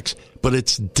promoting sex, but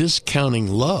it's discounting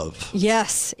love.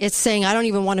 Yes. It's saying, I don't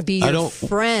even want to be your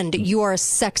friend. You are a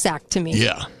sex act to me.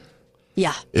 Yeah.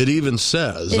 Yeah. It even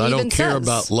says, I don't care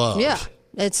about love. Yeah.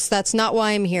 That's not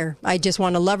why I'm here. I just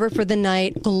want to love her for the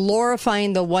night,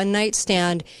 glorifying the one night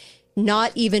stand,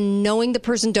 not even knowing the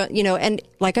person, and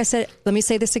like I said, let me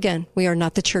say this again. We are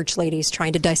not the church ladies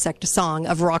trying to dissect a song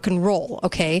of rock and roll,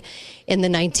 okay, in the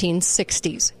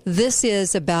 1960s. This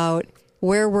is about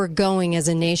where we're going as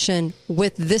a nation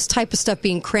with this type of stuff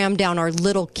being crammed down our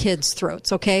little kids'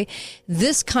 throats, okay?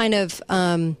 This kind of,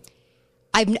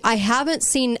 I haven't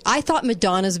seen, I thought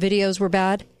Madonna's videos were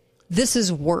bad. This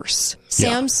is worse.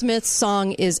 Sam Smith's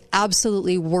song is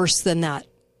absolutely worse than that.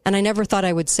 And I never thought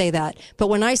I would say that. But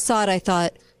when I saw it, I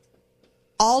thought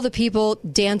all the people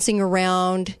dancing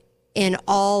around in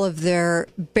all of their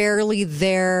barely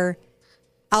there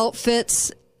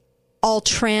outfits, all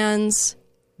trans,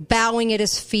 bowing at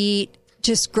his feet,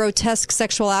 just grotesque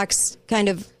sexual acts kind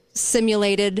of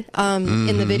simulated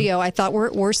in the video. I thought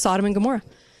we're Sodom and Gomorrah.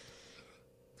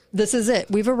 This is it.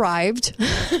 We've arrived.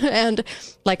 And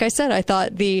like I said, I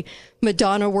thought the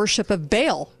Madonna worship of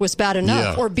Baal was bad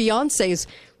enough, or Beyonce's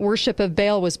worship of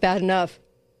Baal was bad enough.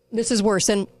 This is worse.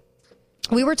 And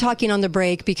we were talking on the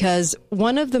break because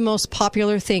one of the most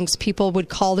popular things people would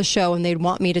call the show and they'd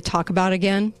want me to talk about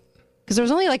again, because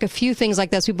there's only like a few things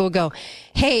like this. People would go,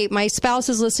 hey, my spouse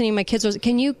is listening, my kids,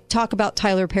 can you talk about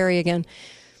Tyler Perry again?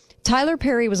 Tyler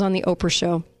Perry was on the Oprah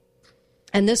show.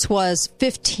 And this was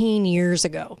 15 years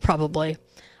ago, probably,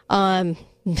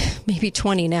 maybe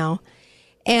 20 now.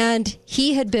 And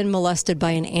he had been molested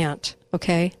by an aunt,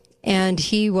 okay? And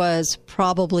he was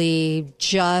probably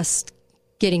just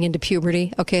getting into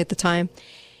puberty, okay, at the time.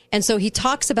 And so he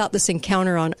talks about this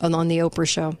encounter on the Oprah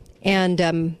show.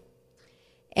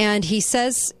 And he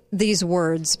says these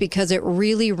words because it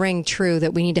really rang true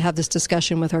that we need to have this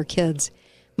discussion with our kids.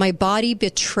 My body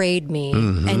betrayed me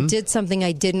and did something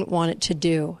I didn't want it to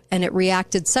do. And it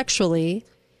reacted sexually,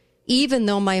 even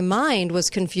though my mind was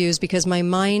confused because my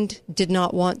mind did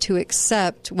not want to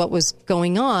accept what was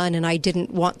going on and I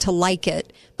didn't want to like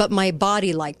it. But my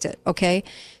body liked it, okay?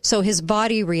 So his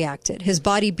body reacted. His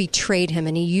body betrayed him,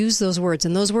 and he used those words.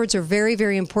 And those words are very,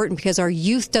 very important because our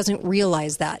youth doesn't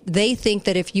realize that. They think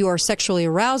that if you are sexually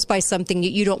aroused by something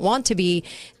that you don't want to be,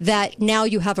 that now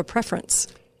you have a preference.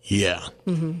 Yeah.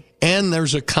 And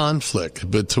there's a conflict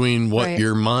between what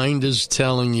your mind is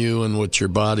telling you and what your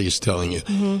body is telling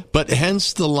you. But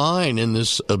hence the line in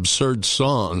this absurd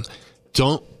song,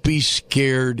 don't be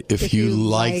scared if you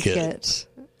like it.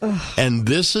 And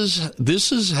this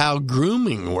is how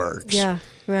grooming works. Yeah,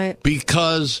 right.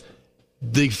 Because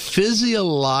the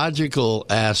physiological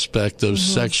aspect of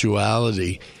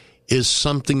sexuality is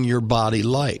something your body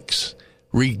likes,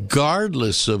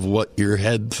 regardless of what your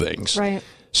head thinks. Right.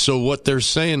 So what they're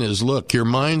saying is, look, your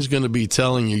mind's going to be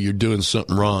telling you you're doing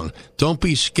something wrong. Don't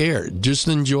be scared. Just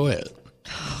enjoy it.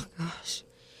 Oh, gosh.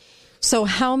 So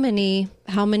how many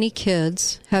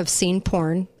kids have seen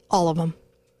porn? All of them.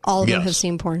 All of them have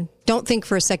seen porn. Don't think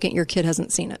for a second your kid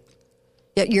hasn't seen it.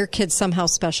 Yet your kid's somehow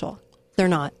special. They're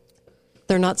not.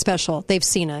 They're not special. They've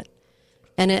seen it.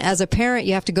 And as a parent,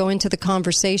 you have to go into the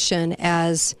conversation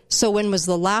as, so when was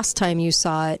the last time you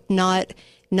saw it? Not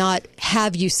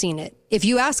have you seen it? If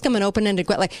you ask them an open-ended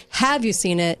question, like, have you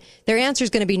seen it? Their answer is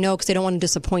going to be no, because they don't want to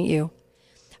disappoint you.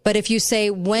 But if you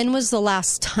say, when was the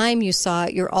last time you saw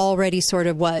it, you're already sort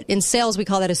of what? In sales, we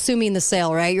call that assuming the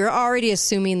sale, right? You're already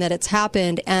assuming that it's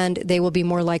happened and they will be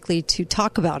more likely to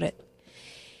talk about it.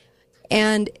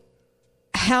 And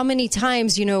how many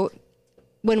times,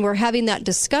 when we're having that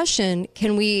discussion,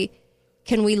 can we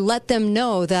let them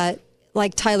know that,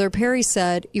 like Tyler Perry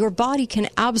said, your body can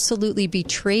absolutely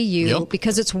betray you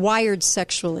because it's wired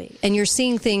sexually. And you're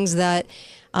seeing things that,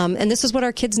 and this is what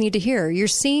our kids need to hear, you're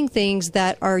seeing things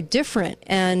that are different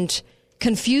and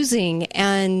confusing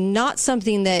and not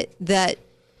something that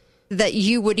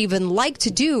you would even like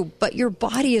to do, but your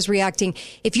body is reacting.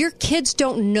 If your kids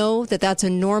don't know that that's a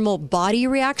normal body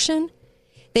reaction,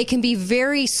 they can be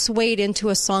very swayed into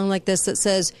a song like this that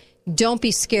says, don't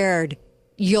be scared,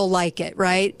 you'll like it,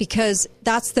 right? Because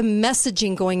that's the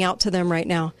messaging going out to them right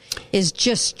now, is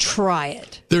just try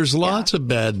it. There's lots of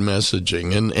bad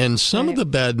messaging, and some of the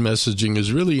bad messaging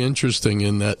is really interesting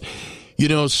in that,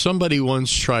 somebody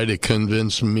once tried to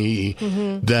convince me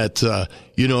that,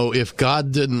 if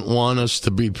God didn't want us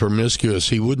to be promiscuous,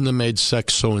 he wouldn't have made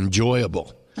sex so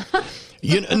enjoyable.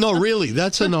 No, really,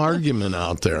 that's an argument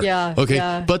out there. Yeah. Okay.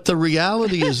 Yeah. But the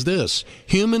reality is this: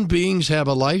 human beings have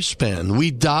a lifespan.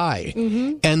 We die.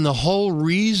 And the whole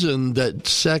reason that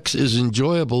sex is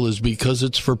enjoyable is because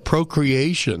it's for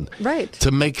procreation. Right. To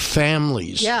make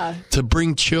families. Yeah. To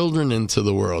bring children into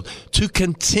the world. To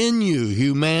continue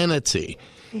humanity.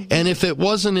 And if it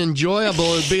wasn't enjoyable,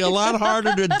 it'd be a lot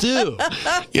harder to do.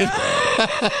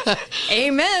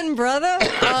 Amen, brother.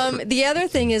 The other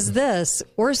thing is this.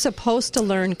 We're supposed to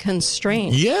learn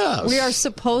constraint. Yes. We are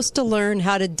supposed to learn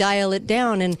how to dial it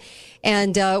down.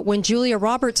 And when Julia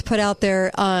Roberts put out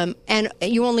there, and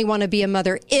you only want to be a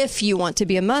mother if you want to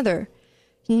be a mother,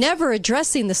 never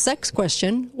addressing the sex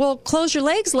question. Well, close your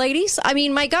legs, ladies. I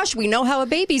mean, my gosh, we know how a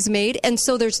baby's made. And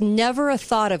so there's never a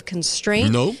thought of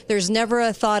constraint. Nope. There's never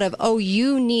a thought of,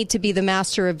 you need to be the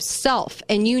master of self.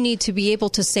 And you need to be able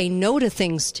to say no to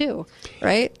things too,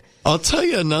 right? I'll tell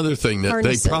you another thing that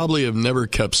Harness they probably have never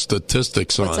kept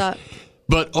statistics on. What's that?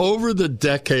 But over the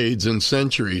decades and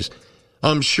centuries,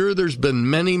 I'm sure there's been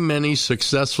many, many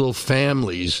successful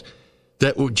families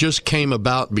that just came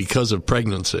about because of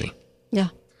pregnancy. Yeah,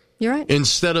 you're right.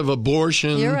 Instead of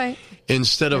abortion, You're right.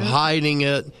 Instead of hiding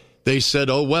it, they said,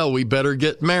 we better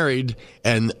get married.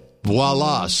 And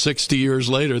voila, 60 years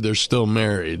later, they're still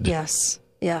married. Yes,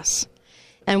 yes.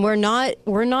 And we're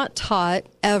not taught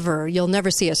ever. You'll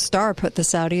never see a star put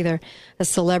this out either, a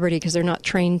celebrity, because they're not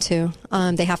trained to.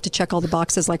 They have to check all the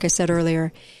boxes, like I said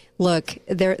earlier. Look,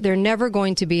 they're never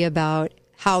going to be about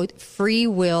how free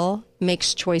will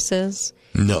makes choices.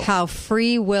 No. How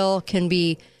free will can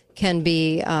be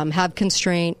have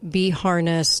constraint, be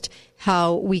harnessed,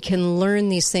 how we can learn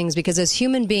these things, because as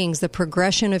human beings, the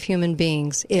progression of human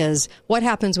beings is what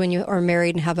happens when you are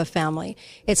married and have a family.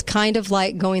 It's kind of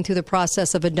like going through the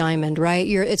process of a diamond, right?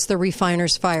 It's the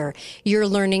refiner's fire. You're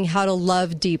learning how to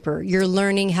love deeper. You're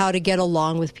learning how to get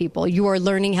along with people. You are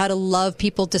learning how to love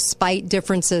people despite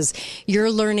differences. You're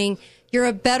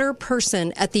a better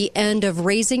person at the end of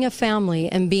raising a family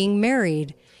and being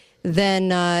married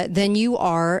than you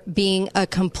are being a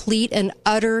complete and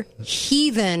utter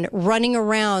heathen running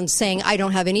around saying, I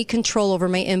don't have any control over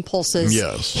my impulses.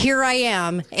 Yes. Here I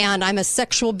am, and I'm a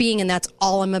sexual being, and that's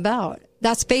all I'm about.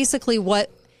 That's basically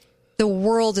what the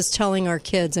world is telling our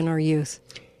kids and our youth.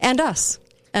 And us.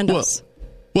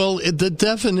 Well, the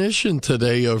definition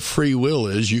today of free will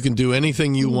is you can do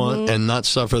anything you want and not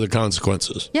suffer the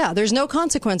consequences. Yeah, there's no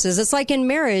consequences. It's like in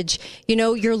marriage,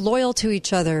 you're loyal to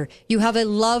each other. You have a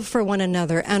love for one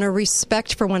another and a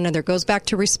respect for one another. It goes back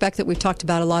to respect that we've talked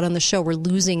about a lot on the show. We're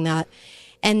losing that.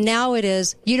 And now it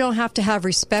is, you don't have to have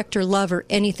respect or love or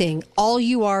anything. All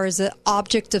you are is an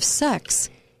object of sex.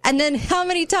 And then how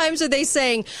many times are they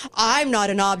saying, I'm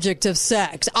not an object of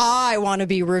sex. I want to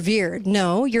be revered.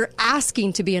 No, you're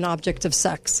asking to be an object of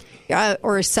sex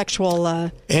or a sexual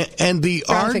and the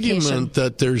argument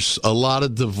that there's a lot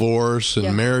of divorce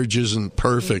and marriage isn't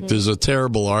perfect is a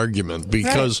terrible argument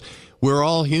because we're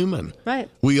all human.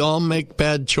 Right. We all make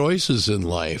bad choices in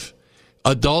life.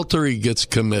 Adultery gets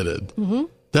committed.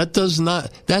 That does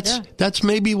not. That's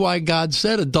maybe why God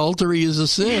said adultery is a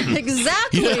sin.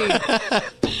 Exactly.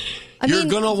 You're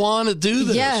going to want to do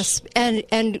this. Yes,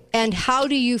 and how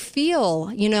do you feel?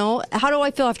 How do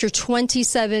I feel after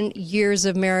 27 years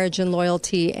of marriage and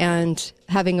loyalty and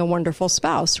having a wonderful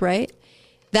spouse? Right.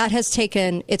 That has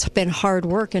it's been hard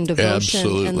work and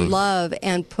devotion and love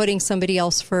and putting somebody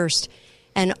else first.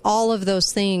 And all of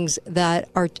those things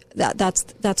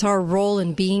that's our role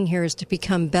in being here is to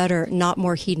become better, not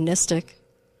more hedonistic.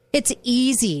 It's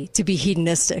easy to be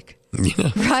hedonistic.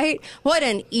 Yeah. Right? What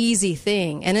an easy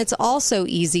thing. And it's also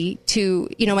easy to,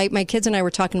 my kids and I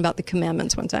were talking about the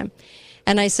commandments one time.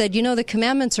 And I said, the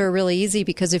commandments are really easy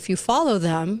because if you follow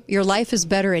them, your life is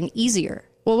better and easier.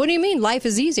 Well, what do you mean life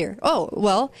is easier? Oh,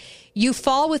 well, you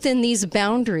fall within these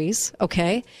boundaries,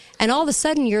 okay? And all of a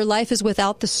sudden your life is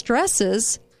without the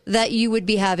stresses that you would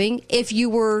be having if you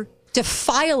were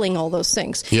defiling all those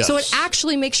things. Yes. So it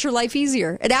actually makes your life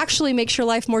easier. It actually makes your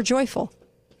life more joyful.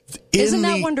 Isn't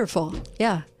that wonderful?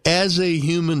 Yeah. As a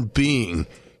human being,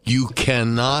 you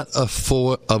cannot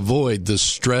avoid the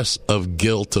stress of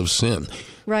guilt of sin.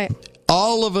 Right.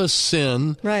 All of us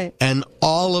sin, right, and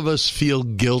all of us feel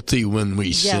guilty when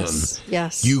we sin.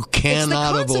 Yes. You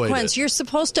cannot it's the avoid consequence. it. You're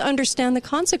supposed to understand the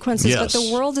consequences, but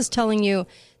the world is telling you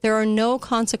there are no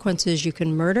consequences. You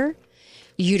can murder.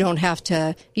 You don't have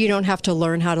to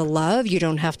learn how to love. You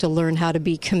don't have to learn how to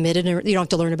be committed. You don't have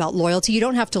to learn about loyalty. You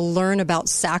don't have to learn about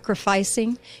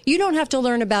sacrificing. You don't have to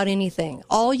learn about anything.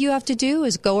 All you have to do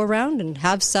is go around and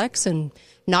have sex and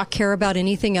not care about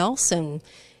anything else. And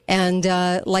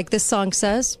like this song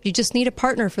says, you just need a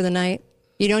partner for the night.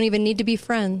 You don't even need to be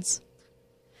friends.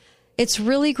 It's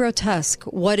really grotesque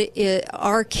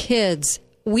our kids.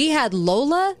 We had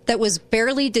Lola that was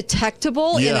barely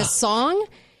detectable in a song.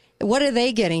 What are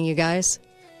they getting, you guys?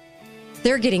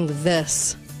 They're getting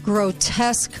this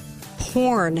grotesque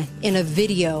porn in a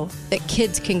video that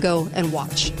kids can go and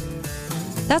watch.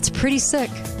 That's pretty sick.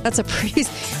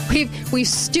 We've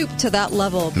stooped to that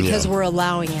level because we're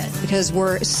allowing it. Because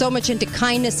we're so much into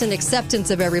kindness and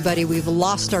acceptance of everybody, we've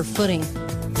lost our footing.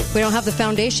 We don't have the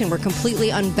foundation. We're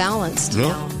completely unbalanced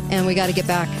now. And we got to get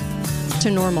back to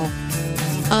normal.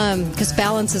 Because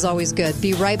balance is always good.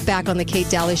 Be right back on the Kate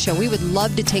Daly Show. We would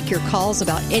love to take your calls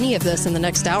about any of this in the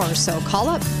next hour. So call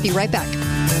up. Be right back.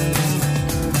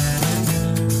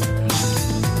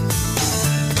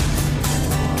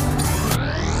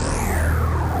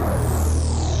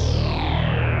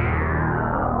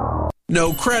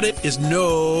 No credit is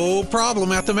no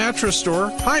problem at the mattress store.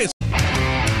 Hi, it's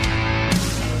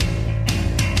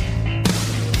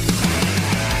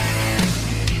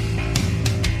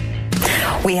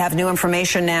We have new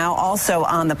information now also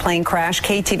on the plane crash.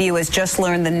 KTVU has just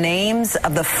learned the names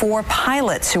of the 4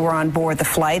 pilots who were on board the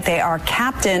flight. They are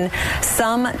Captain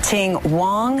Sum Ting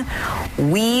Wong,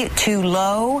 Wee Tu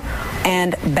Lo,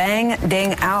 and Bang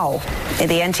Ding Ao.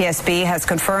 The NTSB has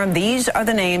confirmed these are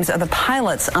the names of the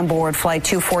pilots on board Flight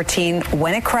 214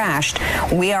 when it crashed.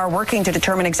 We are working to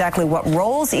determine exactly what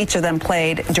roles each of them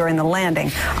played during the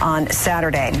landing on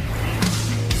Saturday.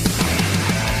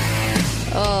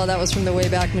 Oh, that was from the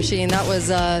Wayback Machine. That was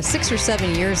 6 or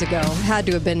 7 years ago. Had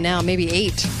to have been now, maybe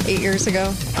 8 years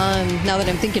ago. Now that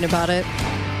I'm thinking about it,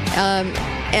 I'm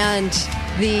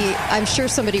sure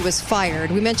somebody was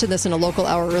fired. We mentioned this in a local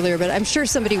hour earlier, but I'm sure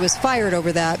somebody was fired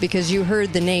over that because you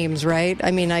heard the names, right?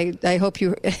 I mean, I hope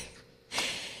you.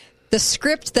 The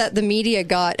script that the media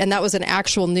got, and that was an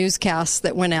actual newscast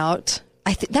that went out.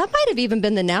 That might have even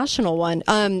been the national one.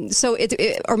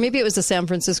 Or maybe it was the San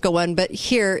Francisco one. But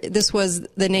here, this was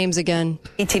the names again.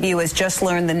 KTVU has just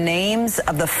learned the names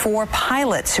of the 4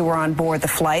 pilots who were on board the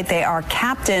flight. They are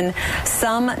Captain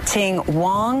Sum Ting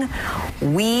Wong,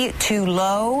 Wee Tu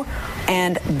Lo,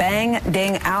 and Bang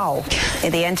Ding Ao.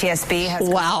 The NTSB has...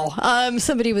 Wow.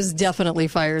 Somebody was definitely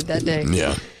fired that day.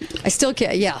 Yeah. I still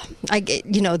can't. Yeah.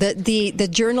 The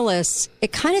journalists,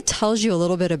 it kind of tells you a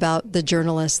little bit about the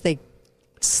journalists. They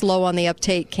slow on the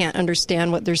uptake, can't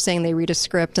understand what they're saying. They read a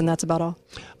script, and that's about all.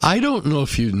 I don't know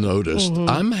if you noticed.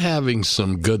 I'm having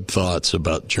some good thoughts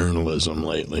about journalism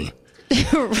lately.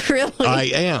 Really? I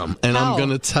am, and How? I'm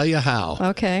going to tell you how.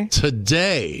 Okay.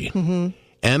 Today,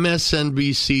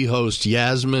 MSNBC host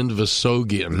Yasmin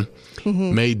Vasogian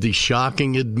made the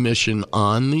shocking admission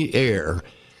on the air.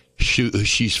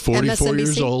 She's 44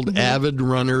 years old, avid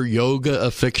runner, yoga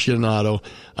aficionado,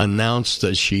 announced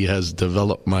that she has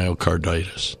developed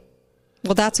myocarditis.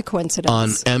 Well, that's a coincidence. On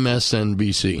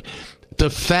MSNBC. The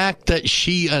fact that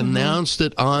she announced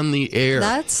it on the air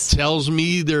tells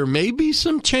me there may be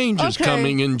some changes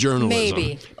coming in journalism.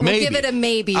 Maybe. We'll give it a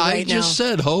maybe right now. I just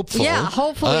said hopeful. Yeah,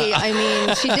 hopefully. I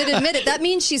mean, she did admit it. That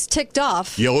means she's ticked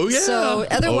off. Oh, yeah. So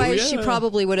otherwise, she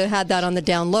probably would have had that on the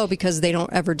down low because they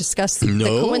don't ever discuss the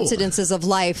coincidences of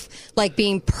life, like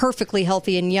being perfectly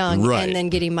healthy and young and then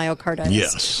getting myocarditis.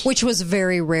 Yes. Which was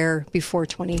very rare before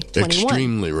 2021.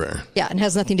 Extremely rare. Yeah, and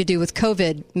has nothing to do with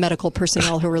COVID medical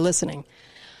personnel who are listening.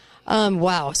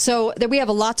 Wow. So we have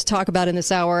a lot to talk about in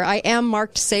this hour. I am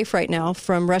marked safe right now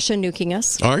from Russia nuking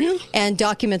us. Are you? And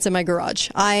documents in my garage.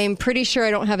 I'm pretty sure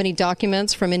I don't have any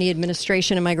documents from any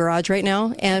administration in my garage right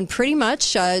now. And pretty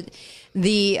much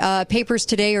The papers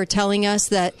today are telling us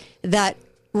that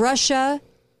Russia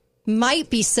might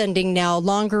be sending now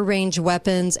longer range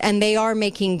weapons, and they are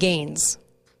making gains.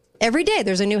 Every day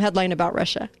there's a new headline about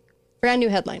Russia. Brand new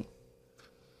headline.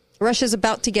 Russia's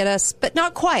about to get us, but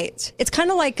not quite. It's kind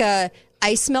of like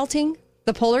ice melting,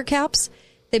 the polar caps.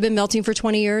 They've been melting for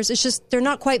 20 years. It's just they're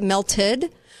not quite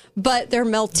melted, but they're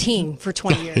melting for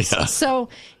 20 years. Yeah. So,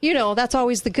 that's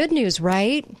always the good news,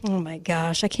 right? Oh, my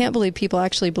gosh. I can't believe people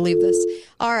actually believe this.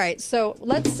 All right. So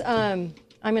let's, I'm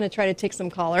going to try to take some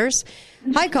callers.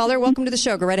 Hi, caller. Welcome to the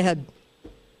show. Go right ahead.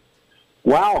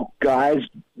 Wow, guys.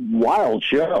 Wild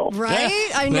show. Right?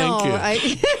 I know.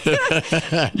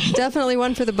 Definitely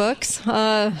one for the books.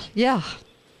 Yeah.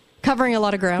 Covering a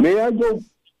lot of ground. May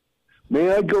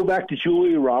I go back to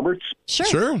Julia Roberts?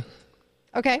 Sure.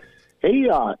 Okay. Hey,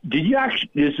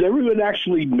 does everyone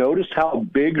actually notice how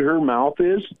big her mouth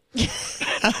is?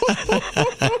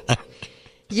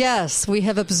 Yes, we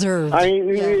have observed.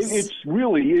 Yes. It's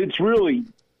really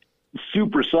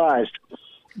supersized.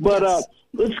 But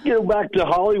let's get back to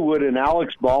Hollywood and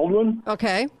Alex Baldwin.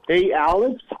 Okay. Hey,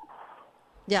 Alex.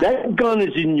 Yeah. That gun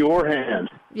is in your hand.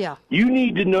 Yeah. You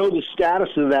need to know the status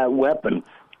of that weapon.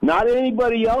 Not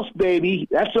anybody else, baby.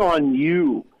 That's on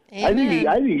you. Amen.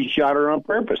 I think he shot her on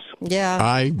purpose. Yeah.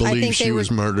 I believe she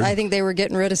was murdered. I think they were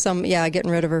getting rid of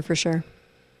her for sure.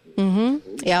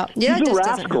 Mm-hmm. Yeah. Yeah. He's a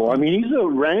rascal. I mean, he's a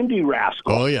randy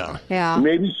rascal. Oh, yeah. Yeah.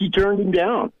 Maybe she turned him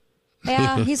down.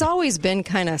 Yeah, he's always been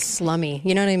kind of slummy.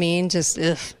 You know what I mean? Just,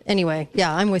 ugh. Anyway,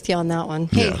 yeah, I'm with you on that one.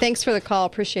 Hey, Thanks for the call.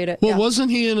 Appreciate it. Well, wasn't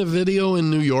he in a video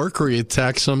in New York where he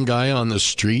attacked some guy on the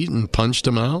street and punched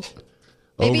him out?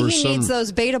 Maybe he needs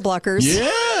those beta blockers.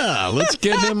 Yeah, let's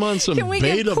get him on some beta blockers.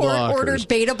 Can we get court-ordered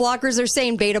beta blockers? They're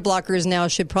saying beta blockers now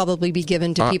should probably be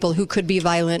given to people who could be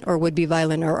violent or would be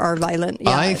violent or are violent.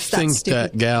 Yeah, I think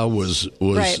that gal was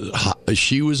right.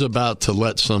 She was about to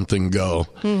let something go,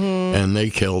 and they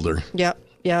killed her. Yep.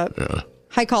 Yeah.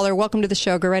 Hi, caller. Welcome to the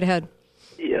show. Go right ahead.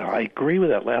 Yeah, I agree with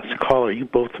that last caller. You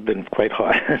both have been quite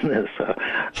hot in this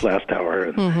last hour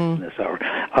and this hour.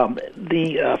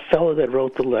 The fellow that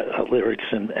wrote the lyrics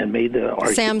and made the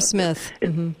argument. Sam Smith.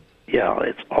 Yeah,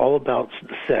 it's all about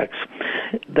sex.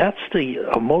 That's the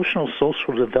emotional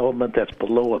social development that's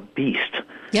below a beast.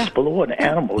 Yeah. It's below an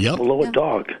animal. It's below a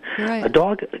dog. Right. A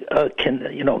dog can,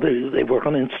 they work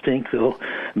on instinct. They'll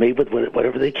mate with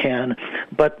whatever they can,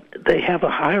 but they have a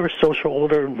higher social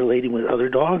order in relating with other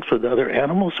dogs, with other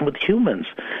animals, and with humans.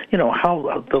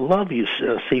 How the love you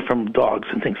see from dogs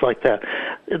and things like that.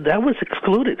 That was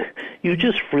excluded. You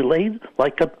just relate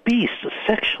like a beast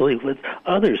sexually with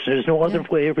others. There's no other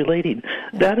way of relating.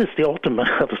 That is the ultimate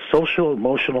of a social,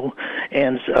 emotional,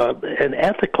 and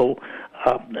ethical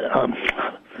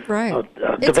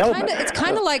development. It's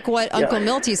kind of like what Uncle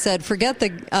Milty said. Forget the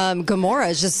Gomorrah.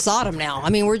 It's just Sodom now. I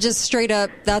mean, we're just straight up.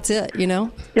 That's it. Yeah,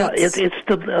 it's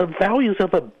the values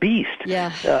of a beast.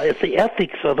 Yeah, it's the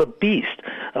ethics of a beast.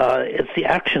 It's the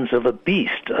actions of a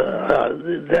beast.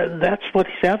 That's what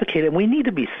he's advocating. We need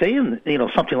to be saying,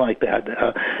 something like that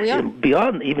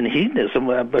beyond even hedonism.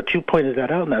 But you pointed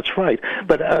that out, and that's right.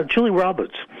 But Julie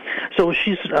Roberts. So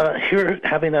she's here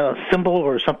having a symbol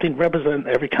or something represent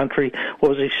every country. What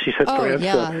was it? She said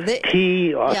France,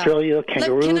 T, Australia,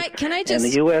 kangaroo, can I just,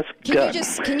 and the U.S.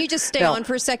 Can you just stay on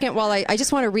for a second while I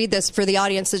just want to read this for the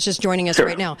audience that's just joining us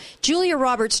right now. Julia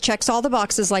Roberts checks all the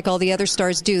boxes like all the other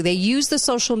stars do. They use the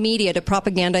social media to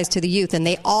propagandize to the youth, and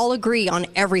they all agree on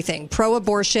everything.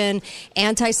 Pro-abortion,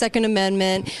 anti-Second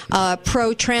Amendment,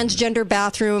 pro-transgender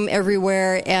bathroom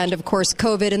everywhere, and, of course,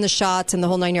 COVID and the shots and the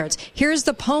whole 9 yards. Here's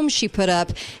the poem she put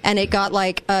up, and it got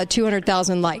like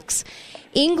 200,000 likes.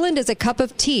 England is a cup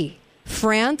of tea.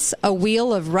 France, a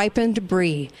wheel of ripened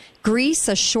brie. Greece,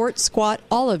 a short, squat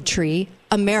olive tree.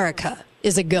 America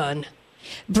is a gun.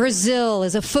 Brazil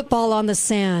is a football on the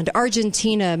sand.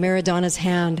 Argentina, Maradona's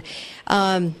hand.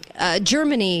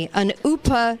 Germany, an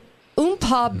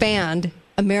oompa band.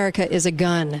 America is a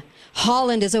gun.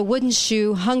 Holland is a wooden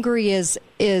shoe. Hungary is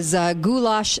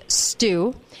goulash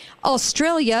stew.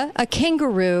 Australia, a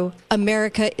kangaroo.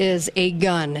 America is a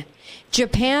gun.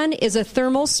 Japan is a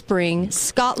thermal spring.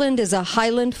 Scotland is a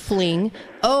Highland fling.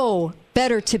 Oh,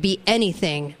 better to be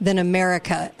anything than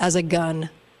America as a gun.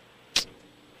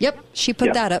 Yep, she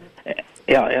put that up.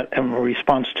 Yeah, in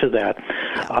response to that,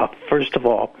 first of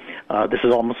all, This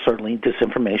is almost certainly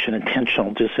disinformation,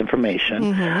 intentional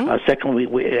disinformation. Mm-hmm. Secondly,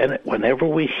 and whenever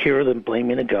we hear them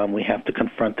blaming a gun, we have to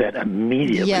confront that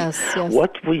immediately. Yes.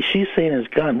 She's saying is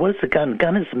gun. What is the gun?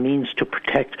 Gun is a means to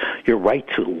protect your right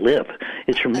to live.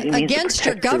 It means against to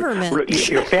your protect government,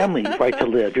 your family's right to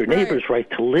live, your neighbor's right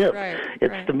to live.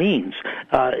 It's the means.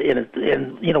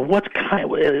 And you know, what's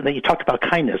kind? And then you talked about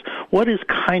kindness. What is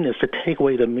kindness to take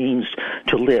away the means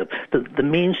to live? The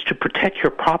means to protect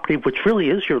your property, which really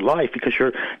is your life, because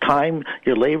your time,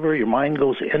 your labor, your mind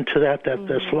goes into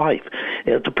this life.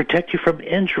 To protect you from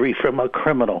injury from a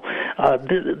criminal.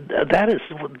 That is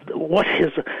what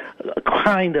is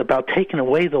kind about taking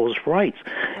away those rights.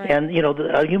 And, you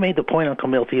know, you made the point, Uncle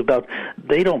Milty, about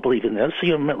they don't believe in this.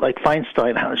 You know, like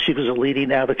Feinstein, how she was a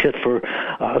leading advocate for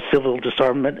civil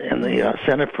disarmament in the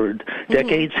Senate for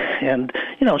decades. And,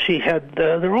 you know, she had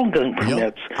their own gun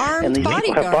permits. Armed and these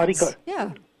people have bodyguards.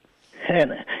 Yeah.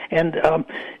 And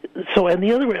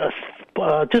the other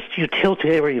just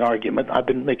utilitarian argument. I've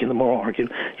been making the moral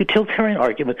argument. Utilitarian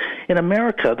argument. In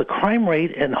America, the crime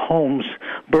rate in homes,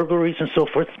 burglaries and so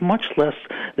forth, is much less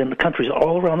than the countries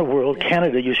all around the world.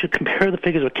 Canada, you should compare the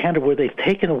figures of Canada, where they've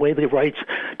taken away the rights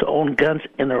to own guns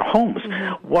in their homes.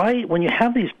 Why, when you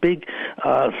have these big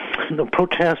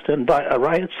protests and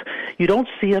riots, you don't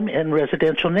see them in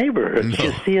residential neighborhoods.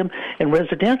 You see them in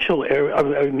residential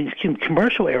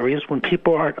commercial areas when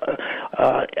people are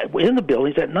in the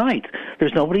buildings at night.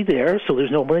 There's nobody there, so there's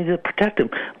nobody to protect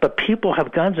them. But people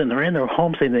have guns and they're in their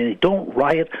homes and they don't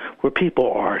riot where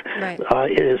people are.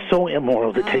 It is so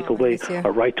immoral to take away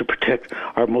our right to protect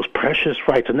our most precious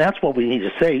rights. And that's what we need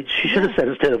to say. She should have said,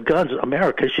 instead of guns,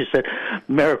 America, she said,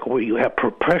 America, where you have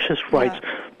precious rights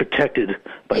protected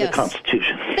by the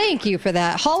Constitution. Thank you for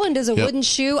that. Holland is a wooden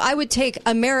shoe. I would take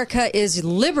America is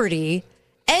liberty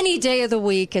any day of the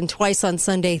week and twice on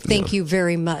Sunday. Thank you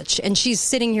very much. And she's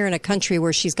sitting here in a country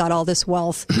where she's got all this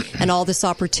wealth and all this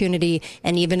opportunity.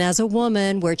 And even as a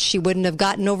woman, where she wouldn't have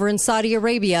gotten over in Saudi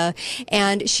Arabia.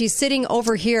 And she's sitting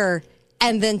over here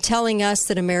and then telling us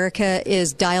that America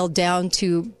is dialed down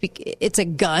to, it's a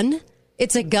gun.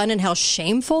 It's a gun, and how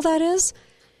shameful that is.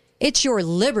 It's your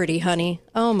liberty, honey.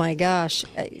 Oh my gosh.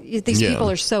 These people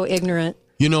are so ignorant.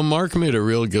 You know, Mark made a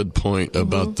real good point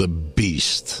about the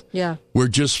beast. Yeah.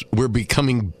 We're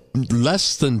becoming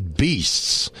less than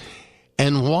beasts.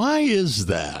 And why is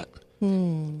that?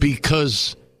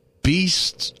 Because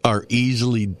beasts are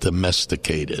easily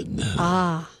domesticated.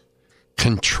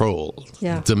 Controlled.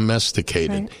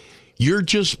 Domesticated. Right. You're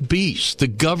just beasts. The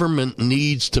government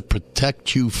needs to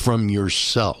protect you from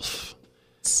yourself.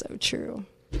 So true.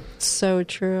 So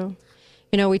true.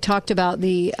 You know, we talked about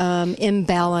the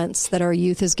imbalance that our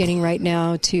youth is getting right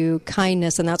now to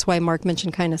kindness, and that's why Mark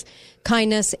mentioned kindness.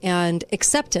 Kindness and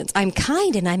acceptance. I'm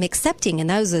kind and I'm accepting, and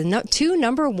those are the two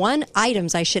number one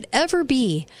items I should ever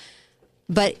be.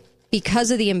 But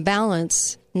because of the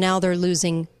imbalance, now they're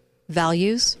losing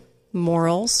values,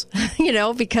 morals, you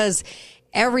know, because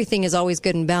everything is always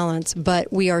good and balanced,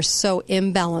 but we are so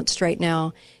imbalanced right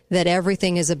now that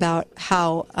everything is about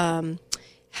how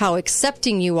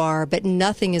accepting you are, but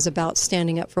nothing is about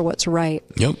standing up for what's right.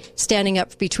 Standing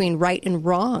up between right and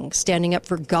wrong, standing up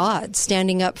for God,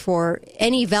 standing up for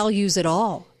any values at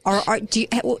all.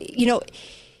 You know,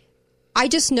 I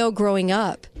just know growing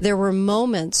up, there were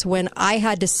moments when I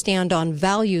had to stand on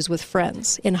values with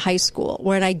friends in high school,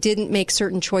 when I didn't make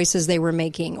certain choices they were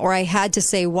making, or I had to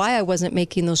say why I wasn't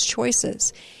making those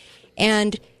choices.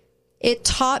 And it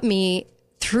taught me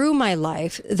through my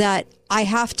life that I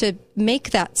have to make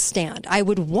that stand. I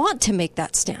would want to make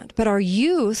that stand. But our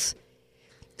youth,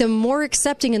 the more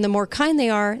accepting and the more kind they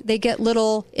are, they get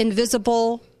little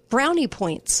invisible brownie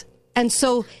points. And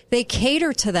so they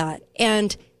cater to that,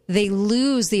 and they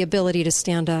lose the ability to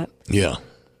stand up. Yeah.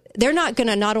 They're not going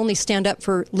to not only stand up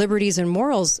for liberties and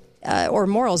morals,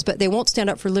 but they won't stand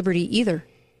up for liberty either.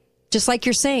 Just like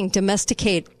you're saying,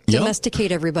 domesticate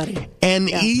everybody. And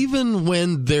even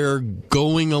when they're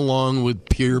going along with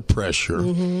peer pressure,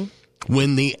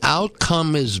 when the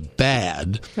outcome is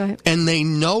bad, and they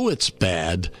know it's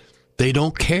bad, they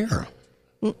don't care.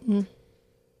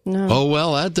 No. Oh,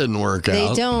 well, that didn't work out.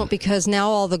 They don't, because now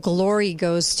all the glory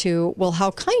goes to, well,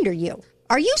 how kind are you?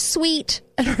 Are you sweet?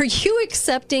 And are you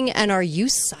accepting? And are you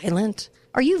silent?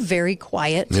 Are you very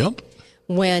quiet? Yep.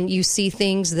 When you see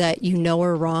things that you know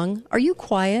are wrong, are you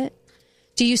quiet?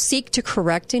 Do you seek to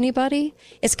correct anybody?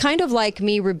 It's kind of like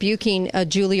me rebuking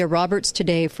Julia Roberts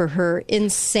today for her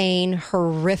insane,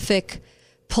 horrific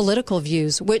political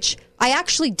views, which I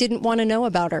actually didn't want to know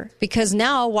about her, because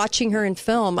now watching her in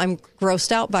film, I'm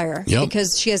grossed out by her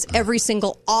because she has every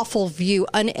single awful view,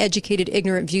 uneducated,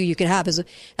 ignorant view you could have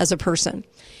as a person.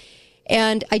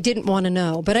 And I didn't want to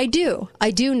know, but I do.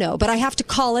 I do know, but I have to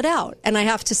call it out, and I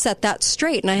have to set that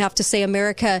straight, and I have to say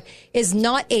America is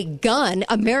not a gun.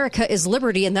 America is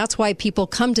liberty, and that's why people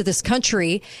come to this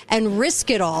country and risk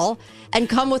it all and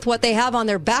come with what they have on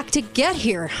their back to get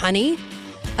here, honey.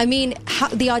 I mean,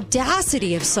 the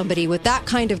audacity of somebody with that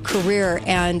kind of career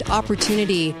and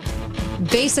opportunity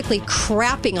basically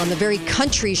crapping on the very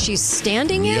country she's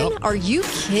standing in? Are you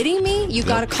kidding me? You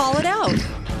got to call it out.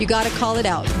 You got to call it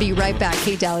out. Be right back.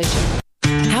 Kate Daly Show.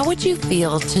 How would you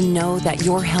feel to know that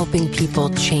you're helping people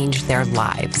change their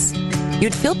lives?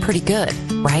 You'd feel pretty good,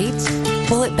 right?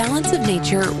 Well, at Balance of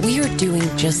Nature, we are doing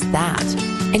just that.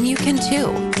 And you can too.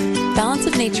 Balance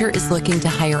of Nature is looking to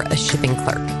hire a shipping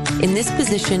clerk. In this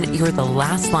position, you're the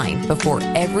last line before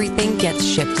everything gets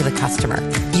shipped to the customer.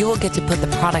 You will get to put the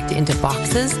product into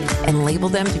boxes and label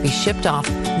them to be shipped off,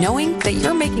 knowing that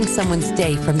you're making someone's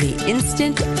day from the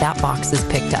instant that box is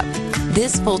picked up.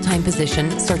 This full-time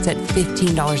position starts at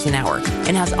 $15 an hour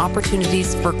and has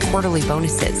opportunities for quarterly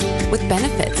bonuses with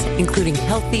benefits, including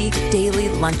healthy daily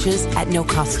lunches at no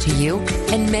cost to you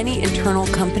and many internal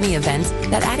company events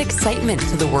that add excitement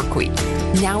to the work week.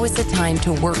 Now is the time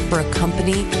to work for a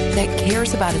company that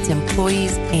cares about its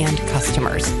employees and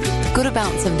customers. Go to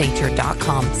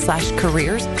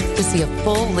balanceofnature.com/careers to see a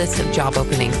full list of job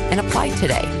openings and apply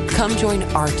today. Come join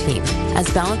our team as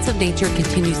Balance of Nature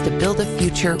continues to build a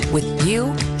future with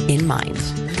you in mind.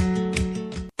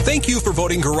 Thank you for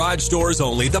voting Garage Doors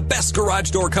Only the best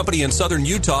garage door company in Southern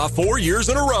Utah 4 years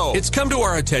in a row. It's come to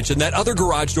our attention that other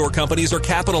garage door companies are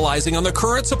capitalizing on the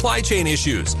current supply chain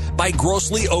issues by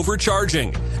grossly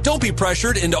overcharging. Don't be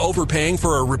pressured into overpaying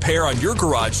for a repair on your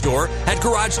garage door. At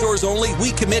Garage Doors Only,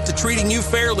 we commit to treating you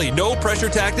fairly. No pressure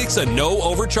tactics and no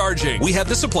overcharging. We have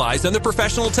the supplies and the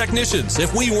professional technicians.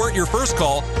 If we weren't your first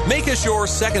call, make us your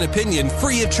second opinion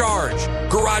free of charge.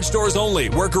 Garage Doors Only,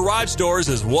 where garage doors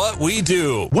is what we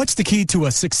do. What's the key to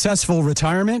a successful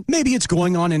retirement? Maybe it's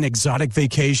going on an exotic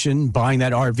vacation, buying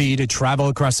that RV to travel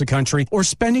across the country, or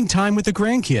spending time with the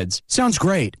grandkids. Sounds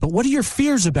great, but what are your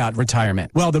fears about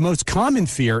retirement? Well, the most common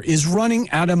fear is running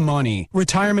out of money.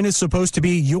 Retirement is supposed to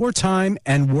be your time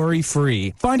and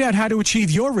worry-free. Find out how to achieve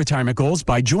your retirement goals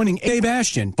by joining Dave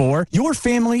Ashton for Your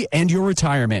Family and Your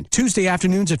Retirement. Tuesday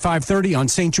afternoons at 5:30 on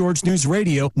St. George News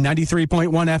Radio,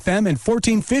 93.1 FM and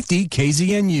 1450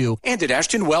 KZNU, and at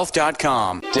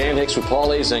AshtonWealth.com. Dan Hicks with Paul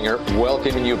Azinger,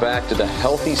 welcoming you back to the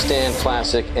Healthy Stand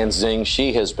Classic. And Zing,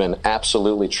 she has been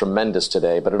absolutely tremendous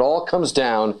today, but it all comes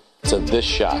down to this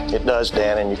shot. It does,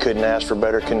 Dan, and you couldn't ask for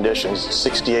better conditions.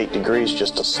 68 degrees,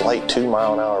 just a slight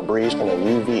 2-mile-an-hour breeze, and a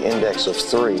UV index of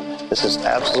 3. This is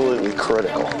absolutely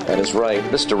critical. That is right.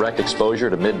 This direct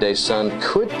exposure to midday sun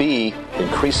could be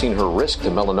increasing her risk to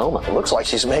melanoma. It looks like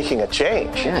she's making a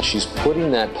change. Yeah, she's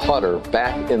putting that putter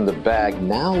back in the bag.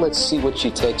 Now let's see what she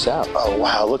takes out. Oh,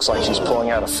 wow. Looks like she's pulling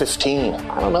out a 15.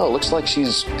 I don't know. It looks like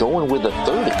she's going with a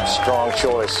 30. Strong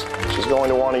choice. She's going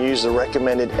to want to use the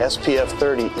recommended SPF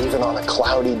 30 even on a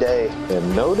cloudy day.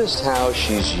 And notice how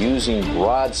she's using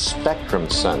broad spectrum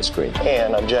sunscreen.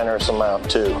 And a generous amount,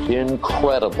 too.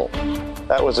 Incredible.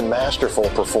 That was a masterful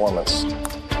performance.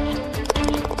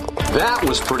 That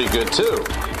was pretty good, too.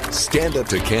 Stand Up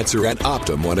to Cancer and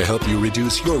Optum want to help you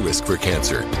reduce your risk for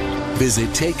cancer. Visit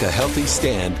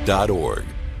takeahealthystand.org.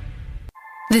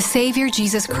 The Savior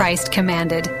Jesus Christ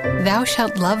commanded, "Thou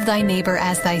shalt love thy neighbor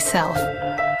as thyself."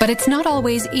 But it's not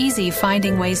always easy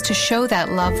finding ways to show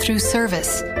that love through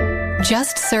service.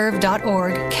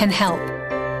 JustServe.org can help.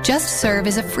 JustServe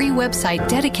is a free website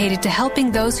dedicated to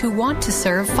helping those who want to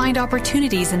serve find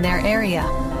opportunities in their area.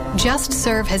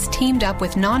 JustServe has teamed up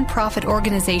with nonprofit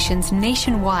organizations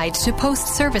nationwide to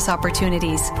post service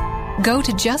opportunities. Go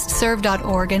to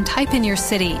JustServe.org and type in your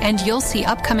city, and you'll see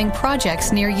upcoming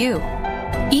projects near you.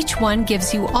 Each one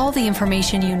gives you all the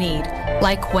information you need,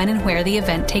 like when and where the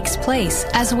event takes place,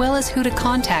 as well as who to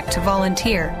contact to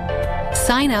volunteer.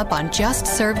 Sign up on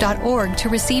JustServe.org to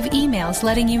receive emails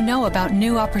letting you know about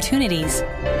new opportunities.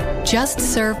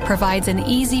 JustServe provides an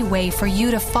easy way for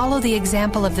you to follow the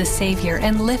example of the Savior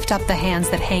and lift up the hands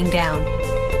that hang down.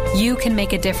 You can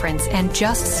make a difference, and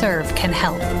JustServe can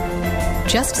help.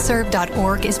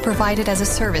 JustServe.org is provided as a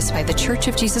service by The Church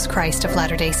of Jesus Christ of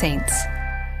Latter-day Saints.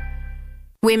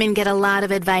 Women get a lot of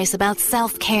advice about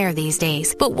self-care these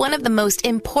days, but one of the most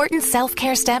important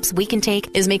self-care steps we can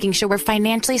take is making sure we're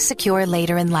financially secure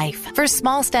later in life. For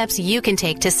small steps you can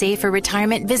take to save for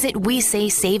retirement, visit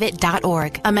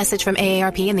WeSaySaveIt.org. A message from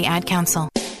AARP and the Ad Council.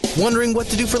 Wondering what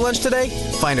to do for lunch today?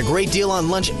 Find a great deal on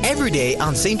lunch every day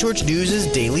on St. George News'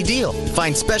 Daily Deal.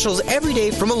 Find specials every day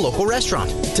from a local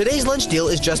restaurant. Today's lunch deal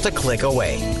is just a click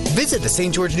away. Visit the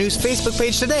St. George News Facebook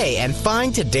page today and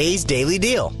find today's Daily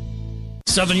Deal.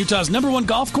 Southern Utah's #1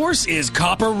 golf course is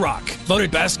Copper Rock,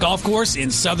 voted best golf course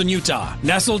in Southern Utah.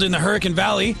 Nestled in the Hurricane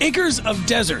Valley, acres of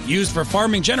desert used for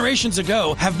farming generations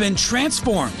ago have been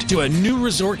transformed to a new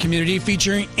resort community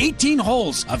featuring 18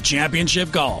 holes of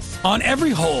championship golf. On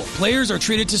every hole, players are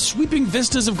treated to sweeping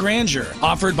vistas of grandeur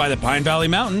offered by the Pine Valley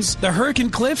Mountains, the Hurricane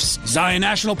Cliffs, Zion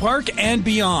National Park, and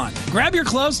beyond. Grab your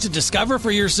clubs to discover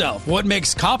for yourself what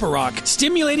makes Copper Rock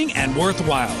stimulating and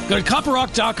worthwhile. Go to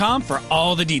copperrock.com for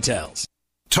all the details.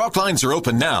 Talk lines are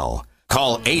open now.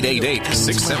 Call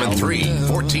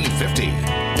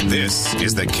 888-673-1450. This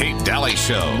is the Kate Daly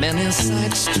Show. Many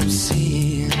sights to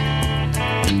see.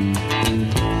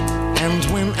 And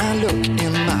when I look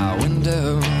in my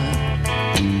window,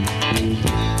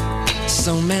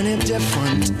 so many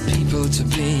different people to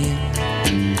be,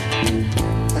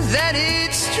 that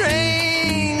it's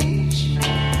strange,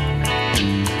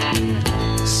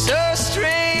 so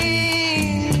strange.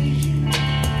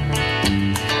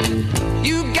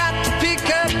 You got to pick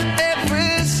up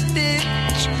every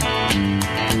stitch.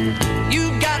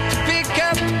 You got to pick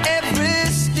up every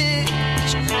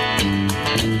stitch.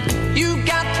 You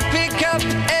got to pick up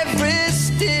every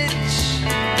stitch.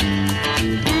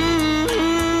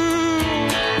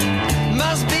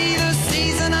 Must be the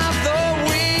season of the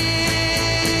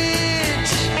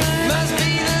witch. Must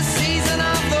be the season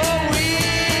of the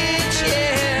witch,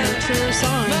 yeah. True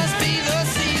song. Must be the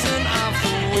season of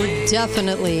the witch.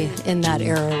 Definitely in that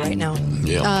era right now.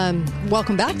 Yeah.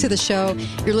 Welcome back to the show.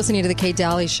 You're listening to the Kate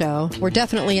Daly Show. We're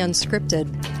definitely unscripted.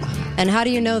 And how do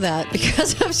you know that?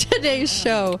 Because of today's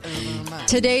show.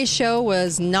 Today's show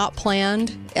was not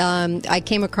planned. I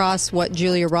came across what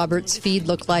Julia Roberts' feed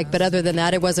looked like, but other than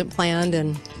that, it wasn't planned.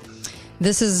 And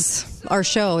this is our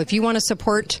show. If you want to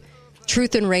support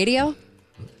truth in radio,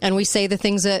 and we say the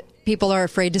things that people are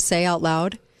afraid to say out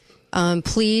loud,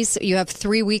 please, you have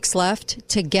 3 weeks left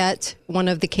to get one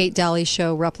of the Kate Daly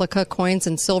Show replica coins,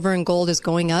 and silver and gold is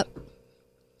going up.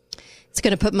 It's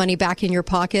going to put money back in your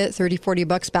pocket,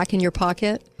 $30-$40 back in your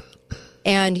pocket,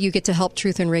 and you get to help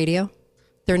Truth in Radio.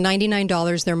 They're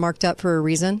 $99. They're marked up for a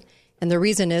reason, and the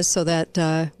reason is so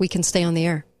that we can stay on the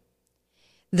air.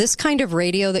 This kind of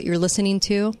radio that you're listening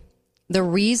to, the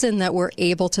reason that we're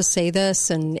able to say this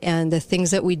and the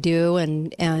things that we do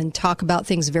and talk about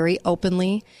things very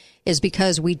openly is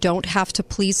because we don't have to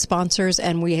please sponsors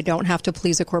and we don't have to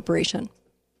please a corporation.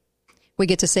 We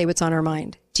get to say what's on our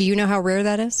mind. Do you know how rare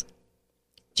that is?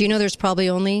 Do you know there's probably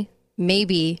only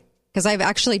maybe, because I've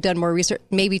actually done more research,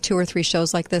 maybe 2 or 3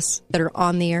 shows like this that are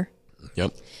on the air?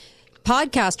 Yep.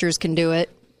 Podcasters can do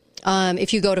it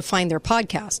if you go to find their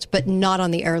podcast, but not on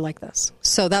the air like this.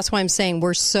 So that's why I'm saying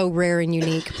we're so rare and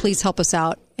unique. Please help us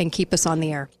out and keep us on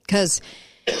the air because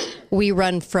we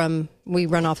run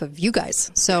off of you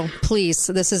guys. So please,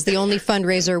 this is the only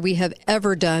fundraiser we have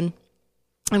ever done,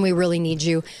 and we really need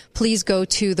you. Please go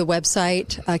to the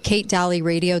website,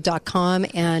 katedalyradio.com,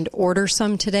 and order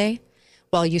some today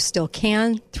while you still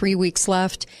can. 3 weeks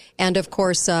left. And of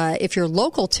course, if you're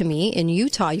local to me in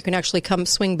Utah, you can actually come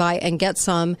swing by and get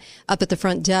some up at the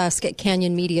front desk at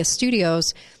Canyon Media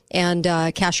Studios and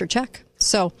cash your check.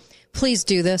 So please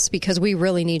do this because we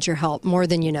really need your help more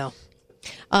than you know.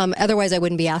 Otherwise, I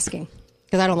wouldn't be asking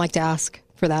because I don't like to ask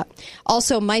for that.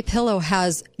 Also, MyPillow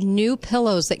has new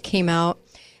pillows that came out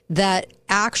that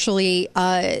actually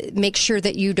make sure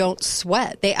that you don't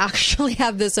sweat. They actually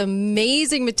have this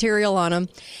amazing material on them,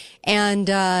 and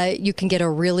you can get a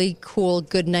really cool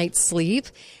good night's sleep.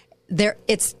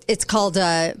 It's called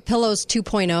Pillows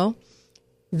 2.0.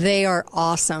 They are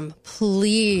awesome.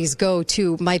 Please go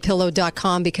to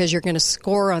mypillow.com because you're going to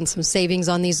score on some savings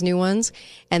on these new ones.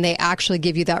 And they actually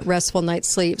give you that restful night's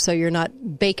sleep so you're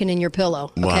not baking in your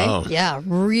pillow. Okay? Wow. Yeah,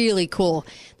 really cool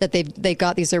that they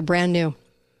got these. They're brand new.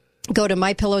 Go to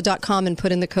mypillow.com and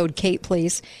put in the code Kate,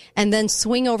 please. And then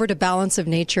swing over to Balance of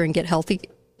Nature and get healthy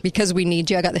because we need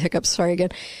you. I got the hiccups. Sorry again.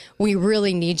 We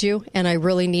really need you, and I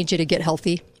really need you to get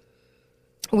healthy.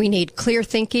 We need clear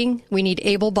thinking, we need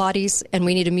able bodies, and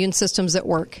we need immune systems that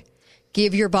work.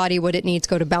 Give your body what it needs.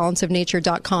 Go to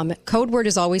balanceofnature.com. Code word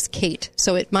is always Kate.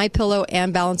 So at MyPillow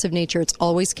and Balance of Nature, it's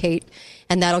always Kate.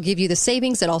 And that'll give you the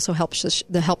savings. It also helps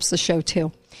the show,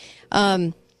 too.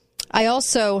 I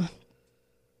also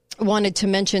wanted to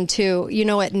mention too,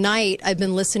 at night I've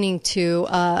been listening to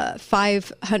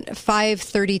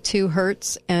 532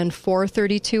 hertz and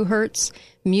 432 hertz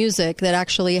music that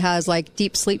actually has like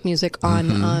deep sleep music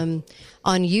on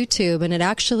YouTube, and it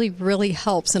actually really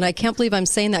helps. And I can't believe I'm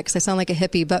saying that because I sound like a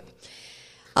hippie, but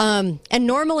and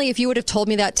normally if you would have told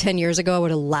me that 10 years ago, I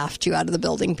would have laughed you out of the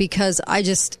building because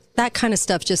that kind of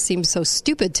stuff just seems so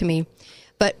stupid to me.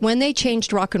 But when they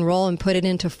changed rock and roll and put it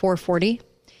into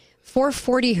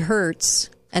 440 hertz,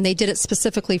 and they did it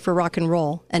specifically for rock and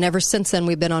roll, and ever since then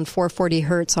we've been on 440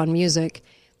 hertz on music,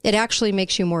 it actually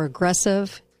makes you more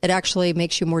aggressive. It actually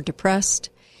makes you more depressed.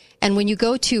 And when you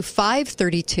go to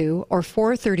 532 or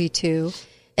 432,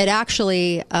 it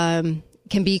actually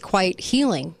can be quite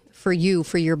healing for you,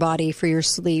 for your body, for your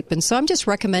sleep. And so I'm just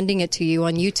recommending it to you.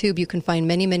 On YouTube, you can find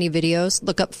many, many videos.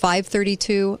 Look up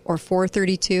 532 or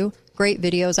 432. Great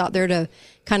videos out there to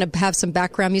kind of have some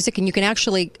background music. And you can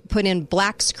actually put in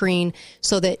black screen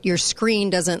so that your screen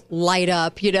doesn't light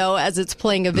up, as it's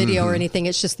playing a video or anything.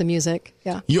 It's just the music.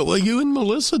 Yeah. You and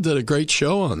Melissa did a great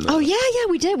show on that. Oh, yeah,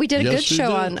 we did. We did a Yes, good you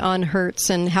show did. on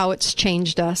Hertz and how it's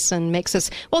changed us and makes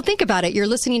us... Well, think about it. You're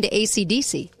listening to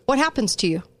AC/DC. What happens to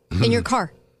you in your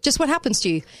car? Just what happens to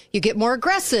you? You get more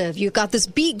aggressive. You've got this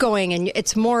beat going, and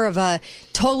it's more of a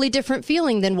totally different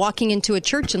feeling than walking into a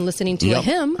church and listening to a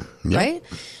hymn, right?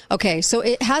 Okay, so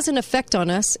it has an effect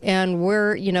on us, and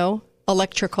we're,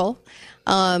 electrical.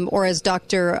 Or as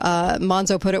Dr.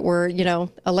 Monzo put it, we're,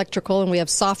 electrical, and we have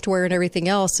software and everything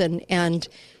else, and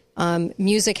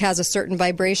music has a certain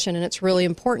vibration, and it's really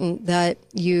important that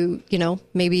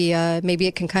maybe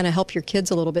it can kind of help your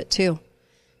kids a little bit too.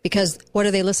 Because what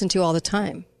do they listen to all the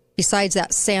time? Besides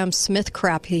that Sam Smith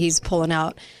crap he's pulling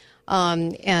out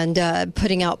and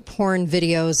putting out porn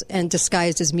videos and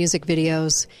disguised as music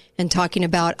videos and talking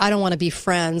about, I don't want to be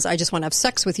friends, I just want to have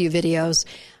sex with you videos.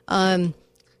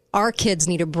 Our kids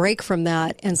need a break from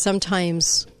that, and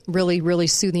sometimes really, really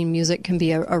soothing music can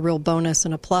be a real bonus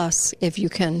and a plus if you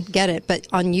can get it. But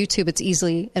on YouTube, it's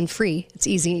easily and free. It's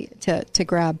easy to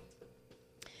grab.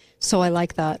 So I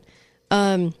like that.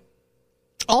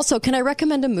 Also, can I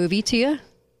recommend a movie to you?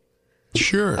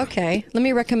 Sure. Okay, let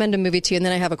me recommend a movie to you, and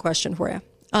then I have a question for you.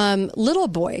 Little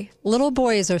Boy. Little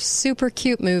Boy is a super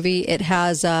cute movie. It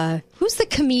has, who's the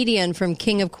comedian from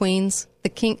King of Queens?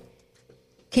 The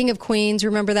King of Queens,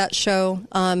 remember that show?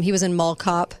 He was in Mall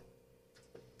Cop.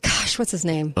 Gosh, what's his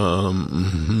name?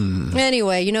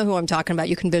 Anyway, you know who I'm talking about.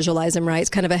 You can visualize him, right? It's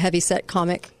kind of a heavy-set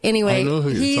comic. Anyway, I know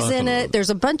who you're he's talking in it. about. There's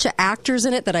a bunch of actors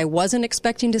in it that I wasn't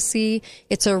expecting to see.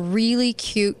 It's a really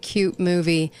cute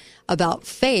movie about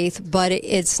faith, but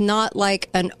it's not like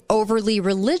an overly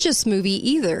religious movie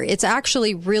either. It's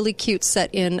actually really cute,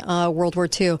 set in World War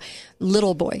II.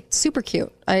 Little Boy, super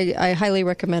cute. I highly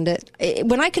recommend it.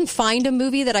 When I can find a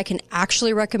movie that I can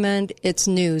actually recommend, it's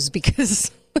news, because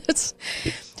it's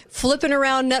flipping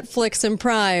around Netflix and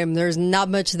Prime. There's not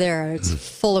much there. It's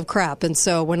full of crap. And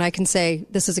so when I can say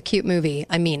this is a cute movie,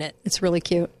 I mean it. It's really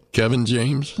cute. Kevin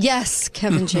James? Yes,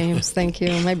 Kevin James. Thank you.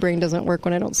 My brain doesn't work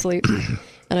when I don't sleep.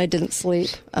 And I didn't sleep.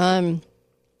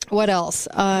 What else?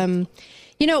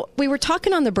 We were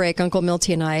talking on the break, Uncle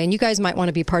Milty and I, and you guys might want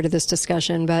to be part of this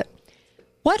discussion, but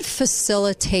what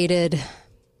facilitated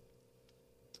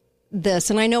this?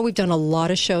 And I know we've done a lot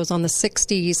of shows on the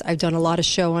 60s. I've done a lot of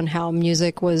show on how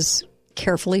music was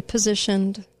carefully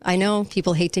positioned. I know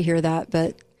people hate to hear that,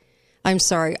 but I'm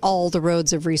sorry, all the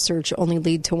roads of research only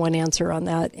lead to one answer on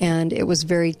that, and it was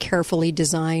very carefully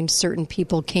designed. Certain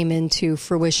people came into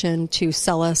fruition to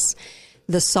sell us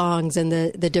the songs and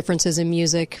the differences in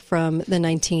music from the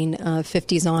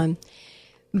 1950s on.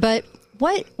 But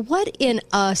what in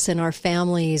us and our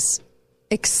families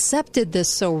accepted this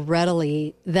so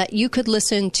readily that you could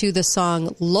listen to the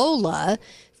song Lola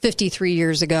 53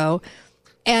 years ago,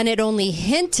 and it only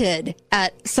hinted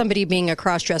at somebody being a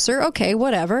crossdresser. Okay,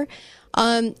 whatever.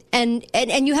 And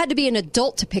you had to be an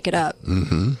adult to pick it up.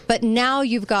 Mm-hmm. But now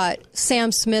you've got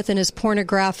Sam Smith in his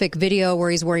pornographic video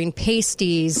where he's wearing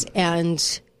pasties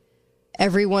and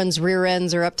everyone's rear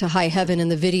ends are up to high heaven in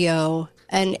the video.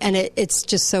 And it's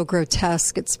just so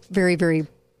grotesque. It's very, very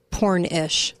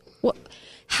porn-ish.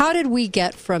 How did we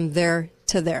get from there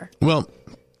to there? Well,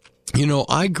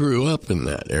 I grew up in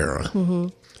that era. Mm-hmm.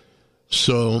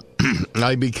 So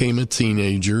I became a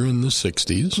teenager in the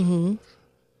 60s. Mm-hmm.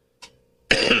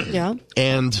 Yeah.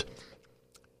 And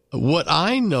what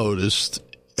I noticed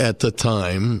at the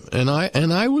time, and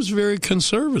I was very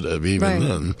conservative even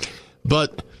then,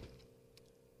 but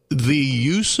the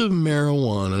use of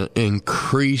marijuana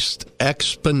increased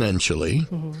exponentially,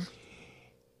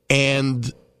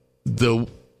 and the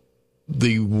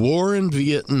war in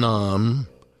Vietnam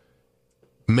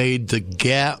made the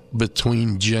gap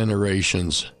between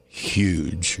generations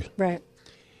huge. Right.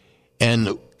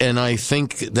 And I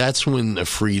think that's when the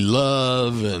free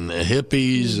love and the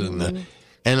hippies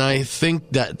and I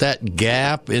think that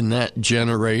gap in that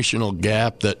generational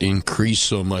gap that increased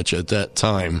so much at that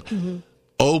time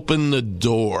opened the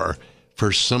door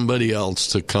for somebody else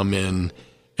to come in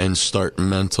and start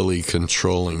mentally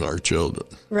controlling our children.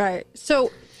 Right.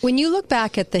 So when you look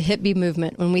back at the hippie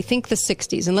movement, when we think the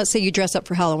 60s, and let's say you dress up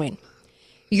for Halloween,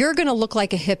 you're going to look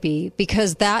like a hippie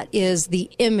because that is the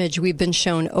image we've been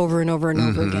shown over and over and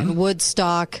over again.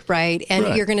 Woodstock, right?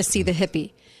 And you're going to see the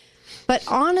hippie. But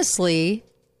honestly,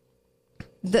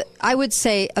 I would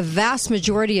say a vast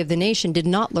majority of the nation did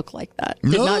not look like that,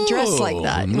 did not dress like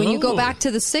that. When you go back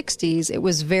to the 60s, it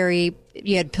was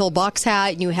you had pillbox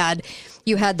hat, and you had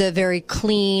the very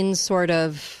clean sort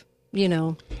of,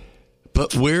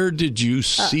 But where did you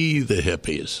see the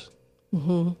hippies?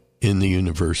 In the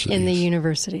universities. In the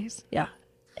universities, yeah.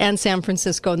 And San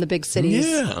Francisco and the big cities.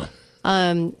 Yeah.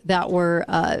 That were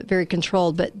very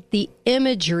controlled. But the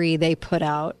imagery they put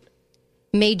out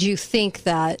made you think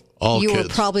that you were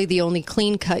probably the only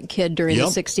clean-cut kid during the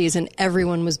 60s, and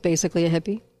everyone was basically a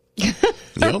hippie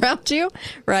around you,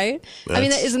 right?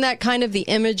 Isn't that kind of the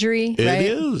imagery, right?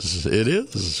 It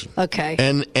is. Okay.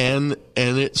 And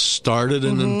it started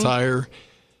an entire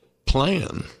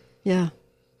plan. Yeah.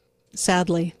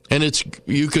 Sadly. And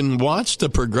you can watch the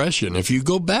progression. If you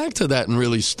go back to that and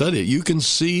really study it, you can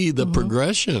see the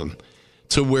progression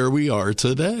to where we are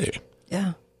today.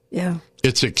 Yeah. Yeah.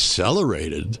 It's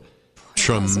accelerated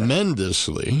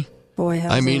tremendously. Boy,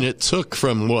 it took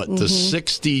from the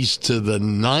 60s to the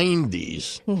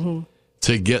 90s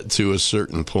to get to a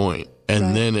certain point,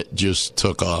 and then it just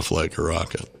took off like a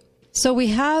rocket. So we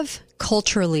have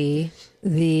culturally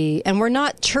and we're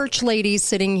not church ladies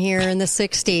sitting here in the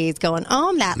 60s going,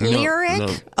 that lyric?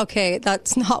 No. Okay,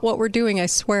 that's not what we're doing, I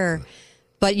swear.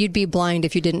 But you'd be blind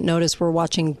if you didn't notice we're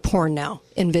watching porn now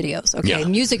in videos, okay?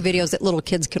 Music videos that little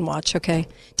kids can watch, okay?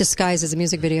 Disguised as a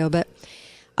music video. But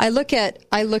I look at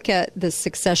the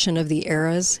succession of the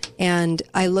eras, and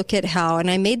I look at how,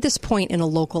 and I made this point in a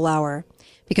local hour,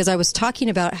 because I was talking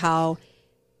about how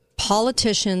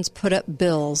politicians put up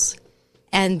bills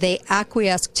and they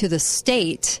acquiesce to the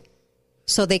state,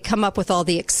 so they come up with all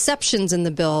the exceptions in the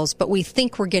bills, but we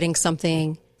think we're getting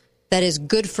something that is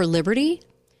good for liberty.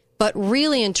 But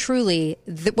really and truly,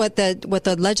 what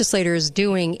the legislator is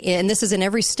doing, and this is in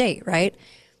every state, right,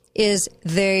 is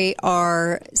they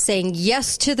are saying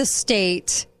yes to the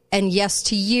state and yes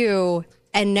to you,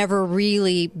 and never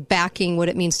really backing what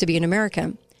it means to be an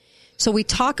American. So we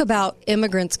talk about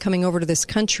immigrants coming over to this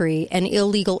country and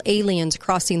illegal aliens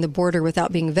crossing the border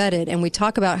without being vetted, and we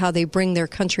talk about how they bring their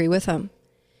country with them.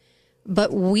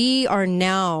 But we are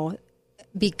now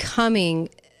becoming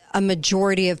a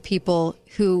majority of people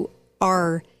who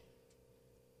are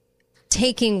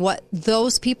taking what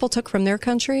those people took from their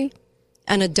country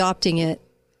and adopting it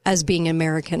as being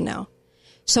American now.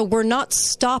 So we're not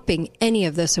stopping any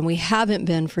of this, and we haven't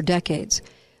been for decades.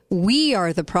 We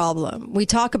are the problem. We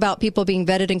talk about people being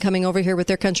vetted and coming over here with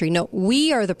their country. No,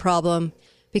 we are the problem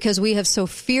because we have so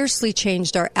fiercely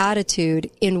changed our attitude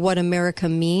in what America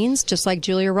means, just like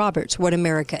Julia Roberts, what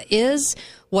America is,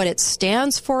 what it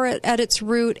stands for at its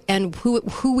root, and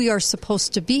who we are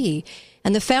supposed to be.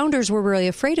 And the founders were really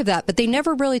afraid of that, but they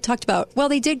never really talked about, well,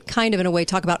 they did kind of in a way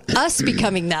talk about us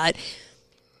becoming that.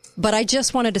 But I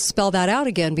just wanted to spell that out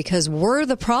again because we're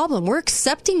the problem. We're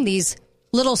accepting these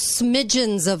little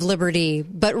smidgens of liberty,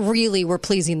 but really we're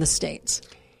pleasing the states.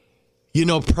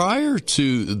 Prior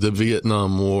to the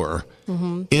Vietnam War,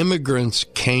 immigrants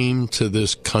came to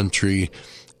this country,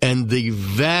 and the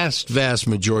vast, vast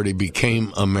majority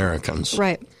became Americans.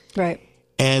 Right.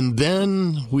 And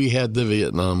then we had the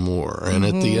Vietnam War. And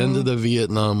at the end of the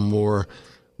Vietnam War,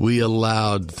 we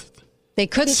allowed they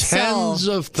couldn't tens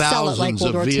of thousands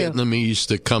of Vietnamese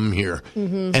to come here.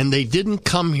 And they didn't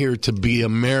come here to be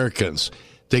Americans.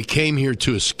 They came here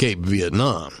to escape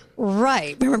Vietnam.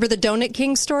 Right. Remember the Donut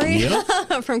King story?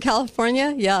 Yep. From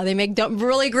California? Yeah, they make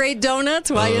really great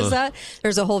donuts. Why is that?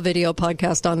 There's a whole video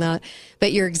podcast on that.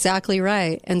 But you're exactly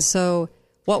right. And so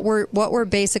what we're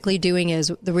basically doing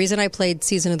is, the reason I played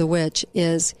Season of the Witch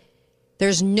is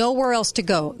there's nowhere else to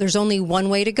go. There's only one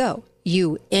way to go.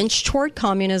 You inch toward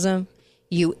communism,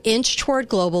 you inch toward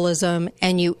globalism,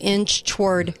 and you inch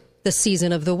toward the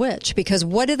Season of the Witch. Because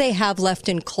what do they have left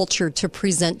in culture to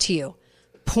present to you?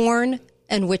 Porn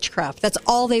and witchcraft. That's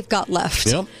all they've got left.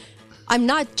 Yep. I'm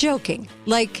not joking.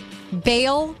 Like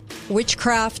Baal,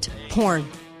 witchcraft, porn.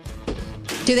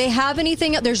 Do they have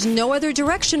anything? There's no other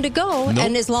direction to go. Nope.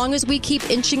 And as long as we keep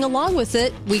inching along with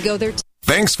it, we go there.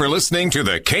 Thanks for listening to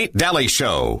The Kate Daly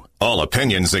Show. All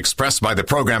opinions expressed by the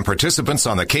program participants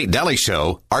on The Kate Daly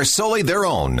Show are solely their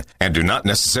own and do not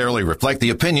necessarily reflect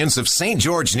the opinions of St.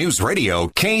 George News Radio,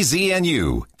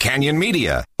 KZNU, Canyon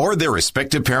Media, or their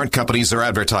respective parent companies or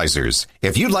advertisers.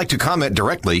 If you'd like to comment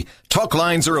directly, talk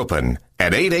lines are open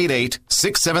at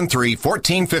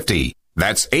 888-673-1450.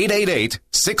 That's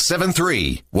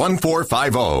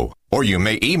 888-673-1450. Or you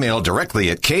may email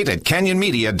directly at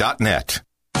kate@canyonmedia.net.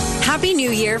 Happy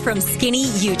New Year from Skinny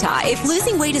Utah. If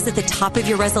losing weight is at the top of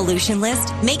your resolution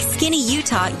list, make Skinny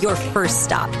Utah your first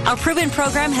stop. Our proven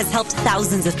program has helped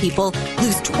thousands of people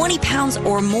lose 20 pounds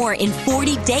or more in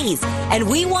 40 days, and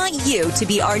we want you to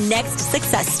be our next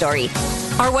success story.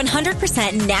 Our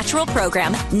 100% natural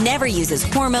program never uses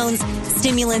hormones,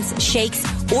 stimulants, shakes,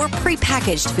 or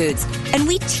prepackaged foods, and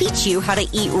we teach you how to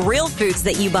eat real foods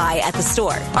that you buy at the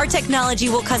store. Our technology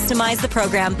will customize the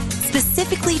program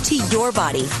specifically to your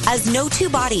body, as no two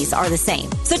bodies are the same.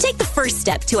 So take the first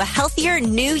step to a healthier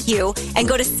new you and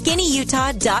go to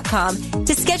skinnyutah.com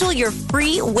to schedule your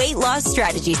free weight loss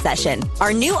strategy session.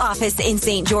 Our new office in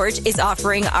St. George is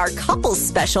offering our couples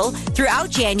special throughout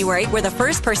January, where the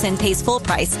first person pays full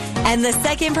price and the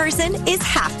second person is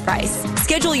half price.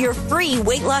 Schedule your free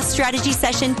weight loss strategy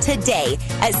session today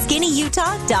at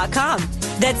skinnyutah.com.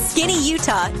 That's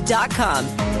skinnyutah.com.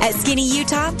 At Skinny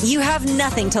Utah, you have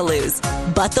nothing to lose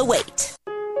but the weight.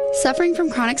 Suffering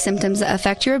from chronic symptoms that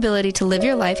affect your ability to live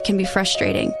your life can be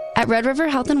frustrating. At Red River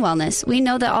Health and Wellness, we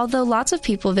know that although lots of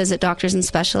people visit doctors and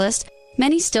specialists,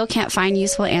 many still can't find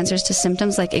useful answers to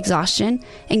symptoms like exhaustion,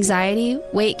 anxiety,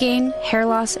 weight gain, hair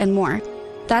loss, and more.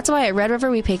 That's why at Red River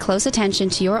we pay close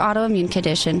attention to your autoimmune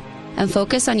condition and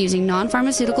focus on using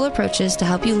non-pharmaceutical approaches to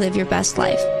help you live your best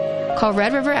life. Call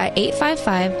Red River at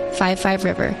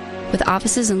 855-55-RIVER, with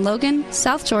offices in Logan,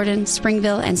 South Jordan,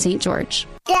 Springville, and St. George.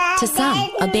 To some,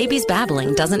 a baby's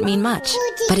babbling doesn't mean much,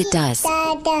 but it does.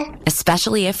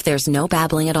 Especially if there's no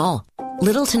babbling at all.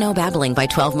 Little to no babbling by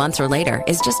 12 months or later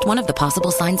is just one of the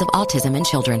possible signs of autism in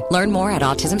children. Learn more at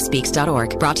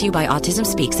autismspeaks.org. Brought to you by Autism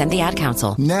Speaks and the Ad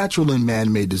Council. Natural and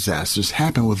man-made disasters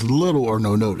happen with little or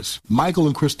no notice. Michael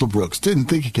and Crystal Brooks didn't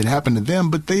think it could happen to them,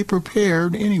 but they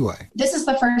prepared anyway. This is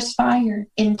the first fire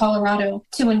in Colorado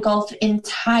to engulf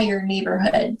entire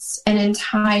neighborhoods and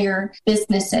entire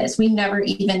businesses. We never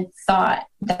even thought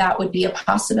that would be a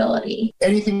possibility.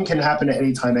 Anything can happen at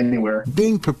any time, anywhere.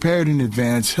 Being prepared in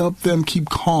advance helped them keep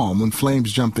calm when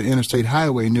flames jumped the interstate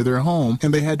highway near their home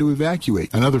and they had to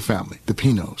evacuate. Another family, the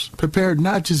Pinos, prepared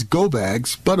not just go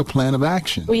bags, but a plan of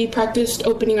action. We practiced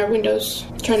opening our windows,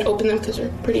 trying to open them because they're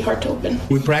pretty hard to open.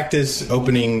 We practiced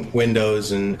opening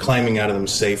windows and climbing out of them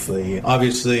safely.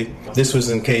 Obviously, this was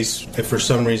in case if for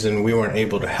some reason we weren't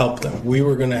able to help them. We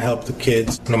were going to help the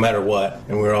kids no matter what,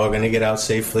 and we were all going to get out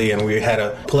safely, and we had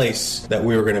a place that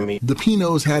we were going to meet. The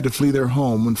Pinos had to flee their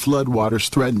home when floodwaters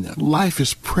threatened them. Life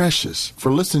is precious.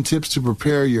 For listing tips to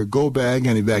prepare your go bag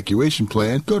and evacuation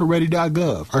plan, go to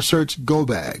ready.gov or search Go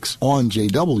Bags on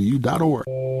jw.org.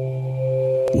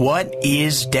 What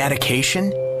is dedication?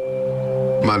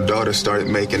 My daughter started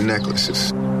making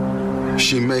necklaces.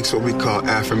 She makes what we call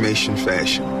affirmation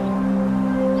fashion.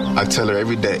 I tell her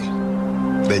every day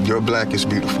that your black is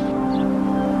beautiful.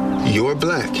 Your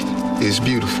black is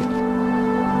beautiful.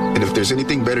 And if there's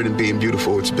anything better than being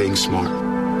beautiful, it's being smart.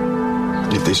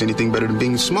 And if there's anything better than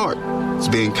being smart, it's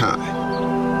being kind.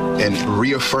 And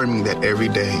reaffirming that every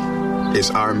day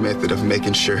is our method of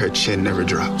making sure her chin never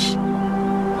drops.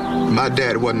 My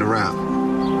dad wasn't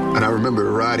around, and I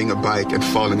remember riding a bike and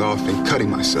falling off and cutting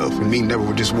myself, and me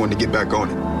never just wanting to get back on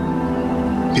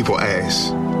it. People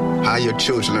ask, how your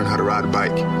children learn how to ride a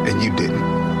bike, and you didn't.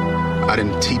 I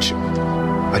didn't teach them.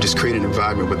 I just created an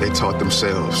environment where they taught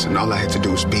themselves, and all I had to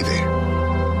do was be there.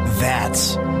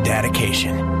 That's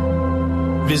dedication.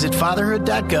 Visit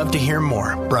fatherhood.gov to hear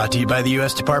more. Brought to you by the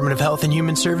U.S. Department of Health and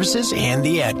Human Services and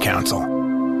the Ad Council.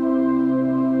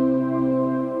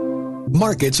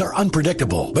 Markets are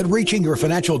unpredictable, but reaching your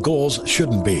financial goals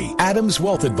shouldn't be. Adams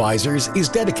Wealth Advisors is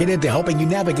dedicated to helping you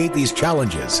navigate these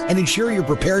challenges and ensure you're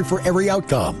prepared for every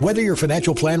outcome. Whether your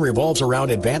financial plan revolves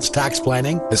around advanced tax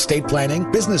planning, estate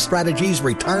planning, business strategies,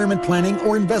 retirement planning,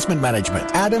 or investment management,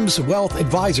 Adams Wealth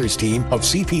Advisors team of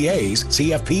CPAs,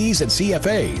 CFPs, and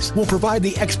CFAs will provide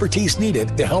the expertise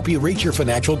needed to help you reach your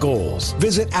financial goals.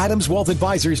 Visit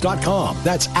AdamsWealthAdvisors.com.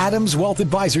 That's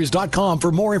AdamsWealthAdvisors.com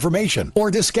for more information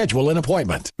or to schedule an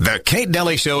appointment. The Kate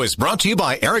Daly Show is brought to you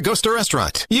by Aragosta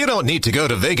Restaurant. You don't need to go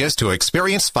to Vegas to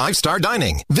experience five-star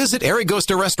dining. Visit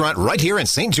Aragosta Restaurant right here in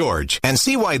St. George and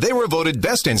see why they were voted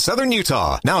best in Southern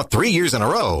Utah. Now 3 years in a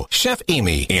row, Chef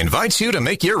Amy invites you to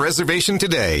make your reservation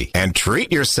today and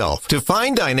treat yourself to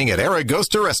fine dining at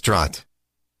Aragosta Restaurant.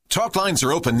 Talk lines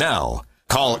are open now.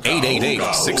 Call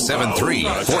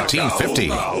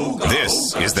 888-673-1450.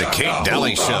 This is the Kate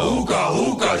Daly Show.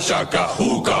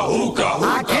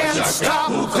 I can't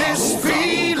stop this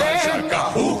feeling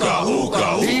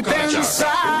deep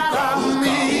inside of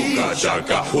me.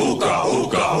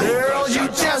 Girl, you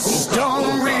just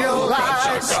don't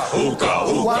realize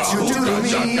what you do to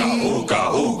me.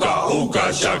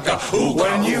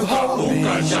 When you hold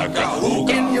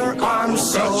me in your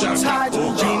arms so tight,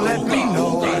 you let me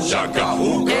know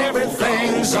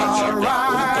everything's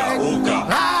alright.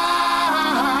 I'm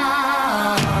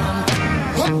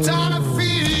hooked on a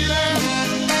feeling.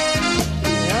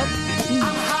 Yep.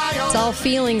 It's all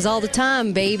feelings all the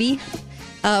time, baby.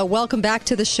 Welcome back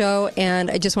to the show,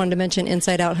 and I just wanted to mention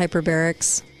Inside Out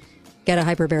Hyperbarics. Get a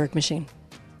hyperbaric machine.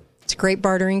 It's a great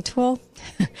bartering tool.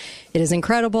 It is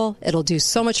incredible. It'll do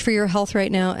so much for your health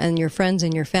right now and your friends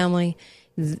and your family.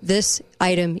 This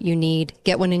item you need.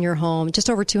 Get one in your home. Just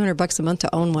over $200 a month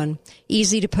to own one.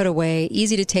 Easy to put away,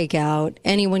 easy to take out.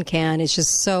 Anyone can. It's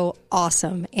just so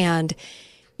awesome. And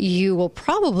you will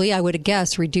probably, I would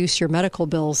guess, reduce your medical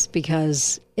bills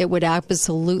because it would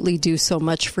absolutely do so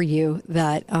much for you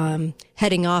that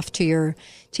heading off to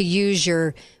use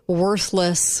your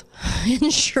worthless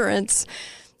insurance,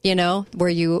 you know, where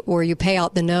you pay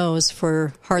out the nose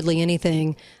for hardly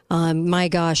anything. My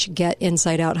gosh, get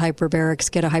Inside Out Hyperbarics.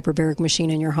 Get a hyperbaric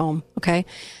machine in your home, okay?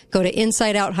 Go to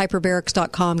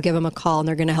InsideOutHyperbarics.com, give them a call, and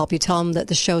they're going to help you. Tell them that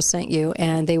the show sent you,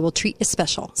 and they will treat you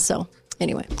special. So,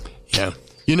 anyway. Yeah.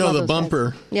 You know, the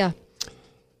bumper. Guys. Yeah.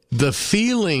 The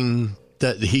feeling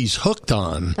that he's hooked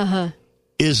on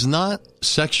is not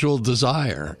sexual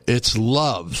desire. It's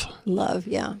love. Love,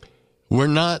 yeah. We're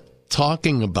not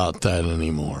talking about that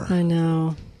anymore. I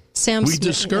know. We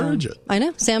discourage it. I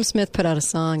know. Sam Smith put out a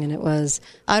song, and it was,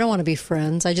 I don't want to be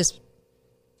friends. I just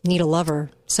need a lover.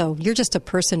 So you're just a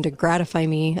person to gratify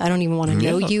me. I don't even want to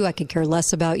know you. I could care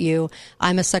less about you.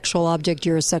 I'm a sexual object.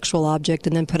 You're a sexual object.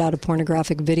 And then put out a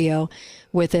pornographic video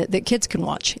with it that kids can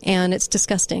watch. And it's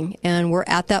disgusting. And we're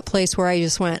at that place where I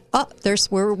just went,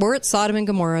 we're at Sodom and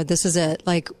Gomorrah. This is it.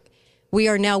 Like, we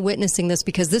are now witnessing this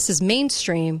because this is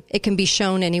mainstream. It can be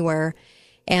shown anywhere.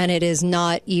 And it is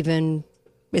not even...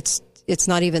 It's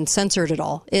not even censored at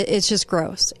all. It's just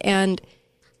gross. And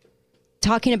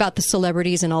talking about the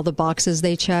celebrities and all the boxes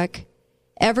they check,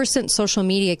 ever since social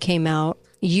media came out,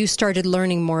 you started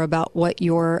learning more about what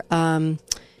your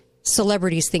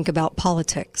celebrities think about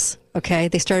politics. Okay,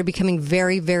 they started becoming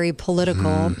very, very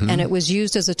political, and it was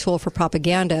used as a tool for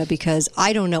propaganda because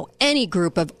I don't know any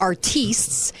group of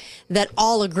artistes that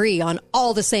all agree on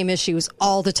all the same issues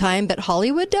all the time, but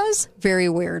Hollywood does. Very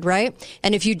weird, right?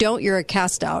 And if you don't, you're a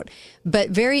cast out. But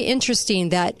very interesting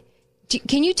that.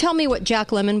 Can you tell me what Jack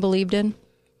Lemmon believed in?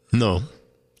 No.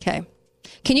 Okay.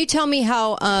 Can you tell me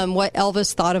how what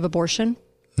Elvis thought of abortion?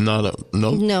 No.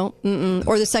 No.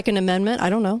 Or the Second Amendment? I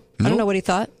don't know. I don't know what he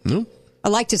thought. No. I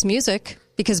liked his music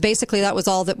because basically that was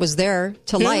all that was there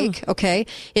to like, okay,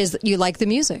 is you like the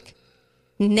music.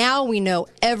 Now we know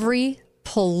every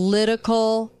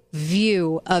political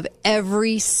view of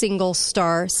every single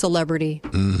star, celebrity,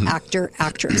 actor,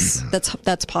 actress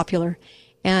that's popular.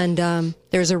 And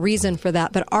there's a reason for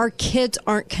that. But our kids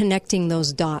aren't connecting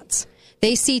those dots.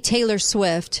 They see Taylor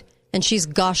Swift, and she's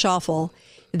gosh awful.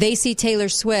 They see Taylor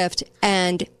Swift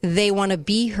and they want to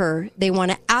be her. They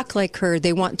want to act like her.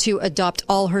 They want to adopt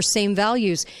all her same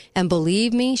values. And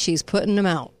believe me, she's putting them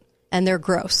out. And they're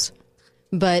gross.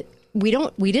 But we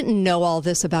didn't know all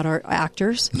this about our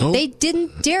actors. Nope. They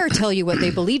didn't dare tell you what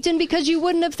they believed in because you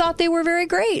wouldn't have thought they were very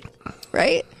great.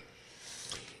 Right?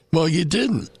 Well, you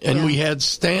didn't. And we had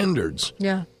standards.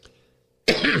 Yeah.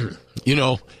 You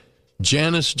know,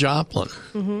 Janis Joplin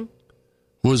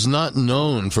was not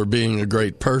known for being a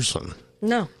great person.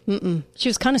 No. She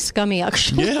was kind of scummy,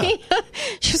 actually. Yeah.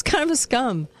 She was kind of a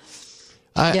scum.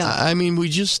 I mean, we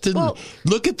just didn't.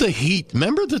 Look at the heat.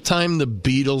 Remember the time the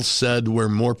Beatles said we're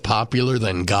more popular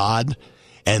than God?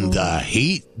 And the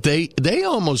heat, they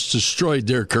almost destroyed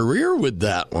their career with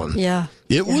that one. Yeah.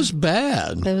 It was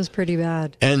bad. It was pretty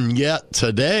bad. And yet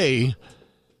today,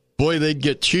 boy, they'd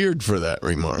get cheered for that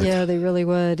remark. Yeah, they really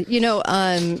would. You know,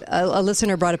 a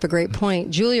listener brought up a great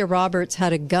point. Julia Roberts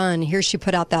had a gun. Here she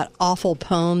put out that awful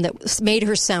poem that made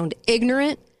her sound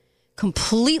ignorant,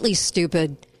 completely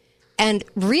stupid, And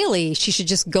really, she should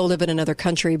just go live in another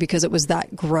country because it was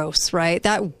that gross, right?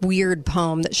 That weird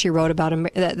poem that she wrote about,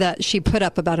 that she put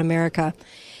up about America.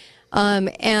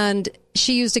 And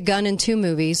she used a gun in 2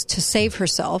 movies to save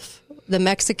herself, The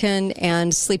Mexican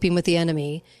and Sleeping with the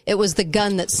Enemy. It was the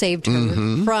gun that saved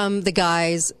her from the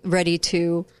guys ready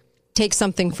to take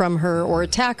something from her or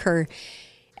attack her.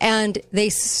 And they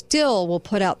still will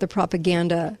put out the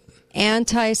propaganda,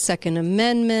 anti-Second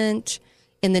Amendment,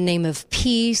 in the name of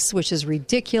peace, which is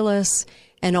ridiculous,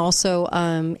 and also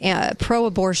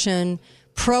pro-abortion,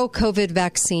 pro-COVID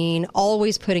vaccine,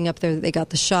 always putting up there that they got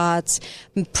the shots,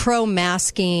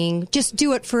 pro-masking, just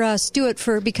do it for us, do it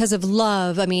because of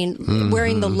love. I mean,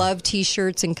 wearing the love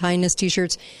T-shirts and kindness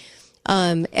T-shirts.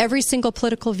 Every single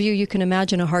political view you can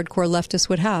imagine a hardcore leftist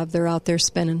would have, they're out there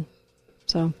spinning.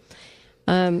 So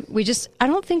I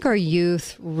don't think our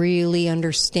youth really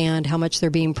understand how much they're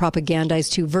being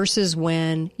propagandized to versus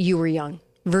when you were young,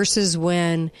 versus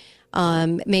when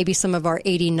maybe some of our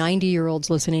 80, 90-year-olds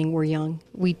listening were young.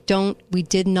 We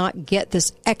did not get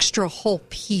this extra whole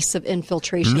piece of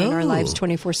infiltration in our lives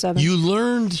 24/7.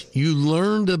 You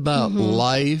learned about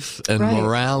life and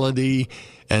morality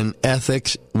and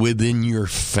ethics within your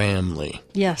family.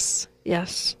 Yes.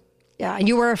 Yeah, and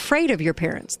you were afraid of your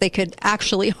parents. They could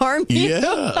actually harm you.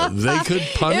 Yeah, they could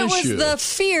punish you. It was the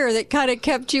fear that kind of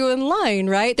kept you in line,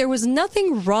 right? There was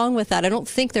nothing wrong with that. I don't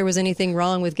think there was anything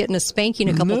wrong with getting a spanking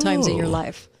a couple times in your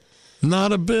life.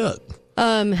 Not a bit.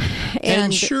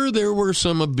 And sure, there were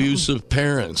some abusive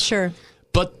parents. Sure.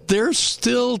 But there's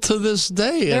still, to this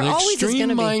day, an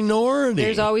extreme minority.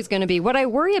 There's always going to be. What I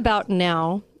worry about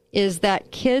now is that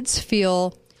kids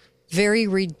feel very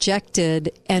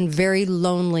rejected and very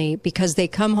lonely because they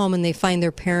come home and they find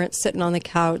their parents sitting on the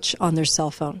couch on their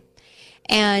cell phone.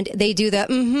 And they do that,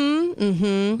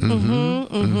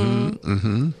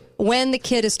 when the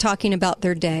kid is talking about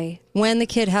their day, when the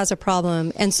kid has a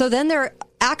problem. And so then they're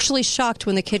actually shocked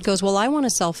when the kid goes, well, I want a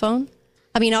cell phone.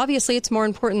 I mean, obviously it's more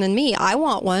important than me. I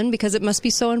want one because it must be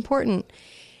so important.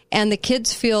 And the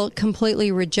kids feel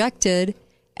completely rejected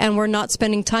and we're not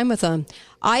spending time with them.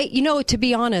 To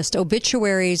be honest,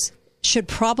 obituaries should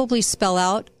probably spell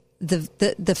out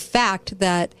the fact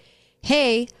that,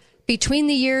 hey, between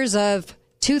the years of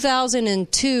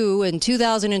 2002 and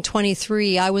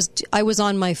 2023, I was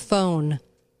on my phone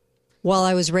while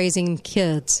I was raising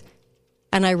kids,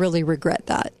 and I really regret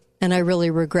that. And I really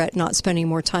regret not spending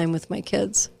more time with my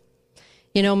kids.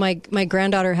 You know, my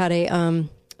granddaughter had a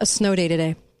snow day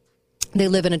today. They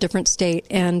live in a different state,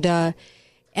 and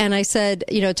I said,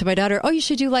 to my daughter, you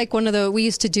should do like we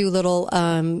used to do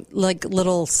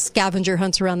little scavenger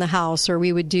hunts around the house, or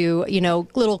we would do,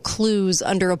 little clues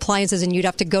under appliances, and you'd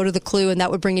have to go to the clue and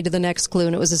that would bring you to the next clue.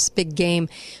 And it was this big game.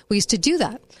 We used to do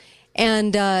that.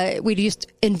 And we'd used to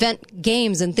invent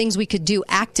games and things we could do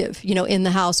active, in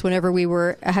the house whenever we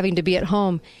were having to be at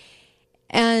home.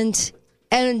 And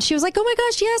she was like, oh my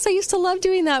gosh, yes, I used to love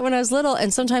doing that when I was little.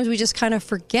 And sometimes we just kind of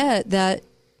forget that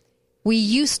we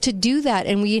used to do that,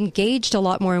 and we engaged a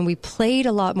lot more, and we played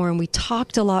a lot more, and we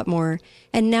talked a lot more.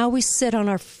 And now we sit on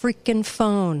our freaking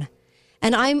phone.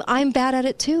 And I'm bad at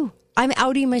it too. I'm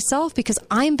outing myself because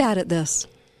I'm bad at this,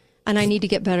 and I need to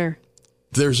get better.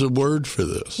 There's a word for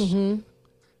this.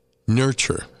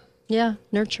 Nurture. Yeah,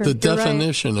 nurture. The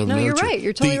definition of nurture. No, you're right.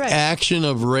 You're totally right. The action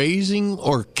of raising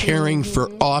or caring for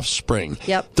offspring.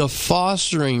 Yep. The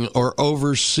fostering or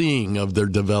overseeing of their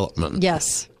development.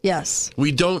 Yes.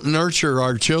 We don't nurture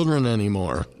our children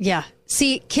anymore. Yeah.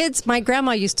 See, kids, my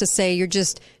grandma used to say, you're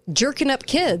just jerking up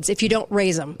kids if you don't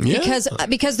raise them. Yeah.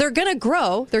 Because they're going to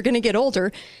grow, they're going to get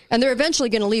older, and they're eventually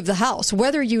going to leave the house,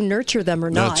 whether you nurture them or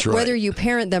not, That's right. Whether you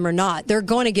parent them or not. They're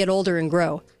going to get older and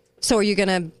grow. So are you going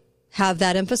to have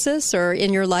that emphasis or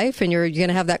in your life, and you're going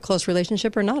to have that close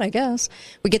relationship or not? I guess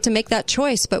we get to make that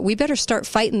choice, but we better start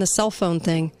fighting the cell phone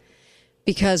thing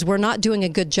because we're not doing a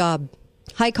good job.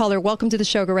 Hi, caller. Welcome to the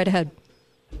show. Go right ahead.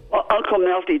 Well, Uncle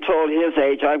Milty told his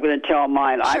age. I'm going to tell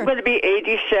mine. Sure. I'm going to be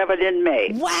 87 in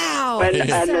May. Wow. When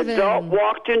an adult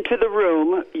walked into the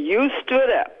room, you stood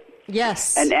up.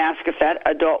 Yes. And asked if that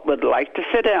adult would like to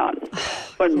sit down.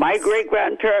 When my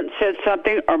great-grandparents said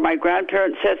something, or my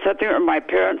grandparents said something, or my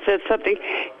parents said something,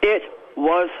 it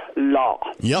was law.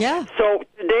 Yep. Yeah. So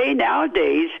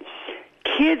nowadays,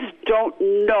 kids don't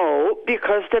know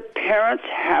because the parents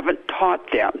haven't taught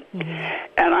them.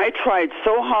 And I tried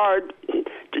so hard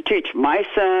to teach my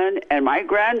son and my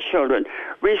grandchildren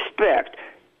respect.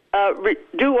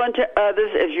 Do unto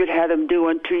others as you'd have them do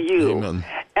unto you. Amen.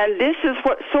 And this is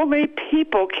what so many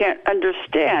people can't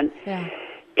understand. Yeah.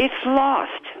 It's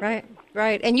lost. Right.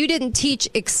 Right. And you didn't teach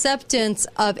acceptance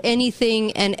of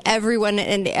anything and everyone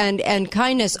and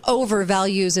kindness over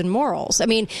values and morals. I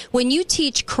mean, when you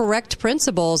teach correct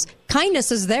principles,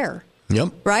 kindness is there. Yep.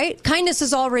 Right? Kindness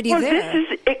is already there.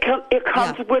 It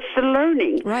comes with the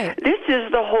learning. Right. This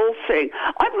is the whole thing.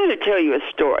 I'm going to tell you a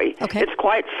story. Okay. It's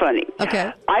quite funny.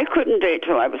 Okay. I couldn't date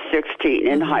till I was 16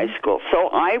 in high school. So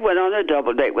I went on a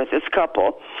double date with this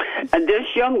couple, and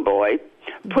this young boy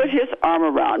put his arm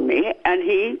around me, and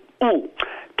he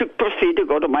to proceed to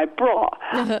go to my bra.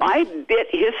 I bit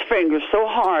his finger so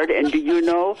hard, and do you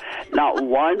know, not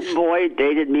one boy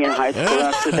dated me in high school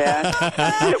after that.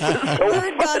 It was so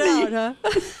funny. Got out,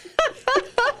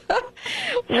 huh?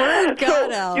 Word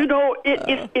got out. You know,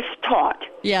 it's taught.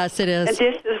 Yes, it is. And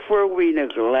this is where we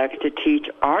neglect to teach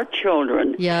our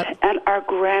children and our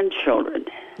grandchildren.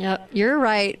 Yep, you're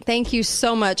right. Thank you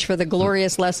so much for the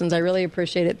glorious lessons. I really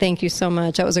appreciate it. Thank you so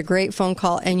much. That was a great phone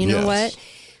call. And you know what?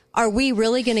 Are we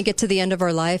really going to get to the end of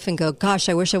our life and go, gosh,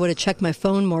 I wish I would have checked my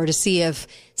phone more to see if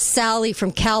Sally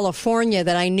from California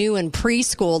that I knew in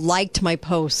preschool liked my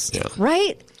post? Yeah.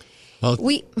 Right? Well,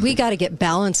 we got to get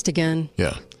balanced again.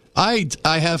 Yeah. I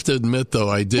have to admit, though,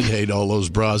 I did hate all those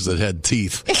bras that had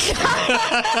teeth.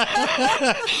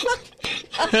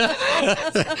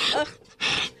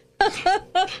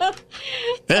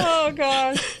 Oh,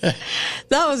 gosh.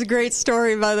 That was a great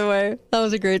story, by the way. That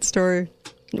was a great story.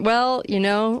 Well, you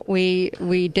know, we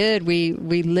did. We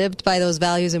lived by those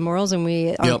values and morals,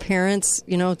 and our parents,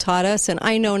 you know, taught us. And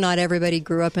I know not everybody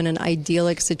grew up in an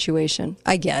idyllic situation.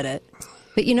 I get it.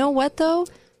 But you know what, though?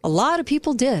 A lot of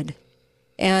people did.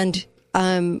 And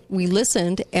we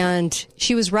listened, and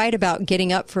she was right about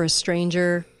getting up for a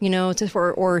stranger, you know,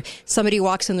 or somebody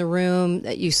walks in the room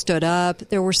that you stood up.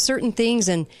 There were certain things,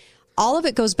 and all of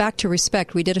it goes back to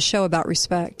respect. We did a show about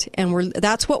respect, and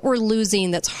that's what we're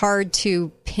losing. That's hard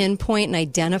to pinpoint and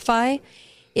identify,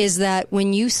 is that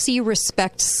when you see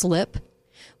respect slip,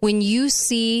 when you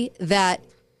see that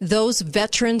those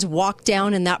veterans walk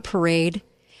down in that parade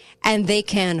and they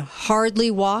can hardly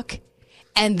walk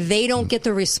and they don't get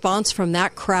the response from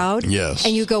that crowd. Yes.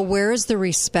 And you go, where is the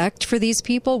respect for these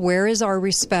people? Where is our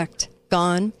respect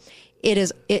gone?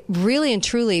 It really and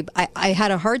truly, I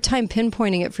had a hard time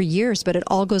pinpointing it for years, but it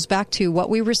all goes back to what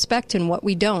we respect and what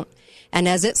we don't. And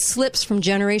as it slips from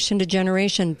generation to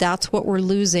generation, that's what we're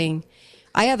losing.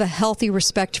 I have a healthy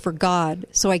respect for God,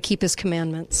 so I keep his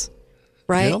commandments,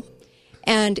 right? Yep.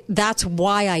 And that's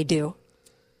why I do.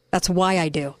 That's why I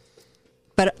do.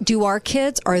 But do our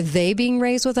kids, are they being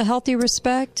raised with a healthy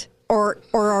respect? Or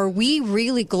are we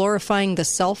really glorifying the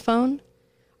cell phone?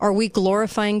 Are we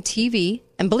glorifying TV?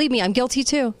 And believe me, I'm guilty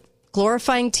too.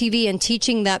 Glorifying TV and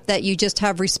teaching that you just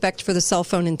have respect for the cell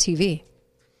phone and TV.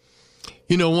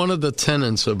 You know, one of the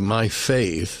tenets of my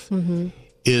faith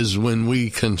is when we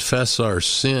confess our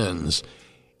sins,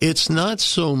 it's not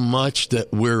so much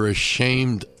that we're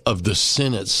ashamed of the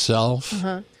sin itself,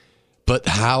 but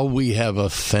how we have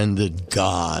offended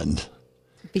God.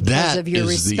 Because of your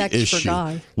respect for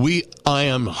God. I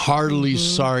am heartily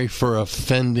sorry for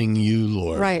offending you,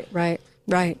 Lord.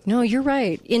 Right. No, you're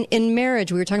right. In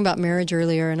marriage, we were talking about marriage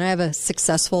earlier, and I have a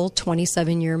successful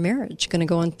 27-year marriage, going to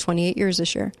go on 28 years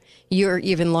this year. You're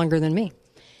even longer than me.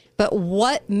 But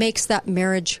what makes that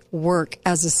marriage work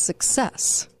as a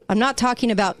success? I'm not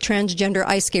talking about transgender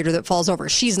ice skater that falls over.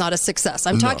 She's not a success.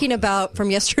 I'm talking about,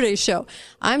 from yesterday's show,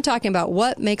 I'm talking about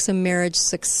what makes a marriage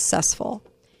successful.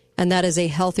 And that is a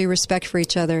healthy respect for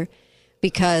each other,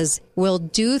 because we'll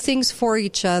do things for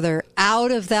each other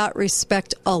out of that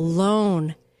respect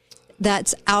alone.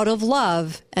 That's out of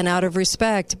love and out of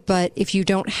respect. But if you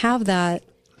don't have that,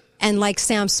 and like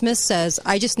Sam Smith says,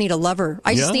 I just need a lover.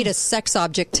 I just need a sex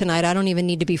object tonight. I don't even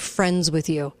need to be friends with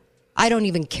you. I don't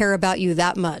even care about you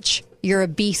that much. You're a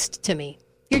beast to me.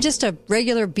 You're just a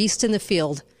regular beast in the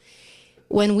field.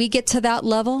 When we get to that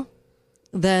level,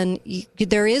 then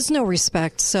there is no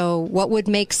respect. So what would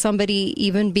make somebody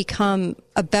even become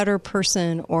a better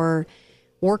person or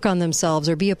work on themselves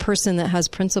or be a person that has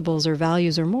principles or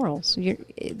values or morals?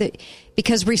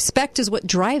 Because respect is what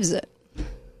drives it,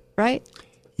 right?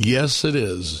 Yes, it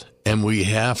is. And we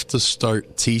have to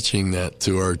start teaching that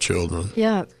to our children.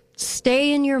 Yeah.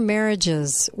 Stay in your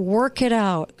marriages. Work it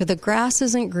out. The grass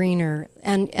isn't greener.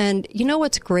 And you know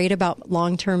what's great about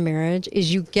long-term marriage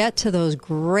is you get to those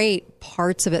great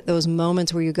parts of it, those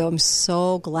moments where you go, I'm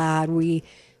so glad we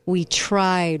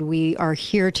tried. We are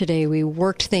here today. We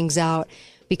worked things out.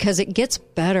 Because it gets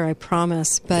better, I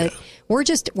promise. But we're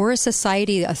a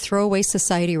society, a throwaway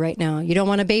society right now. You don't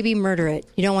want a baby, murder it.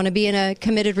 You don't want to be in a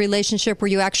committed relationship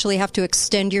where you actually have to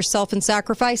extend yourself and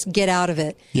sacrifice. Get out of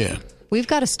it. Yeah. We've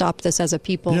got to stop this as a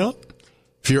people. Yep.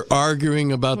 If you're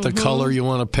arguing about the color you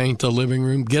want to paint the living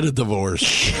room, get a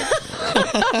divorce.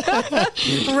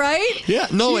 Right? Yeah,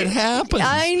 no, it happens.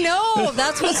 I know.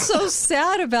 That's what's so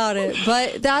sad about it.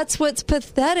 But that's what's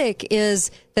pathetic, is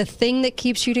the thing that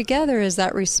keeps you together is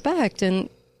that respect. And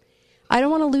I don't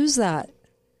want to lose that.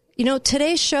 You know,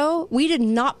 today's show, we did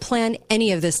not plan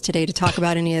any of this today to talk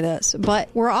about any of this, but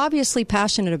we're obviously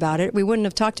passionate about it. We wouldn't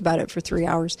have talked about it for 3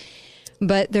 hours.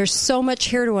 But there's so much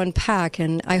here to unpack,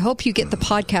 and I hope you get the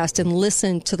podcast and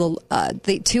listen to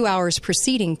the 2 hours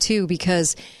preceding, too,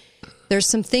 because there's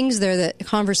some things there, that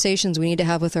conversations we need to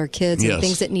have with our kids, and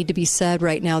things that need to be said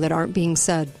right now that aren't being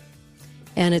said.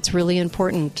 And it's really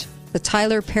important. The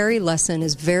Tyler Perry lesson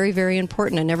is very, very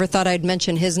important. I never thought I'd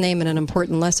mention his name in an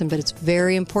important lesson, but it's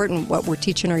very important what we're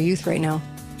teaching our youth right now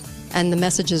and the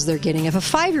messages they're getting. If a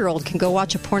 5-year-old can go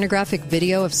watch a pornographic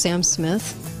video of Sam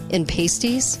Smith in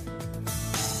pasties,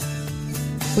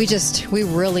 we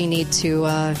really need to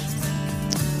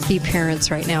be parents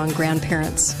right now and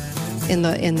grandparents in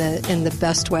the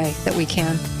best way that we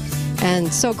can.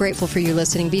 And so grateful for you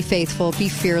listening. Be faithful, be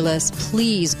fearless.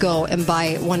 Please go and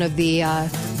buy one of the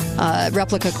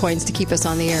replica coins to keep us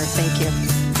on the air. Thank you.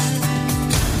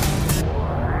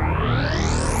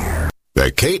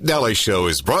 The Kate Daly Show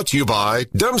is brought to you by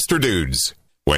Dumpster Dudes.